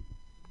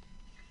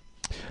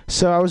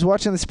 So I was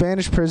watching The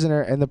Spanish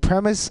Prisoner, and the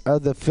premise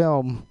of the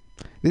film.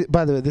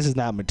 By the way, this is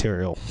not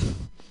material.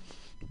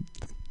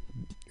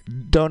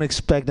 Don't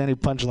expect any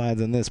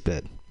punchlines in this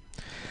bit.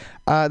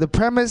 The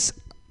premise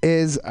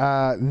is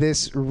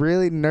this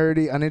really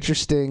nerdy,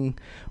 uninteresting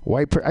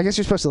white I guess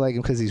you're supposed to like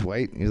him because he's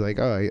white. He's like,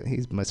 oh,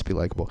 he must be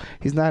likable.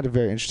 He's not a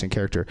very interesting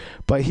character,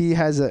 but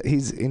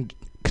he's in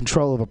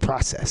control of a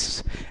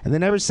process. And they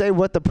never say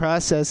what the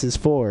process is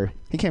for.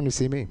 He came to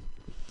see me.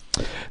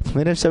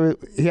 They never said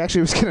he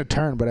actually was going to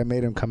turn, but I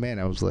made him come in.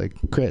 I was like,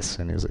 Chris.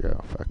 And he was like,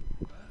 oh, fuck.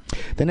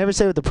 They never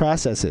say what the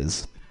process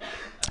is.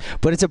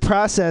 But it's a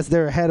process.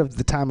 They're ahead of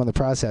the time on the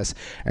process.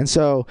 And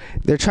so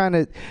they're trying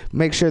to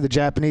make sure the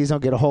Japanese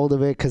don't get a hold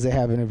of it because they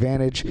have an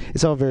advantage.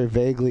 It's all very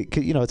vaguely,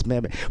 it's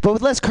Mammoth. But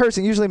with less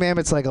cursing, usually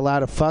Mammoth's like a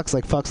lot of fucks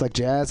like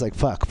jazz, like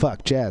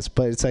fuck, jazz.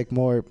 But it's like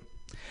more,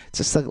 it's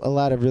just like a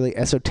lot of really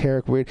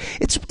esoteric, weird.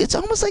 It's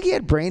almost like he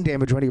had brain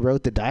damage when he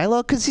wrote the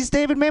dialogue because he's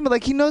David Mamet.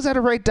 Like he knows how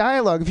to write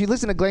dialogue. If you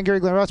listen to Glengarry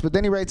Glen Ross, but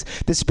then he writes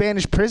The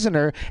Spanish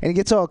Prisoner and he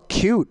gets all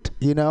cute,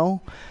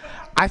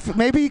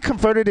 maybe he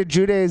converted to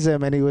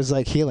Judaism and he was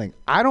like healing.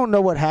 I don't know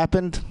what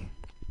happened.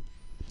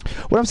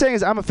 What I'm saying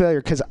is I'm a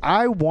failure because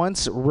I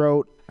once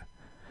wrote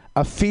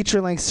a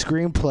feature-length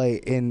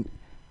screenplay in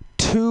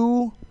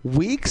 2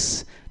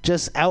 weeks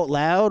just out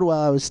loud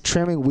while I was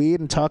trimming weed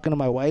and talking to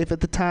my wife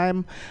at the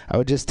time. I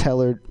would just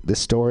tell her the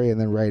story and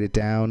then write it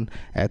down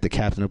at the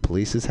captain of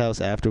police's house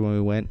after when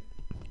we went.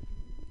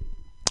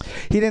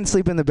 He didn't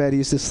sleep in the bed. He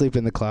used to sleep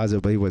in the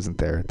closet, but he wasn't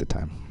there at the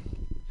time.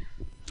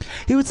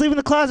 He would sleep in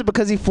the closet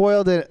because he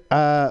foiled it.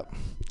 There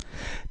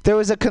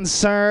was a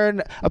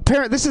concern.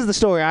 Apparently, this is the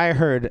story I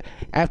heard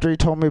after he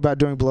told me about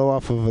doing blow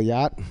off of a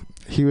yacht.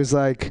 He was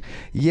like,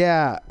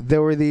 yeah,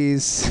 there were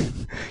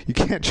these, you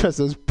can't trust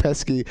those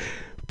pesky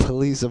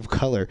police of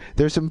color.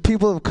 There's some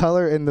people of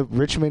color in the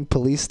Richmond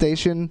police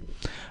station.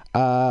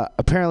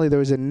 Apparently, there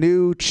was a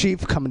new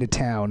chief coming to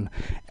town,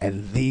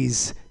 and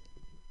these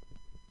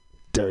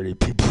dirty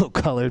people of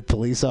color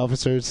police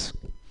officers,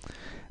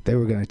 they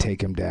were going to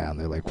take him down.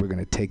 They're like, we're going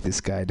to take this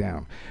guy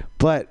down.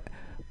 But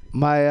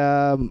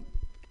my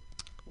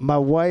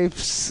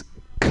wife's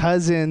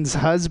cousin's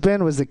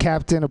husband was the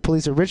captain of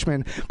police of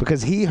Richmond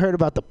because he heard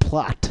about the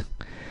plot.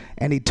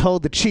 And he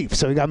told the chief,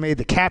 so he got made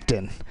the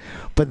captain.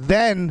 But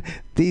then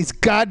these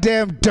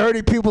goddamn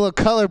dirty people of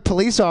color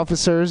police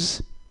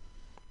officers,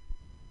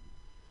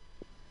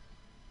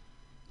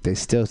 they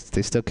still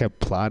kept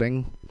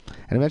plotting.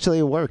 And eventually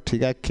it worked. He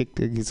got kicked.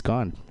 He's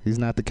gone. He's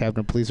not the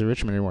captain of police of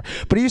Richmond anymore.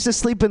 But he used to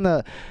sleep in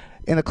the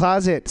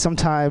closet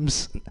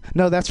sometimes.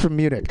 No, that's from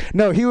Munich.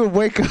 No, he would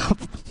wake up.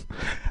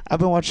 I've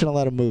been watching a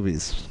lot of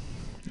movies.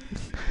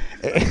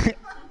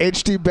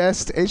 HD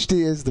best.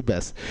 HD is the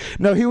best.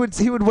 No, he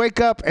would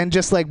wake up and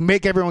just like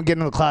make everyone get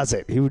in the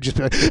closet. He would just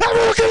be like,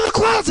 everyone get in the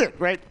closet,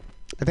 right?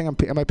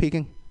 Am I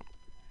peeking?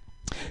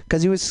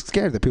 Because he was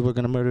scared that people were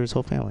going to murder his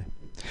whole family.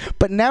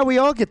 But now we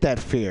all get that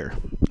fear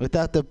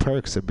without the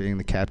perks of being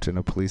the captain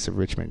of police of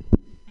Richmond.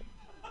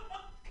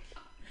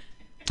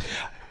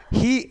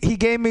 He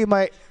gave me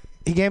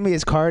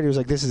his card. He was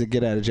like, this is a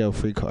get out of jail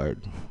free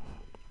card.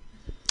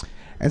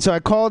 And so I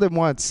called him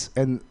once,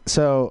 and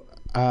so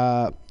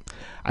I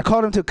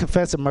called him to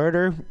confess a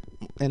murder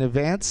in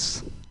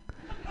advance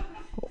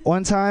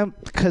one time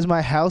because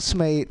my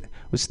housemate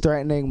was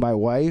threatening my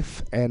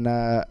wife, and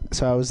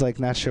so I was like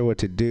not sure what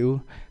to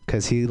do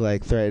because he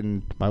like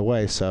threatened my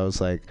wife. So I was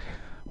like,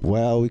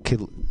 well,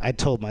 I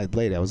told my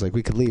lady, I was like,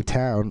 we could leave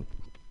town,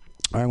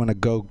 or I'm gonna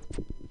go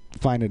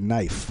find a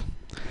knife.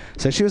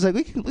 So she was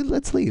like,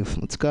 let's leave,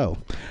 let's go.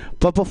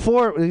 But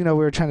before, we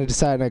were trying to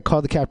decide, and I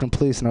called the captain of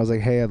police, and I was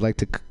like, hey, I'd like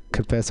to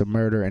confess a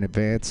murder in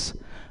advance.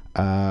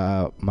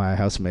 My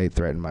housemate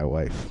threatened my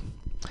wife.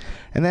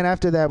 And then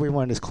after that, we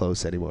weren't as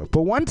close anymore.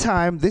 But one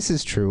time, this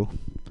is true,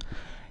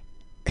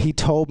 he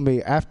told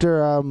me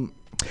after I don't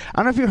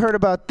know if you heard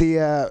about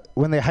the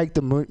when they hiked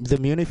the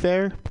Muni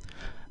Fair.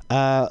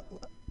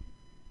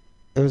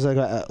 It was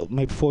like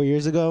maybe 4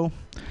 years ago.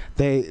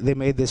 They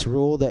made this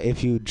rule that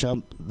if you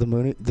jump the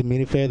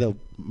Muni Fair, they'll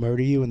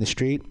murder you in the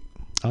street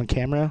on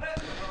camera.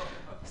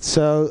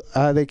 So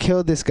they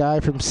killed this guy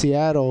from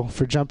Seattle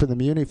for jumping the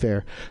Muni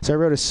Fair. So I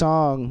wrote a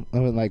song, I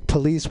went like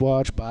police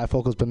watch,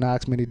 bifocals,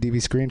 binocs, mini DV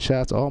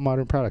screenshots, all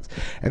modern products.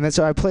 And then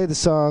so I played the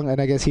song,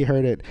 and I guess he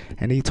heard it,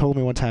 and he told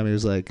me one time, he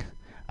was like,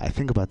 I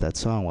think about that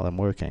song while I'm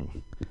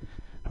working.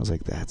 I was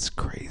like, that's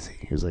crazy.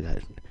 He was like, I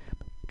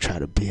try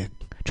to be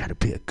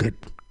a good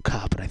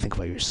cop, and I think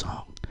about your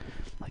song.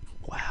 I'm like,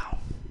 wow.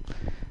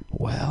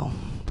 Well,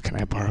 can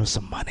I borrow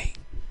some money?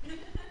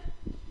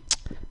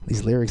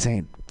 These lyrics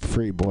ain't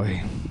free,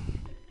 boy.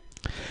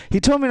 He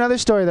told me another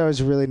story that was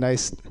a really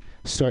nice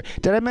story.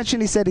 Did I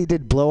mention he said he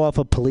did blow off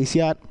a police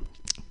yacht?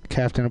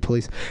 Captain of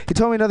police. He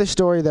told me another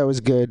story that was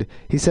good.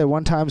 He said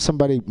one time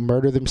somebody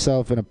murdered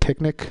himself in a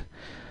picnic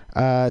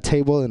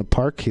table in a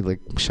park. He like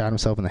shot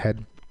himself in the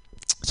head.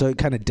 So he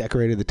kind of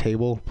decorated the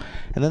table.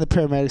 And then the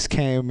paramedics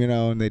came,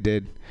 and they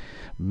did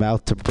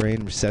mouth to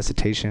brain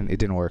resuscitation. It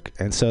didn't work.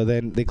 And so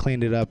then they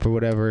cleaned it up or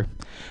whatever.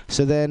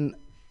 So then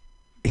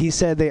he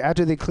said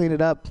after they cleaned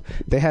it up,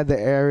 they had the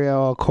area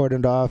all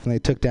cordoned off and they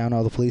took down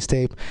all the police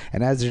tape.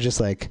 And as they're just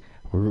like,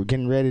 we're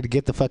getting ready to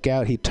get the fuck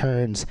out, he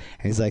turns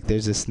and he's like,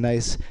 there's this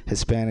nice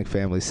Hispanic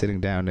family sitting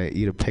down to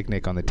eat a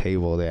picnic on the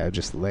table. They are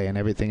just laying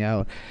everything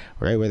out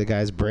right where the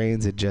guy's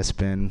brains had just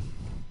been.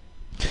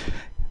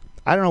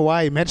 I don't know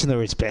why he mentioned the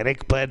word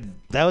Hispanic, but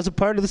that was a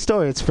part of the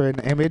story. It's for an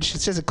image.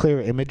 It's just a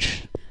clear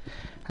image,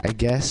 I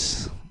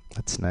guess.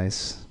 That's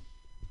nice.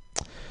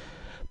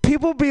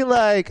 People be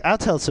like, I'll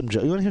tell some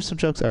jokes. You want to hear some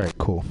jokes? All right,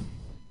 cool.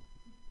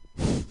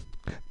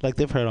 Like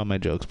they've heard all my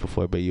jokes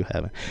before, but you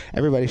haven't.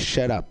 Everybody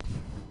shut up.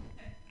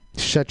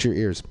 Shut your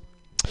ears.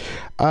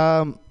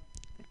 I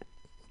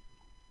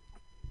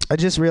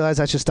just realized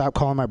I should stop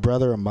calling my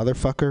brother a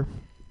motherfucker.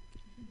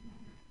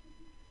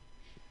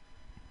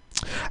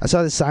 I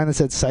saw this sign that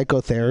said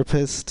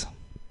psychotherapist.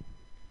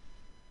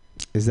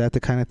 Is that the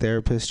kind of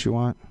therapist you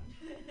want?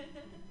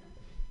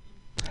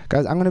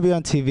 Guys, I'm going to be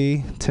on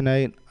TV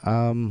tonight.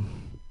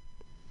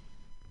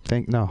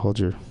 Thank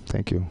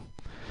you.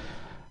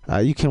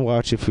 You can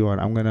watch if you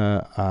want. I'm going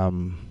to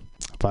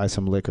buy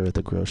some liquor at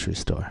the grocery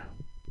store.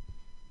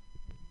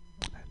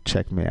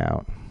 Check me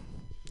out.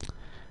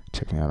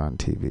 Check me out on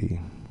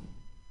TV.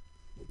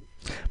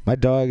 My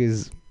dog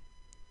is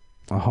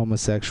a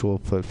homosexual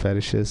foot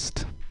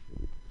fetishist.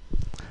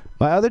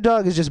 My other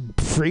dog is just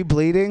free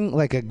bleeding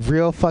like a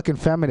real fucking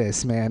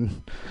feminist,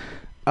 man.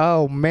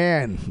 Oh,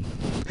 man.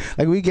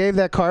 Like, we gave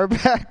that car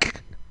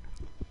back.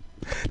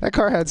 That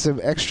car had some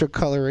extra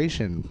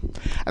coloration.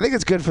 I think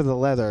it's good for the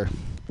leather.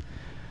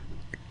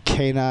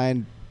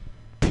 Canine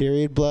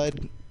period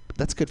blood.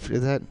 That's good for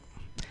that.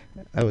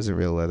 That wasn't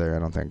real leather, I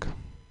don't think.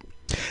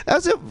 That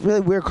was a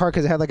really weird car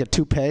because it had like a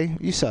toupee.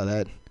 You saw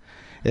that.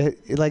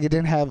 It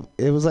didn't have.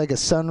 It was like a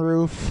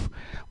sunroof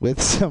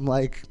with some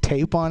like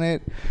tape on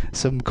it,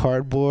 some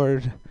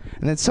cardboard,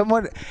 and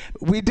then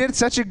we did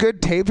such a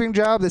good taping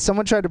job that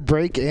someone tried to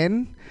break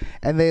in,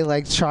 and they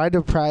like tried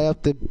to pry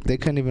up they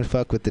couldn't even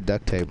fuck with the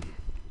duct tape.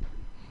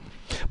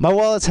 My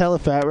wallet's hella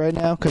fat right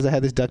now because I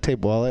had this duct tape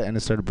wallet and it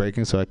started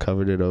breaking, so I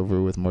covered it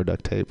over with more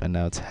duct tape, and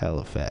now it's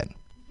hella fat.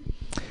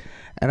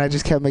 And I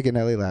just kept making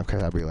Ellie laugh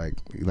because I'd be like,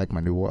 "You like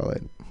my new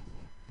wallet?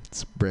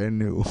 It's brand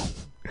new."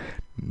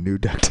 New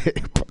duct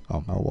tape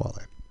on my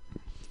wallet.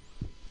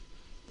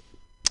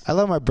 I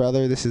love my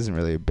brother. This isn't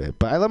really a bit,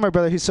 but I love my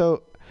brother. He's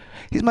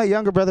my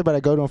younger brother, but I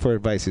go to him for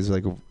advice. He's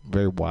like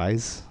very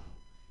wise.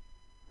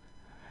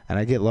 And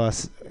I get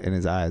lost in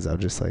his eyes. I'll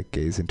just like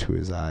gaze into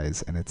his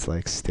eyes, and it's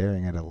like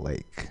staring at a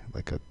lake,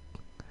 like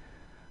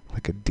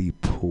a deep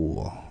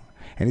pool.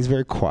 And he's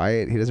very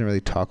quiet. He doesn't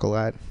really talk a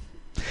lot.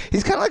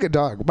 He's kind of like a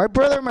dog. My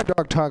brother and my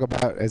dog talk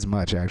about as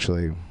much,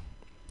 actually.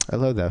 I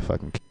love that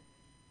fucking kid.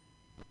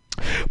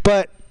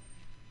 But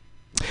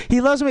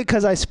he loves me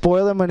because I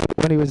spoil him when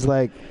he was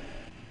like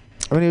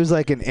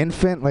an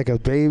infant, like a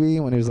baby.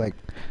 When he was like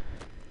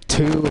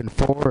 2 and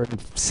 4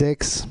 and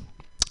 6,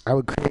 I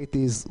would create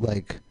these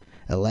like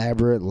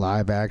elaborate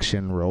live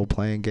action role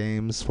playing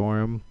games for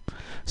him.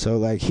 So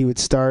like he would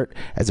start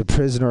as a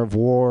prisoner of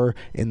war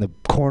in the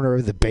corner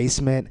of the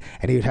basement,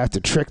 and he would have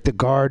to trick the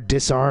guard,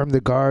 disarm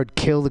the guard,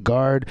 kill the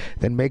guard,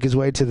 then make his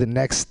way to the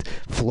next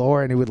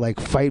floor, and he would like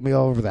fight me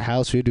all over the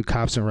house. We would do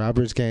cops and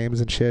robbers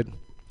games and shit.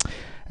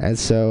 And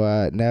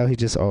so now he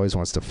just always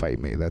wants to fight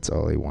me. That's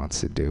all he wants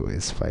to do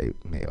is fight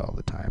me all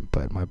the time.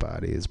 But my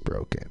body is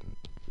broken.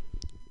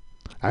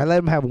 I let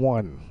him have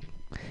one,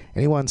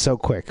 and he won so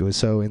quick. It was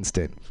so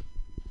instant.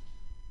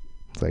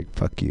 It's like,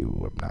 fuck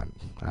you.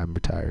 I'm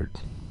retired.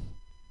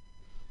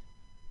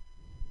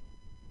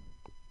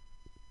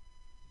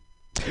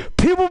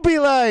 People be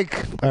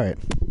like, all right.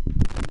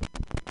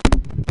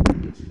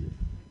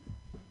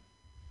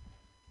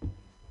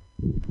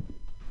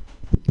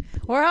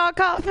 We're all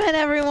coughing,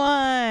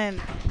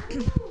 everyone.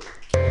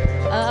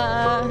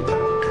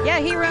 Yeah,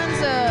 he runs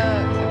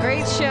a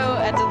great show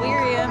at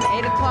Delirium,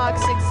 8 o'clock,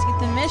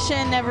 16th and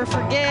Mission. Never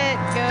forget,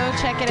 go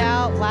check it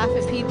out. Laugh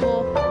at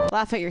people.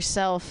 Laugh at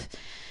yourself.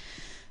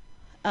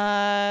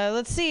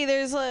 Let's see.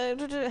 There's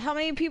how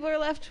many people are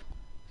left?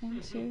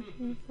 1, 2,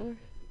 3, 4.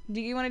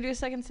 Do you want to do a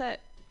second set?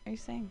 Are you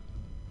saying?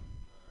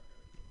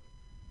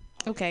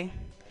 Okay.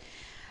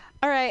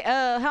 All right.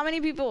 How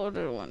many people?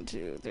 1,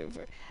 2, 3,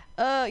 4.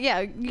 Yeah,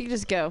 you can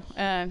just go.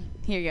 Here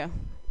you go.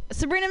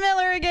 Sabrina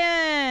Miller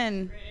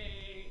again.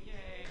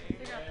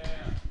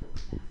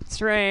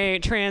 That's right.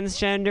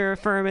 Transgender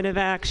affirmative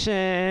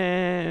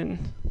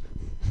action.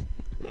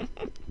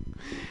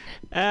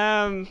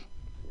 Do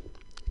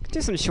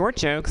some short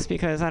jokes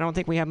because I don't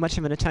think we have much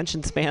of an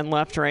attention span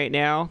left right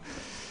now.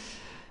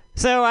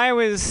 So I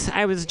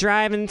was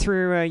driving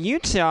through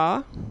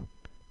Utah.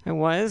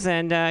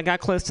 And got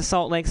close to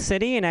Salt Lake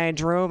City, and I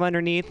drove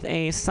underneath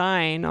a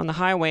sign on the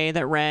highway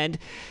that read,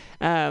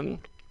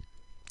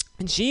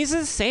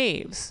 "Jesus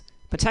saves,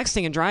 but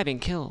texting and driving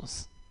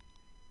kills."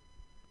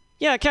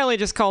 Yeah, Kelly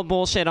just called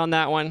bullshit on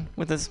that one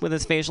with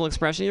his facial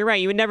expression. You're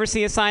right. You would never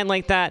see a sign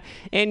like that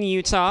in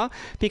Utah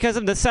because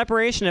of the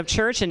separation of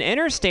church and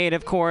interstate,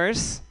 of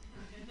course.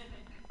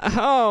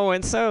 Oh,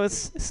 and so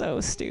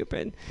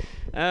stupid.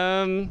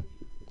 Let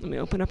me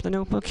open up the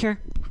notebook here.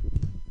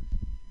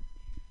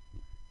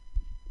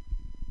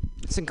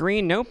 It's a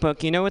green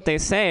notebook. You know what they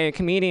say.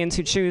 Comedians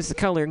who choose the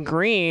color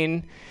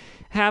green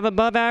have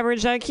above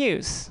average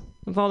IQs.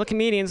 Of all the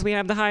comedians, we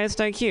have the highest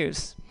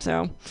IQs.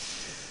 So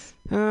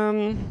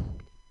I'm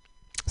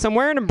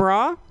wearing a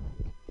bra.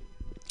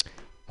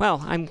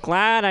 Well, I'm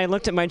glad I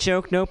looked at my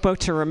joke notebook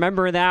to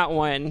remember that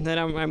one. That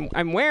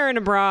I'm wearing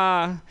a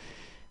bra.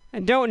 I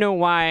don't know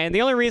why.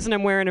 The only reason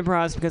I'm wearing a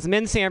bra is because I'm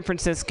in San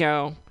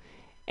Francisco.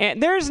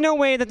 And there's no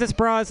way that this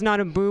bra is not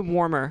a boob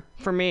warmer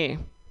for me.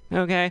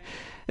 Okay?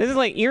 This is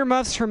like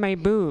earmuffs for my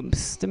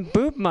boobs. The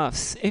boob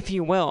muffs, if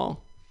you will.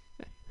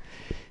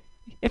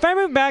 If I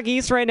moved back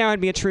east right now,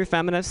 I'd be a true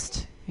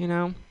feminist, you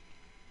know?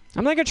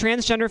 I'm like a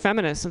transgender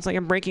feminist. It's like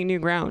I'm breaking new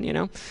ground, you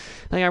know?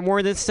 Like I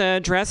wore this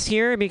dress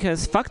here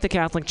because fuck the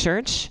Catholic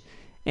Church.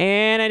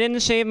 And I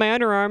didn't shave my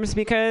underarms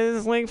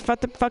because, like,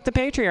 fuck the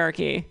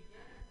patriarchy.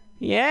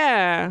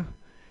 Yeah.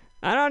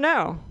 I don't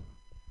know.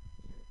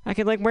 I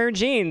could, like, wear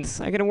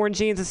jeans. I could have worn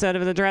jeans instead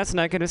of the dress,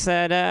 and I could have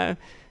said,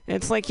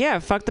 it's like, yeah,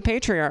 fuck the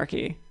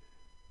patriarchy.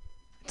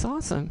 It's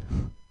awesome.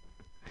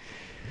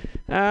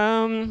 There's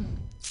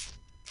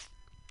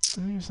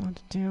a lot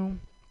to do.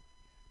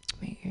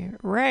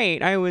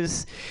 Right. I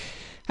was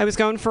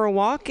going for a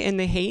walk in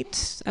the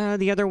Haight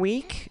the other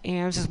week,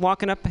 and I was just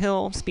walking up a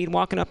hill, and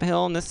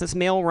this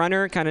male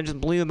runner kind of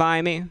just blew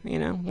by me, you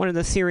know, one of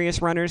the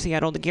serious runners. He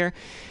had all the gear.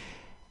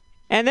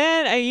 And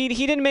then he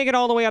didn't make it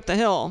all the way up the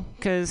hill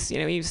because, you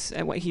know, he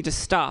just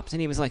stopped,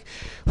 and he was like,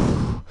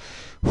 oh,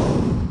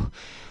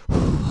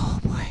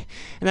 boy.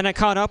 And then I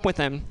caught up with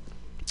him.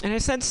 And I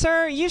said,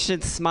 sir, you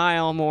should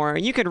smile more.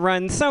 You could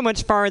run so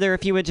much farther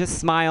if you would just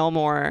smile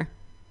more.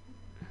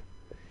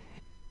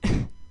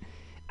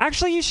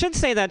 Actually, you should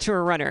say that to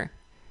a runner.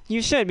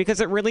 You should,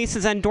 because it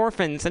releases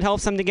endorphins. It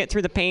helps them to get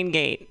through the pain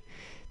gate.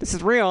 This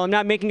is real. I'm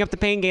not making up the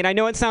pain gate. I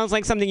know it sounds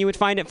like something you would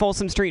find at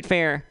Folsom Street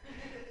Fair,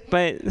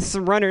 but this is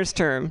a runner's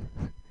term.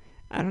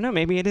 I don't know.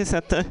 Maybe it is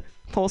at the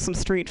Folsom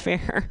Street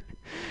Fair.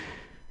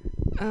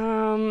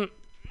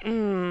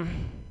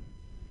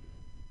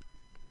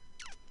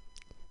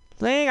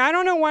 Like, I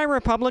don't know why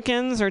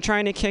Republicans are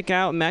trying to kick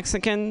out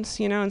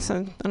Mexicans, you know, and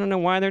so I don't know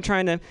why they're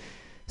trying to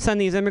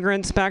send these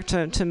immigrants back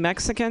to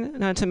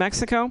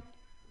Mexico.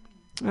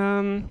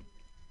 Yeah,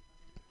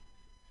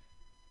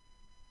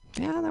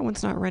 that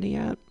one's not ready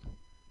yet.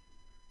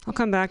 I'll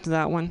come back to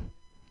that one.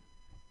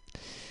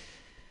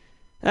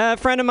 A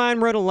friend of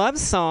mine wrote a love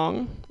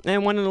song,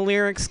 and one of the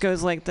lyrics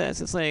goes like this.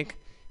 It's like,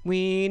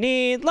 we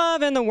need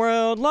love in the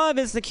world, love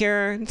is the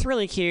cure. It's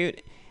really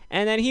cute.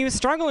 And then he was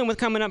struggling with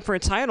coming up for a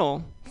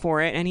title for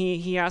it, and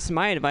he asked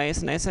my advice,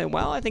 and I said,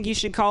 well, I think you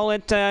should call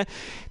it,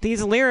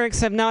 these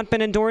lyrics have not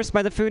been endorsed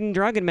by the Food and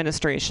Drug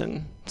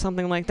Administration.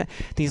 Something like that.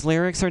 These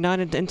lyrics are not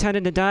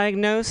intended to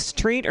diagnose,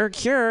 treat, or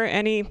cure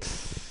any...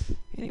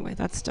 Anyway,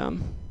 that's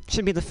dumb.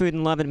 Should be the Food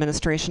and Love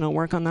Administration. I'll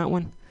work on that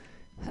one.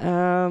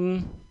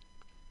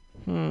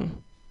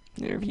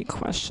 Interview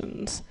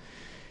questions.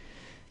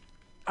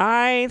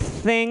 I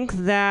think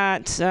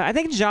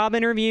job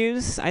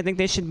interviews, I think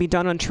they should be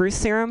done on truth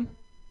serum.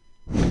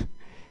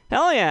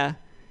 Hell yeah.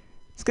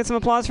 Let's get some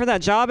applause for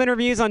that. Job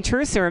interviews on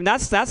truth serum.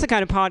 That's the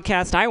kind of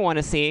podcast I want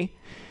to see.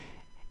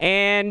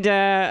 And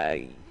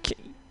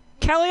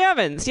Kelly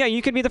Evans, yeah,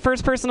 you could be the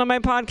first person on my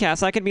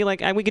podcast. I could be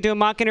like, we could do a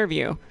mock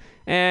interview.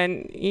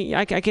 And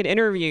I could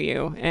interview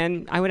you.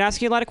 And I would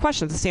ask you a lot of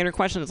questions. The standard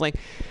question is like,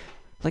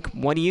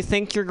 what do you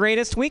think your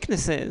greatest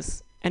weakness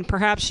is? And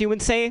perhaps you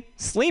would say,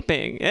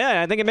 sleeping.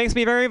 Yeah, I think it makes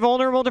me very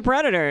vulnerable to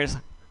predators.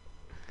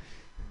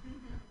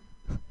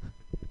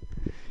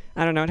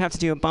 I don't know. I'd have to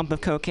do a bump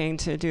of cocaine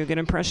to do a good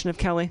impression of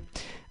Kelly.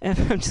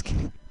 I'm just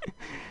kidding.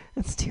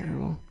 That's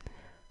terrible.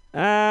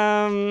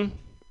 I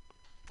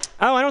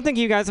don't think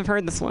you guys have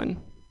heard this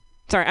one.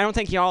 Sorry, I don't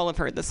think y'all have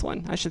heard this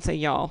one. I should say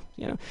y'all.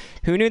 You know,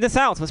 who knew the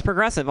South was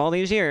progressive all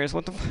these years?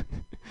 What the?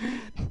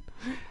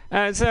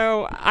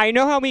 So I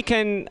know how we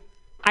can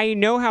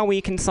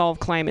solve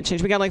climate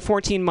change. We got like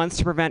 14 months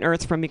to prevent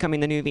Earth from becoming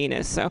the new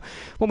Venus. So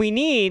what we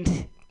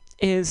need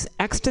is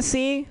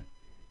ecstasy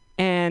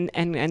and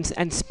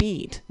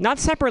speed, not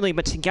separately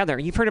but together.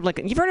 You've heard of a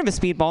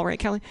speedball, right,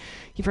 Kelly?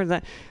 You've heard of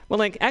that. Well,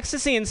 like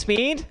ecstasy and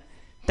speed,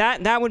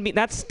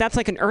 that's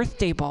like an Earth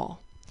Day ball,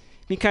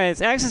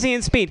 because ecstasy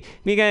and speed.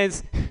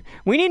 Because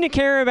we need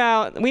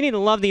to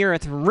love the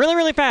Earth really,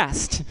 really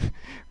fast,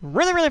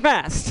 really, really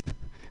fast.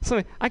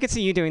 So I could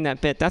see you doing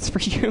that bit. That's for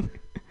you.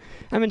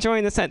 I'm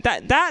enjoying this.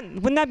 That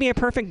wouldn't that be a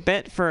perfect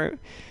bit for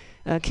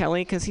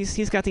Kelly? Because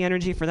he's got the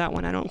energy for that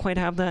one. I don't quite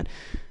have that.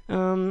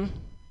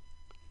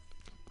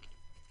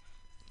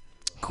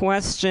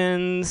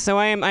 Questions. So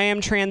I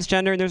am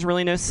transgender. There's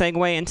really no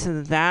segue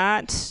into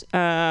that.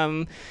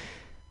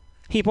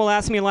 People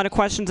ask me a lot of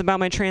questions about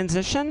my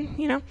transition,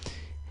 you know.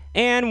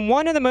 And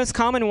one of the most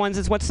common ones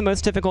is, what's the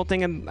most difficult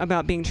thing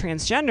about being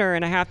transgender?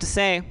 And I have to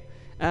say,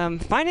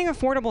 finding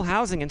affordable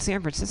housing in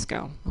San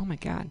Francisco. Oh my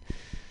God.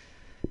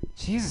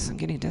 Jesus, I'm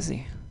getting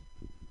dizzy.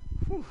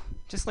 Whew.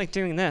 Just like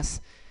doing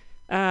this.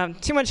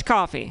 Too much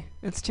coffee.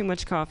 It's too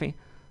much coffee.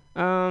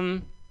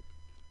 I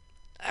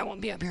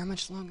won't be up here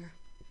much longer.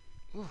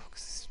 Ooh,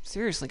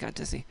 seriously got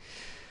dizzy.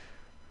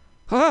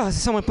 Oh,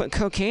 someone put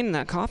cocaine in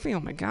that coffee? Oh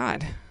my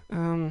God.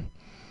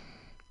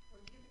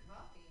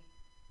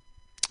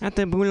 At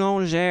the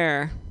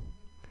Boulanger.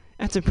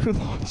 At the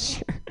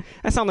Boulanger.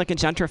 I sound like a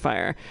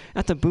gentrifier.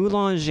 At the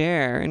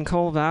Boulanger in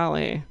Coal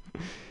Valley.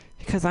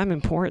 Because I'm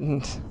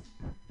important.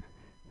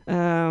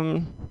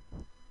 Time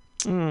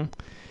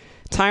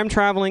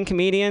traveling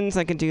comedians.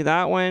 I could do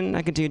that one.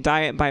 I could do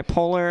diet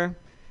bipolar.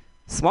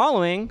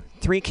 Swallowing.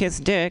 3-kiss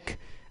dick.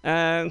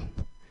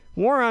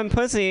 War on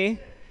pussy.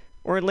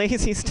 Or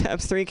lazy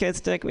steps.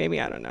 3-kiss dick.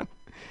 Maybe. I don't know.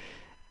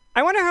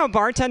 I wonder how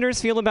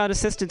bartenders feel about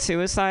assisted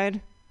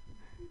suicide.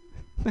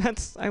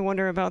 I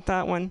wonder about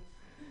that one.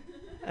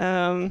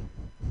 It's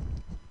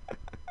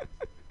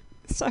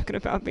talking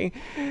about being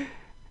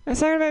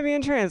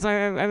trans.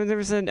 There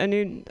was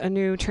a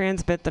new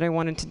trans bit that I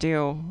wanted to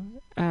do.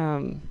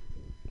 I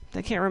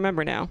can't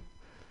remember now.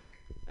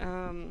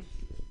 How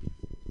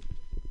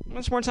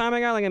much more time I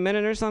got? Like a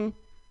minute or something?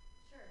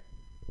 Sure.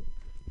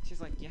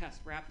 She's like, yes,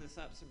 wrap this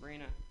up,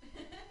 Sabrina.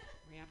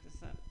 Wrap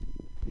this up.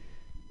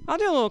 I'll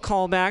do a little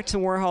callback to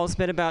Warhol's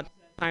bit about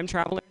time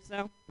travelers,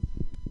 though.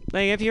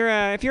 Like, if you're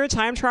a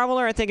time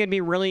traveler, I think it'd be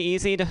really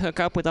easy to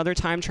hook up with other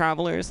time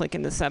travelers, like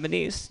in the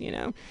 70s, you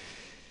know.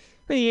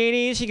 In the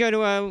 80s, you go to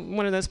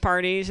one of those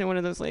parties, and one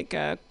of those, like,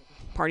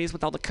 parties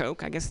with all the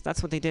coke. I guess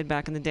that's what they did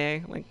back in the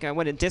day. Like,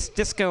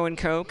 disco and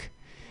coke.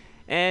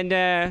 And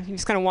you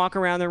just kind of walk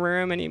around the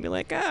room, and you'd be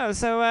like, oh,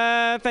 so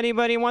if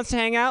anybody wants to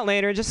hang out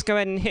later, just go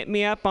ahead and hit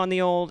me up on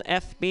the old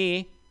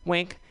FB,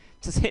 wink.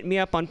 Just hit me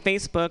up on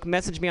Facebook,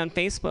 message me on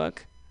Facebook.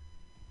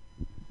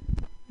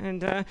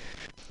 And you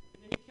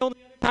kill the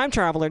other time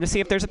traveler to see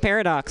if there's a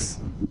paradox.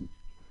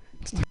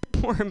 To learn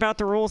more about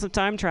the rules of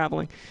time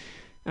traveling.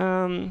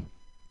 How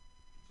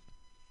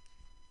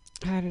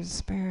to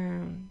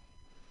spare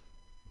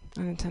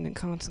unintended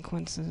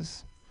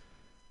consequences.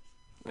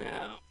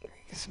 Well,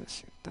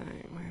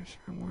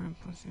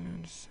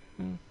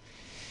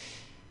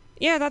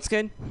 yeah, that's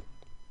good.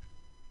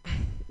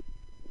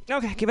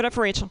 Okay, give it up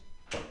for Rachel.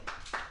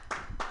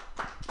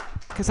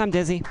 Because I'm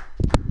dizzy.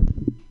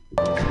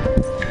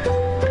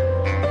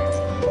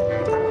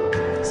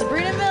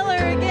 Sabrina Miller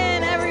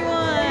again, everyone.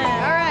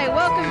 All right,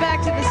 welcome back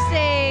to the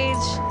stage.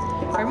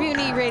 Our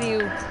Mutiny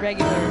Radio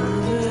regular.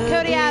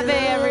 Cody Abbey,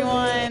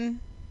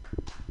 everyone.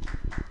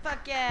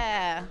 Fuck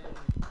yeah.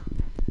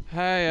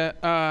 Hi,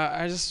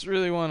 I just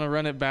really want to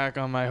run it back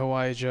on my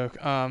Hawaii joke.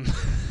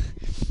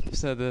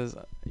 Said this.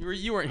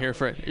 You weren't here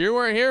for it. You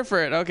weren't here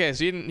for it. Okay,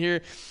 so you didn't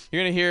hear.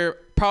 You're gonna hear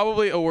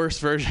probably a worse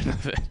version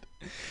of it.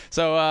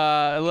 So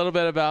a little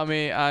bit about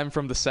me. I'm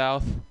from the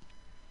South.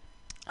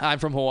 I'm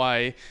from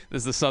Hawaii.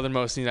 This is the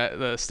southernmost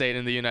the state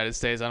in the United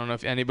States. I don't know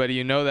if anybody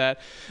you know that,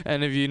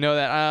 and if you know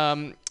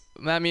that,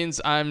 that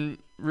means I'm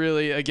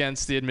really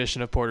against the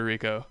admission of Puerto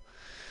Rico.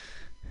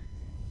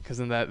 Because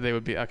then they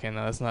would be okay.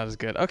 No, that's not as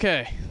good.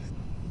 Okay.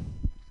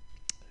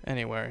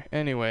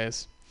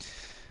 Anyways.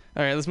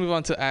 All right, let's move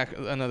on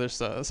to another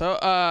stuff. So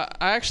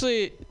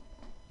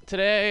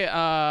today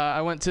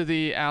I went to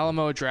the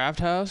Alamo Draft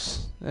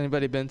House.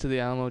 Anybody been to the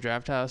Alamo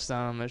Draft House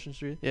down on Mission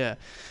Street? Yeah,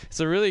 it's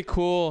a really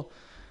cool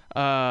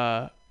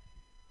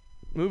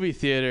movie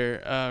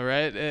theater,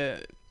 right?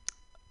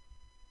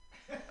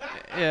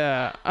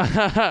 Yeah.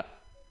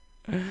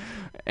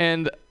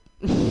 And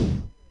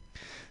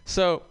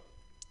so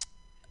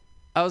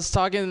I was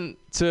talking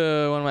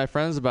to one of my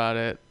friends about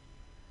it,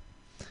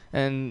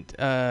 and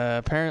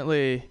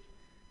apparently,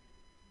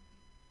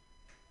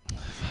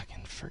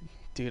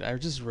 dude, I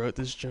just wrote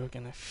this joke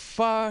and I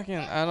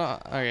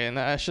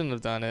shouldn't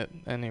have done it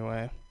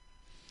anyway.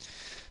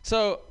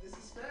 So,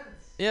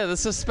 the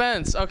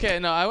suspense. Okay,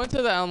 no, I went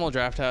to the Alamo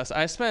Draft House.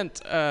 I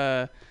spent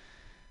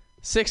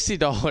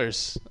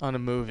 $60 on a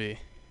movie,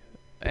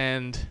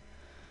 and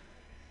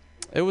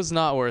it was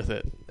not worth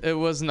it. It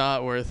was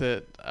not worth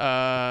it.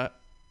 I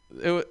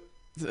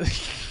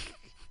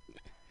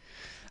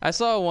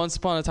saw Once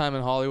Upon a Time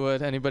in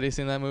Hollywood. Anybody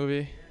seen that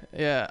movie?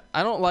 Yeah,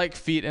 I don't like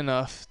feet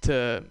enough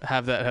to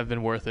have that have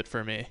been worth it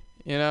for me.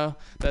 You know,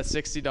 that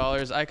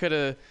 $60. I could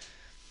have.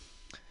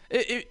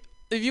 If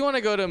you want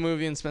to go to a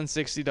movie and spend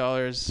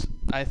 $60,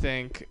 I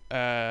think. Was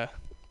there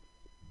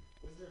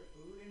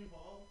food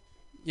involved?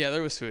 Yeah,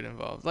 there was food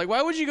involved. Like,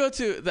 why would you go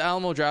to the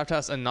Alamo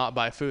Drafthouse and not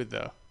buy food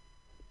though?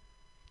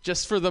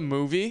 Just for the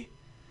movie?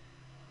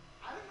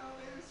 I don't know.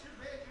 Maybe it's your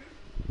bit,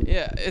 dude.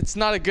 Yeah, it's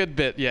not a good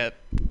bit yet,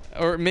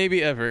 or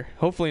maybe ever.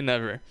 Hopefully,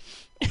 never.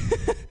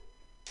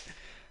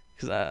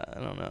 Cause I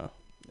don't know.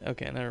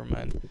 Okay, never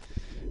mind.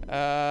 What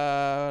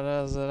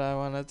else did I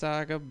want to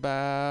talk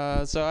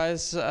about? So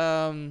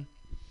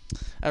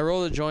I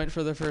rolled a joint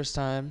for the first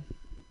time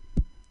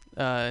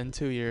in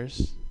 2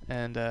 years,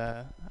 and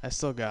I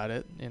still got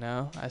it. You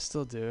know, I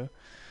still do.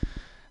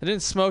 I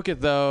didn't smoke it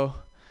though,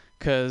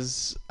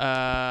 cause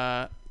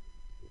I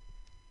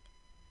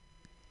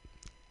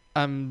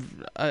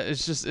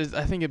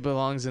think it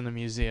belongs in the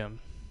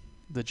museum.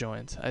 The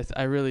joint,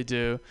 I really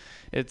do.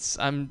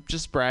 I'm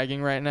just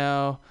bragging right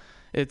now.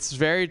 It's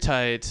very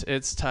tight.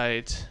 It's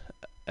tight,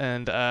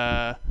 and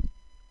I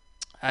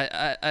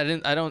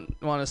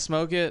don't want to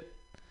smoke it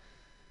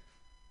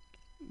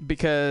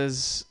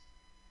because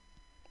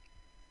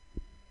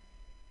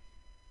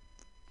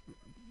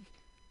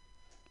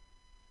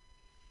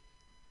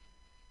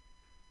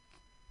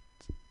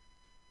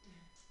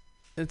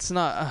it's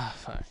not.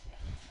 Fuck.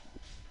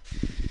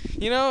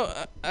 You know,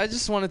 I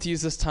just wanted to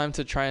use this time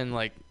to try and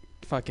like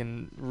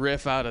fucking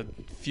riff out a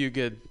few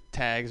good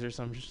tags or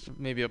some, just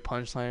maybe a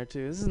punchline or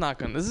two. This is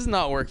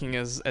not working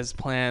as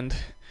planned.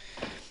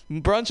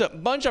 Bunch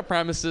of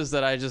premises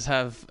that I just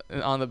have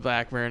on the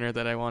back burner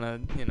that I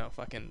want to,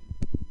 fucking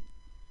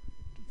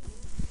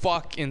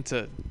fuck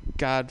into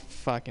god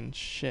fucking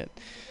shit.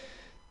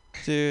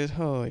 Dude,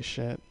 holy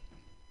shit.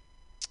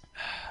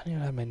 I don't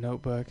even have my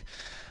notebook.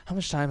 How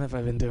much time have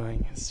I been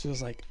doing? This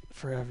feels like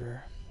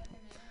forever.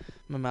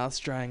 My mouth's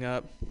drying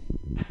up.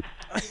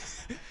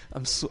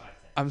 I'm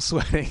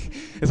sweating.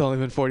 It's only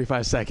been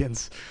 45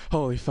 seconds.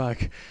 Holy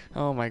fuck.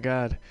 Oh my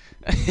god.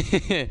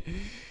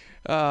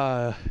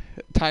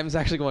 Time's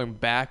actually going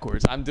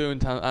backwards. I'm doing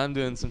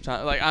some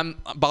time. Like,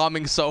 I'm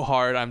bombing so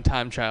hard. I'm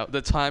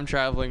the time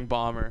traveling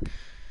bomber.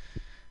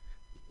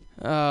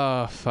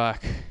 Oh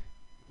fuck.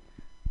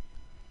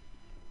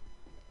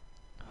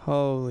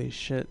 Holy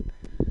shit.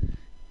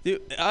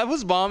 Dude, I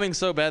was bombing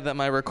so bad that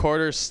my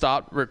recorder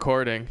stopped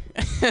recording.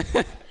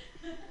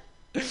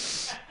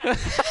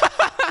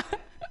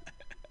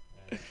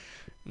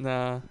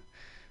 Nah.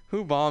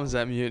 Who bombs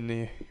at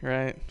Mutiny,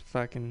 right?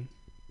 Fucking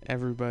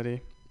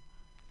everybody.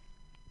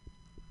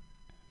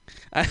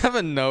 I have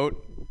a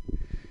note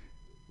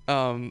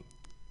in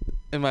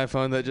my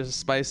phone that just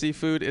spicy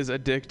food is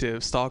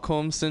addictive.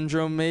 Stockholm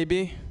syndrome,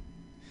 maybe?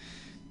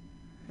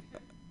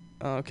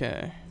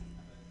 Okay.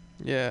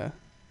 Yeah.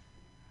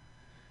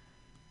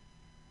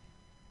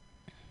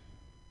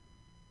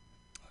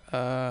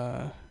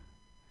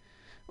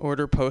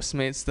 Order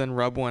Postmates, then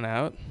rub one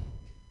out.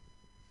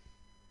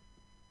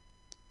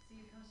 See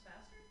who comes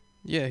faster?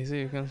 Yeah,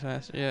 see who comes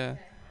faster. Yeah. I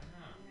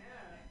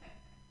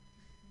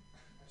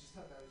just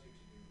thought that was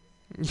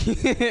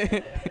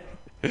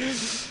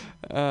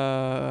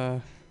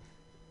your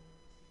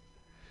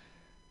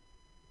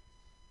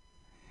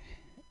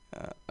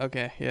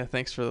okay, yeah,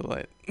 thanks for the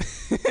light.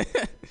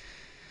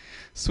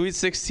 Sweet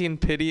 16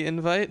 pity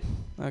invite.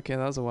 Okay,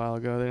 that was a while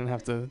ago. They didn't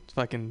have to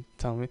fucking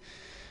tell me.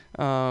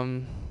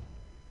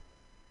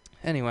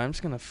 Anyway, I'm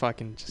just gonna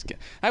fucking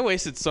I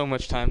wasted so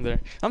much time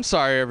there. I'm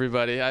sorry,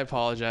 everybody. I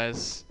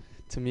apologize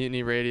to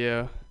Mutiny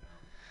Radio.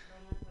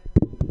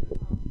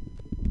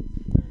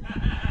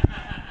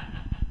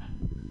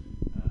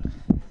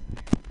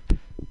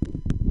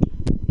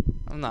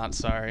 I'm not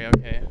sorry,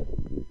 okay.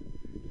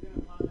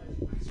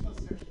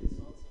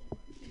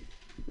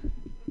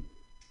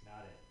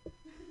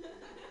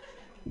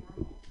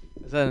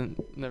 Is that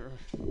never?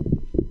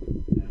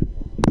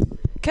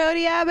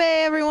 Cody Abe,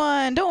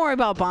 everyone. Don't worry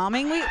about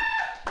bombing.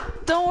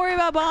 Don't worry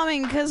about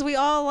bombing because we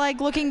all like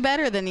looking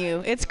better than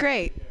you. It's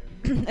great.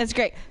 It's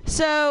great.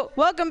 So,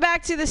 welcome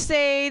back to the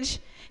stage,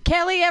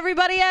 Kelly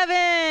Everybody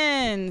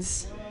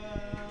Evans.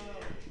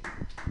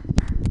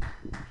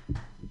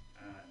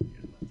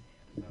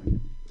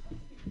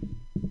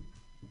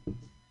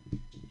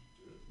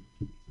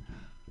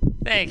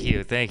 Thank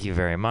you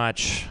very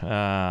much.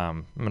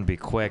 I'm gonna be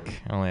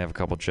quick. I only have a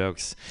couple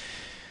jokes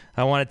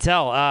I want to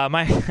tell.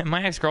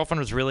 My ex-girlfriend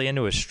was really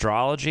into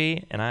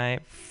astrology, and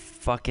I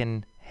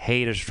fucking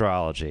hate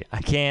astrology.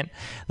 I can't.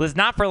 It's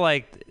not for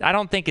I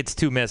don't think it's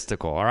too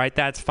mystical. All right,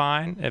 that's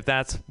fine if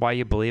that's why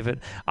you believe it.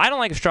 I don't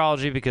like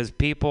astrology because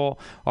people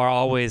are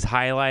always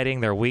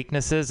highlighting their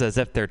weaknesses as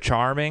if they're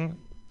charming.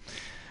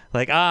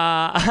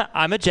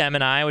 I'm a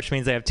Gemini, which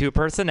means I have two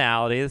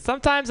personalities.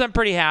 Sometimes I'm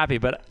pretty happy,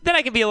 but then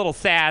I can be a little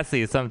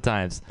sassy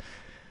sometimes.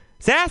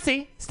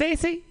 Sassy,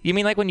 Stacy? You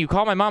mean like when you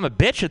call my mom a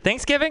bitch at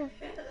Thanksgiving?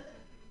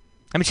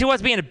 I mean, she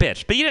was being a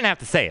bitch, but you didn't have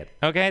to say it,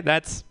 okay?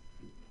 That's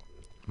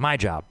my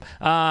job.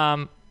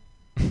 All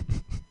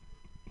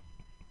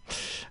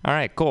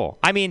right, cool.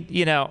 I mean,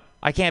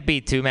 I can't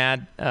be too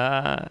mad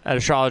at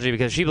astrology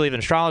because she believed in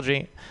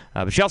astrology,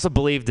 but she also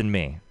believed in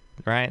me,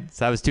 right?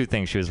 So that was two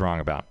things she was wrong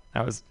about.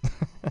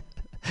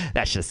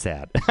 That's just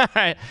sad. All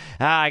right.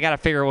 I got to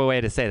figure out a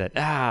way to say that.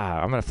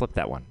 I'm going to flip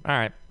that one. All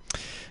right.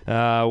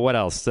 What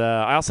else?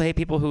 I also hate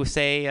people who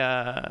say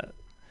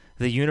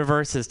the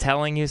universe is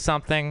telling you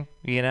something,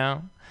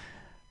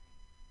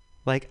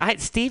 Like,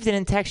 Steve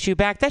didn't text you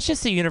back. That's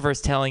just the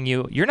universe telling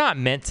you you're not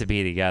meant to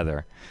be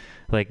together.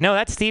 Like, no,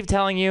 that's Steve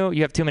telling you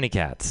you have too many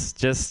cats.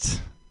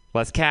 Just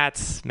less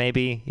cats,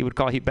 maybe he would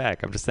call you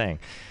back. I'm just saying.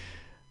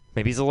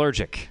 Maybe he's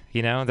allergic,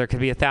 There could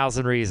be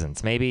 1,000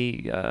 reasons.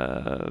 Maybe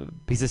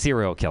he's a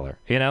serial killer,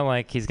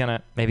 Like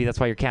maybe that's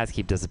why your cats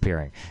keep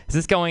disappearing. Is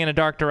this going in a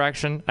dark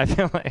direction? I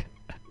feel like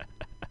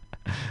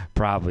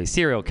probably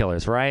serial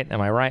killers, right?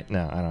 Am I right?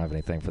 No, I don't have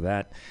anything for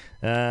that.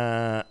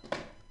 There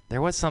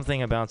was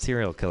something about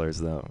serial killers,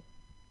 though.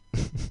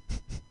 It's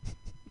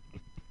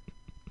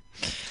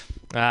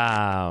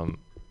going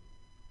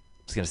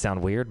to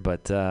sound weird,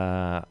 but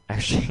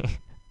actually...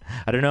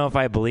 I don't know if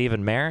I believe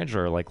in marriage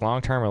or like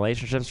long-term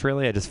relationships,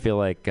 really. I just feel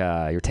like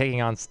you're taking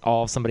on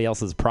all of somebody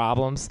else's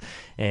problems,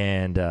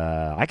 and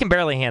I can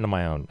barely handle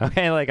my own.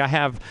 Okay, like I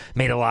have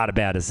made a lot of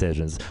bad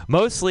decisions,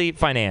 mostly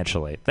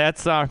financially.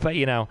 That's but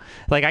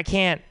like I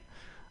can't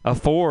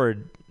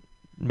afford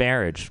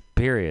marriage,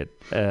 period.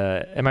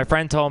 And my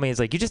friend told me, he's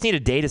like, you just need to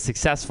date a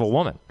successful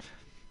woman.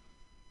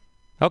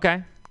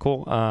 Okay.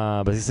 Cool.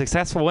 But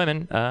successful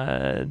women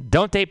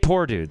don't date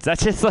poor dudes.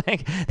 That's just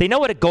like, they know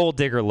what a gold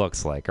digger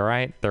looks like, all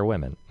right? They're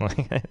women. Some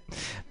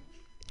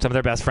of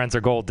their best friends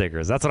are gold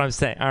diggers. That's what I'm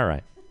saying. All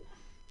right.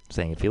 I'm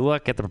saying if you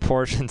look at the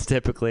proportions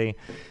typically,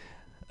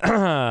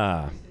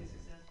 yeah,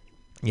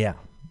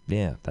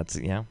 that's,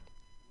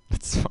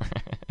 That's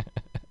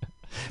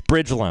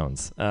bridge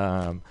loans.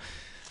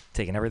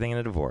 Taking everything in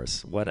a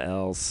divorce. What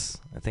else?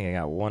 I think I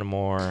got one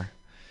more.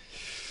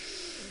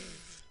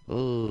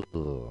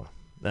 Ooh.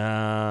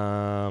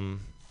 No.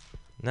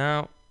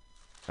 All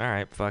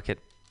right, fuck it.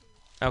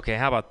 Okay,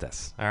 how about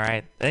this? All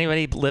right.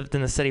 Anybody lived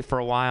in the city for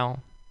a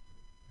while?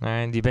 All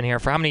right, you've been here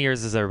for how many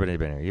years has everybody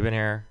been here? You've been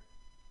here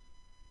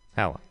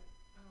how long?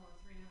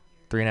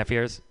 3.5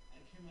 years.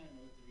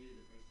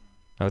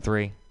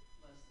 03?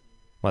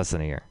 Less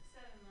than a year.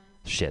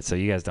 Shit, so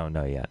you guys don't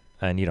know yet.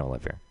 And you don't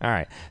live here. All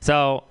right.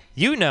 So,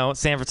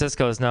 San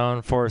Francisco is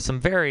known for some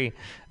very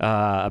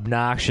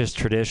obnoxious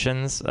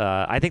traditions.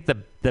 I think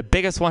the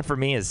biggest one for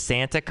me is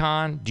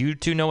SantaCon. Do you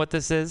two know what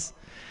this is?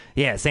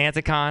 Yeah,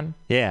 SantaCon.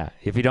 Yeah.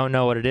 If you don't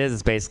know what it is,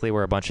 it's basically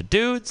where a bunch of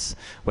dudes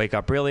wake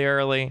up really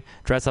early,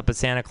 dress up as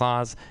Santa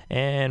Claus,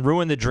 and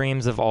ruin the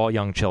dreams of all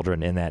young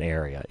children in that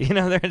area.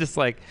 They're just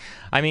like,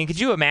 I mean, could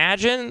you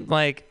imagine?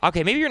 Like,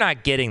 okay, maybe you're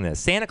not getting this.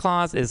 Santa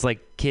Claus is like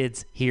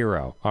kid's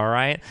hero, all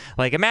right?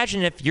 Like,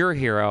 imagine if your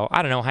hero,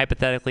 I don't know,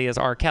 hypothetically is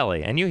R.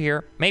 Kelly, and you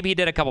hear maybe he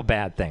did a couple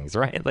bad things,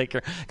 right? Like,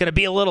 you're going to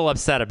be a little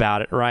upset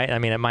about it, right? I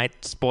mean, it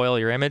might spoil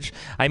your image.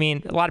 I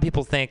mean, a lot of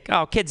people think,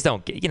 oh, kids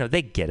don't get,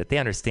 they get it. They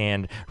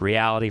understand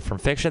reality from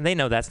fiction. They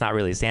know that's not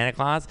really Santa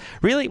Claus.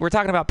 Really, we're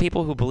talking about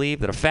people who believe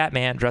that a fat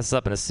man dresses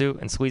up in a suit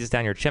and squeezes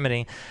down your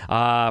chimney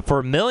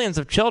for millions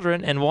of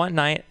children in one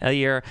night a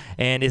year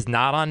and is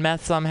not on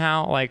meth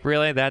somehow. Like,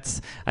 really? I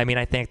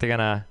think they're going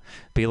to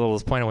be a little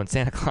disappointed when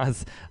Santa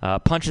Claus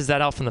punches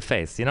that elf in the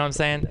face. You know what I'm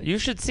saying? You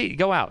should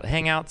go out,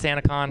 hang out,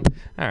 SantaCon.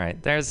 All right,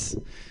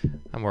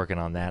 I'm working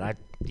on that.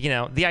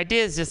 The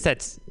idea is just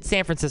that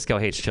San Francisco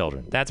hates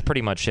children. That's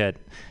pretty much it.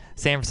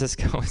 San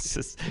Francisco is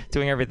just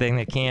doing everything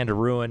they can to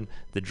ruin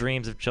the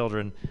dreams of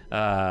children,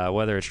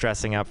 whether it's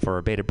dressing up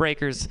for Beta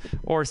Breakers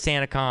or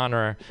SantaCon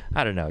or,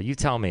 I don't know. You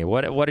tell me.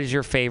 What is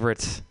your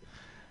favorite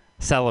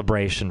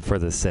celebration for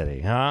the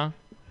city, huh?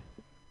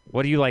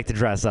 What do you like to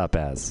dress up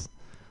as?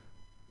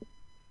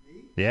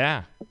 Me?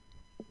 Yeah.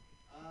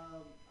 I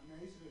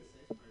used to go to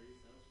sex parties.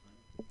 That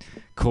was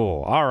fun.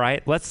 Cool. All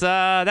right.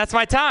 That's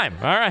my time.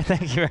 All right.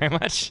 Thank you very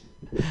much.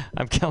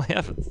 I'm Kelly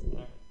Evans.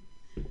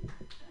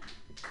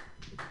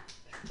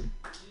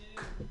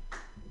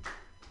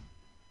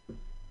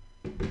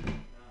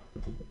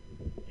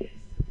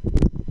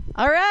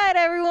 All right,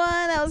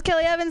 everyone. That was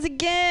Kelly Evans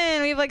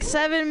again. We have like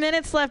 7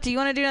 minutes left. Do you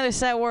want to do another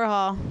set,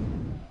 Warhol?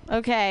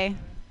 Okay.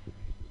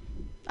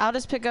 I'll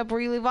just pick up where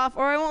you leave off,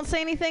 or I won't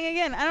say anything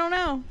again. I don't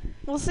know.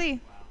 We'll see.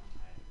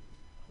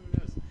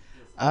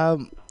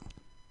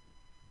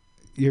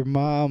 Your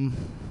mom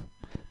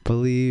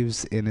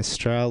believes in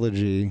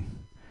astrology,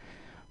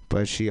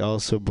 but she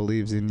also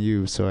believes in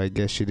you, so I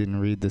guess she didn't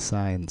read the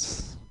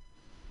signs.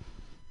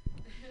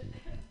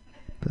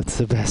 That's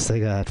the best I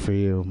got for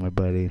you, my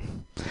buddy.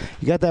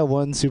 You got that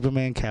one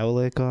Superman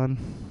cowlick on?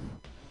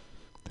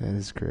 That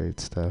is great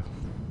stuff.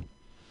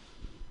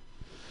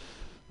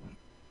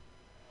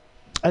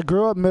 I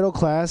grew up middle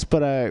class,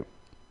 but I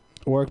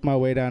worked my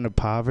way down to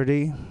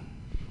poverty.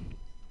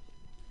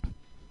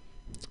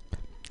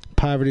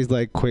 Poverty's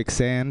like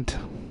quicksand.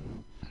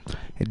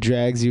 It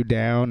drags you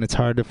down. It's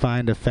hard to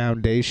find a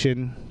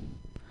foundation.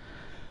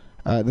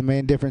 The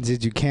main difference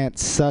is you can't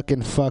suck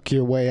and fuck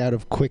your way out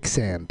of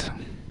quicksand.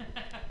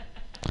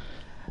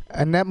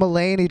 Annette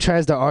Mulaney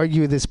tries to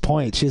argue this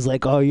point. She's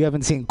like, oh, you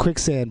haven't seen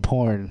quicksand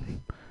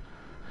porn.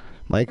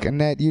 Like,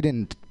 Annette, you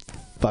didn't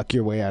fuck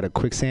your way out of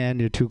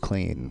quicksand. You're too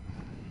clean.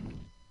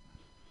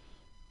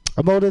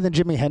 I'm older than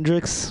Jimi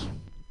Hendrix,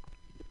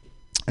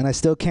 and I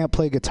still can't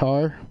play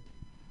guitar.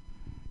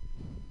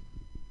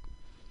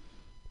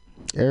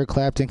 Eric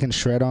Clapton can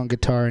shred on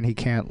guitar, and he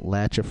can't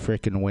latch a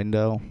frickin'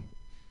 window.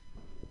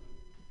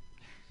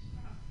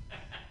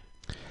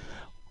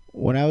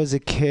 When I was a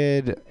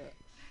kid,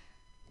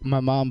 my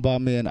mom bought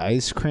me an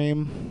ice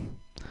cream,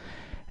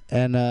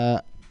 and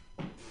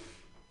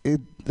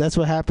that's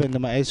what happened to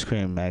my ice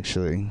cream,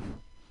 actually.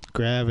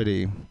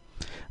 Gravity.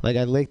 Like,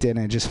 I licked it, and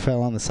it just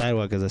fell on the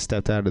sidewalk as I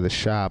stepped out of the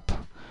shop.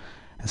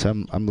 And so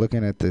I'm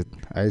looking at the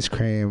ice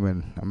cream,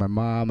 and my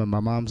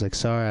mom's like,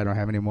 sorry, I don't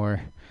have any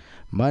more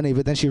money.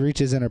 But then she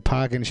reaches in her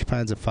pocket, and she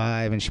finds a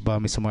 $5, and she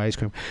bought me some more ice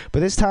cream.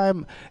 But this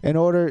time, in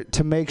order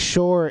to make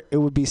sure it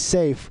would be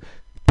safe,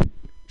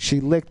 she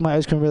licked my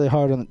ice cream really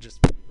hard and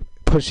just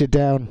pushed it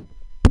down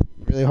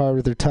really hard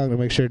with her tongue to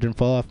make sure it didn't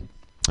fall off.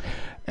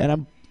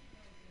 And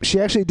she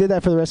actually did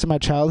that for the rest of my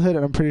childhood,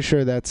 and I'm pretty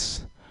sure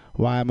that's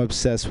why I'm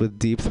obsessed with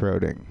deep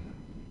throating.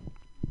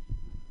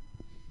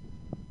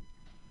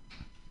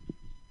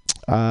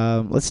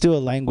 Let's do a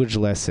language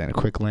lesson, a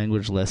quick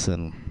language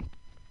lesson.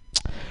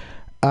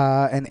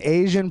 An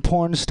Asian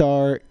porn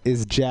star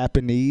is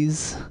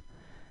Japanese.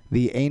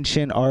 The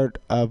ancient art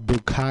of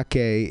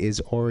bukkake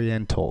is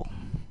Oriental.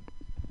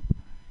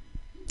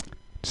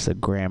 Just a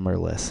grammar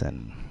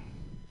lesson.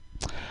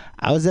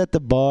 I was at the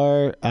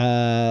bar,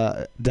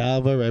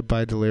 Dalva, right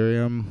by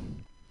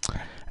Delirium,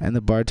 and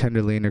the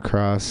bartender leaned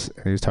across,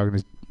 and he was talking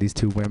to these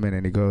two women,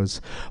 and he goes,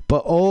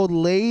 but old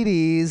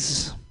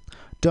ladies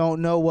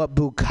don't know what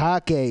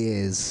bukkake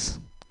is.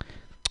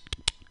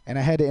 And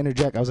I had to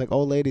interject. I was like,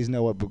 old ladies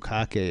know what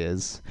bukkake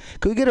is.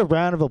 Could we get a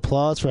round of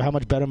applause for how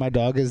much better my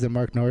dog is than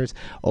Mark Norris?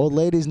 Old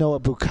ladies know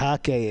what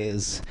bukkake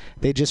is.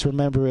 They just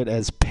remember it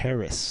as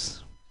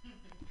Paris.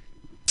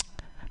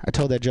 I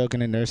told that joke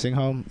in a nursing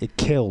home. It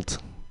killed.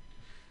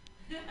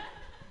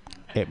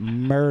 It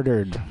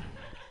murdered.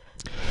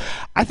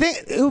 I think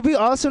it would be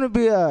awesome to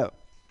be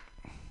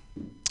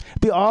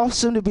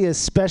a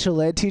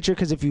special ed teacher,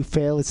 because if you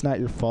fail, it's not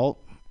your fault.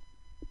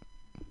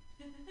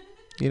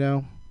 You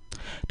know?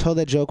 Told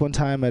that joke one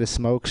time at a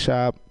smoke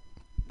shop.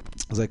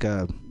 It was like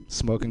a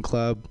smoking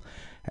club,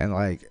 and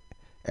like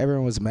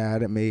everyone was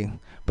mad at me.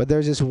 But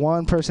there's this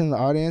one person in the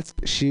audience,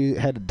 she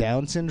had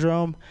Down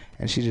syndrome,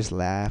 and she just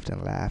laughed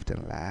and laughed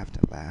and laughed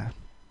and laughed.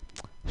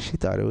 She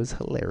thought it was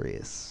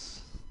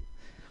hilarious.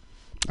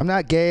 I'm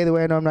not gay. The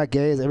way I know I'm not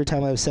gay is every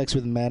time I have sex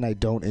with men, I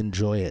don't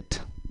enjoy it.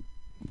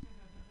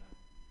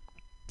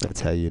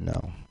 That's how you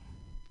know.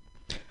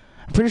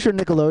 I'm pretty sure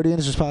Nickelodeon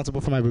is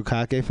responsible for my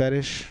bukkake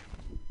fetish.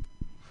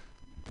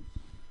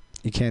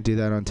 You can't do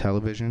that on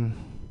television.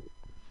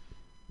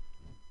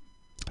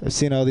 I've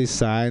seen all these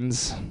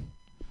signs,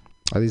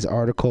 all these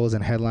articles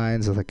and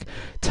headlines of like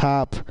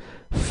top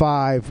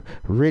 5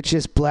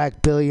 richest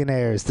black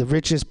billionaires, the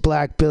richest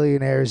black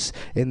billionaires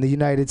in the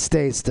United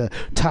States, the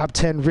top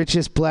 10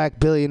 richest black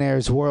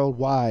billionaires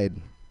worldwide.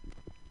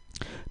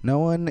 No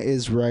one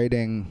is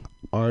writing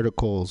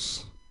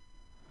articles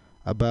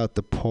about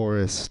the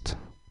poorest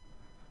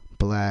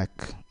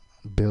black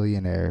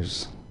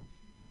billionaires.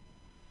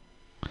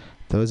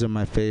 Those are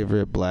my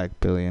favorite black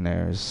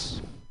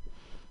billionaires.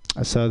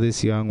 I saw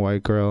this young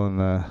white girl on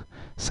the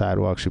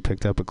sidewalk. She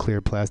picked up a clear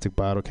plastic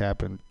bottle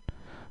cap and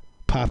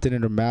popped it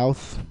in her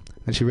mouth.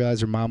 Then she realized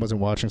her mom wasn't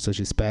watching, so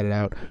she spat it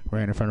out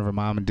right in front of her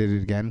mom and did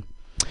it again.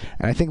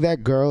 And I think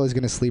that girl is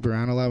going to sleep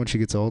around a lot when she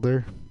gets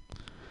older.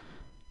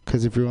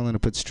 Because if you're willing to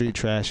put street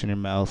trash in your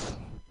mouth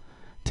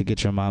to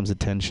get your mom's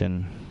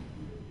attention.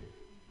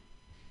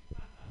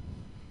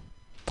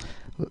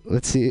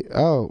 Let's see.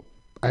 Oh,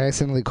 I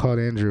accidentally called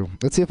Andrew.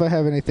 Let's see if I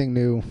have anything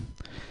new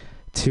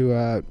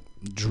to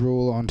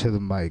drool onto the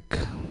mic.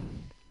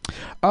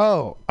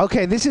 Oh,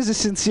 okay. This is a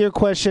sincere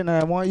question,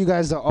 and I want you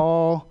guys to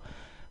all,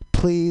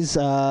 please,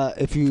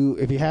 if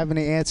you have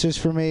any answers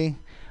for me,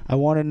 I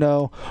want to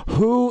know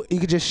who.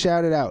 You could just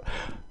shout it out.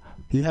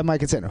 You have my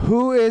consent.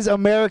 Who is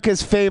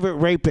America's favorite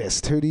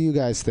rapist? Who do you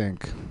guys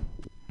think?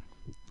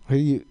 Who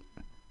do you?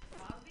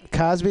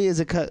 Cosby is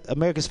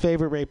America's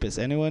favorite rapist.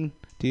 Anyone?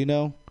 Do you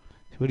know?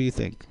 What do you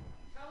think?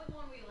 Probably the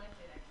one we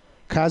elected,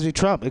 actually. Cosby,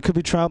 Trump. It could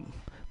be Trump.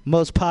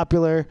 Most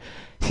popular.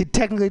 He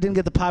technically didn't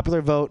get the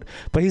popular vote,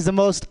 but he's the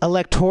most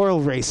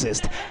electoral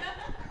racist.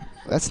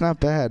 That's not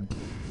bad.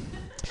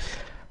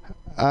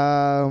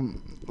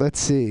 Let's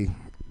see.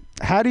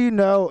 How do you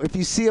know if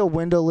you see a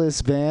windowless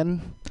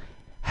van?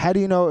 How do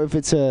you know if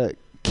it's a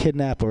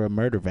kidnap or a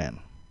murder van?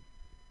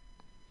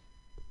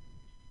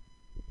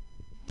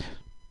 Get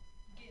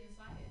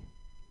inside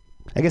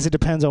it. I guess it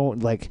depends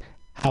on like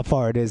how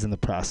far it is in the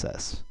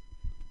process.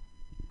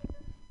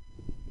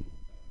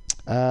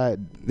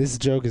 This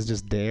joke is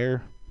just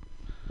dare.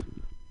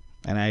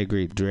 And I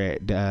agree.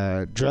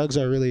 Drugs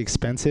are really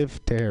expensive.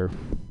 Dare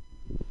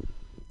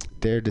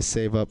to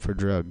save up for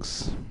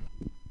drugs.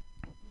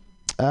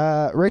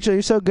 Rachel,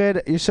 you're so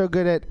good. You're so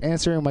good at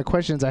answering my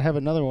questions. I have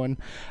another one.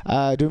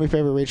 Do me a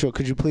favor, Rachel.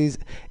 Could you please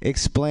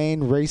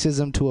explain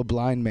racism to a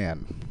blind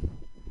man?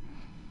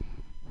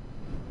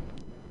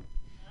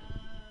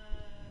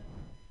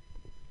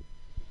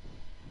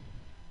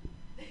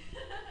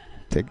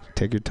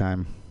 Take your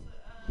time.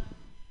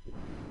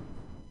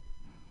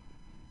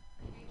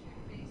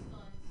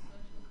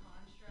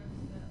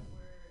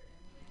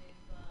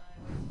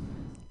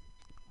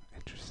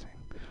 Interesting.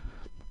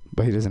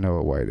 But he doesn't know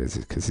what white is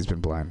because he's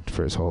been blind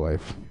for his whole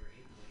life.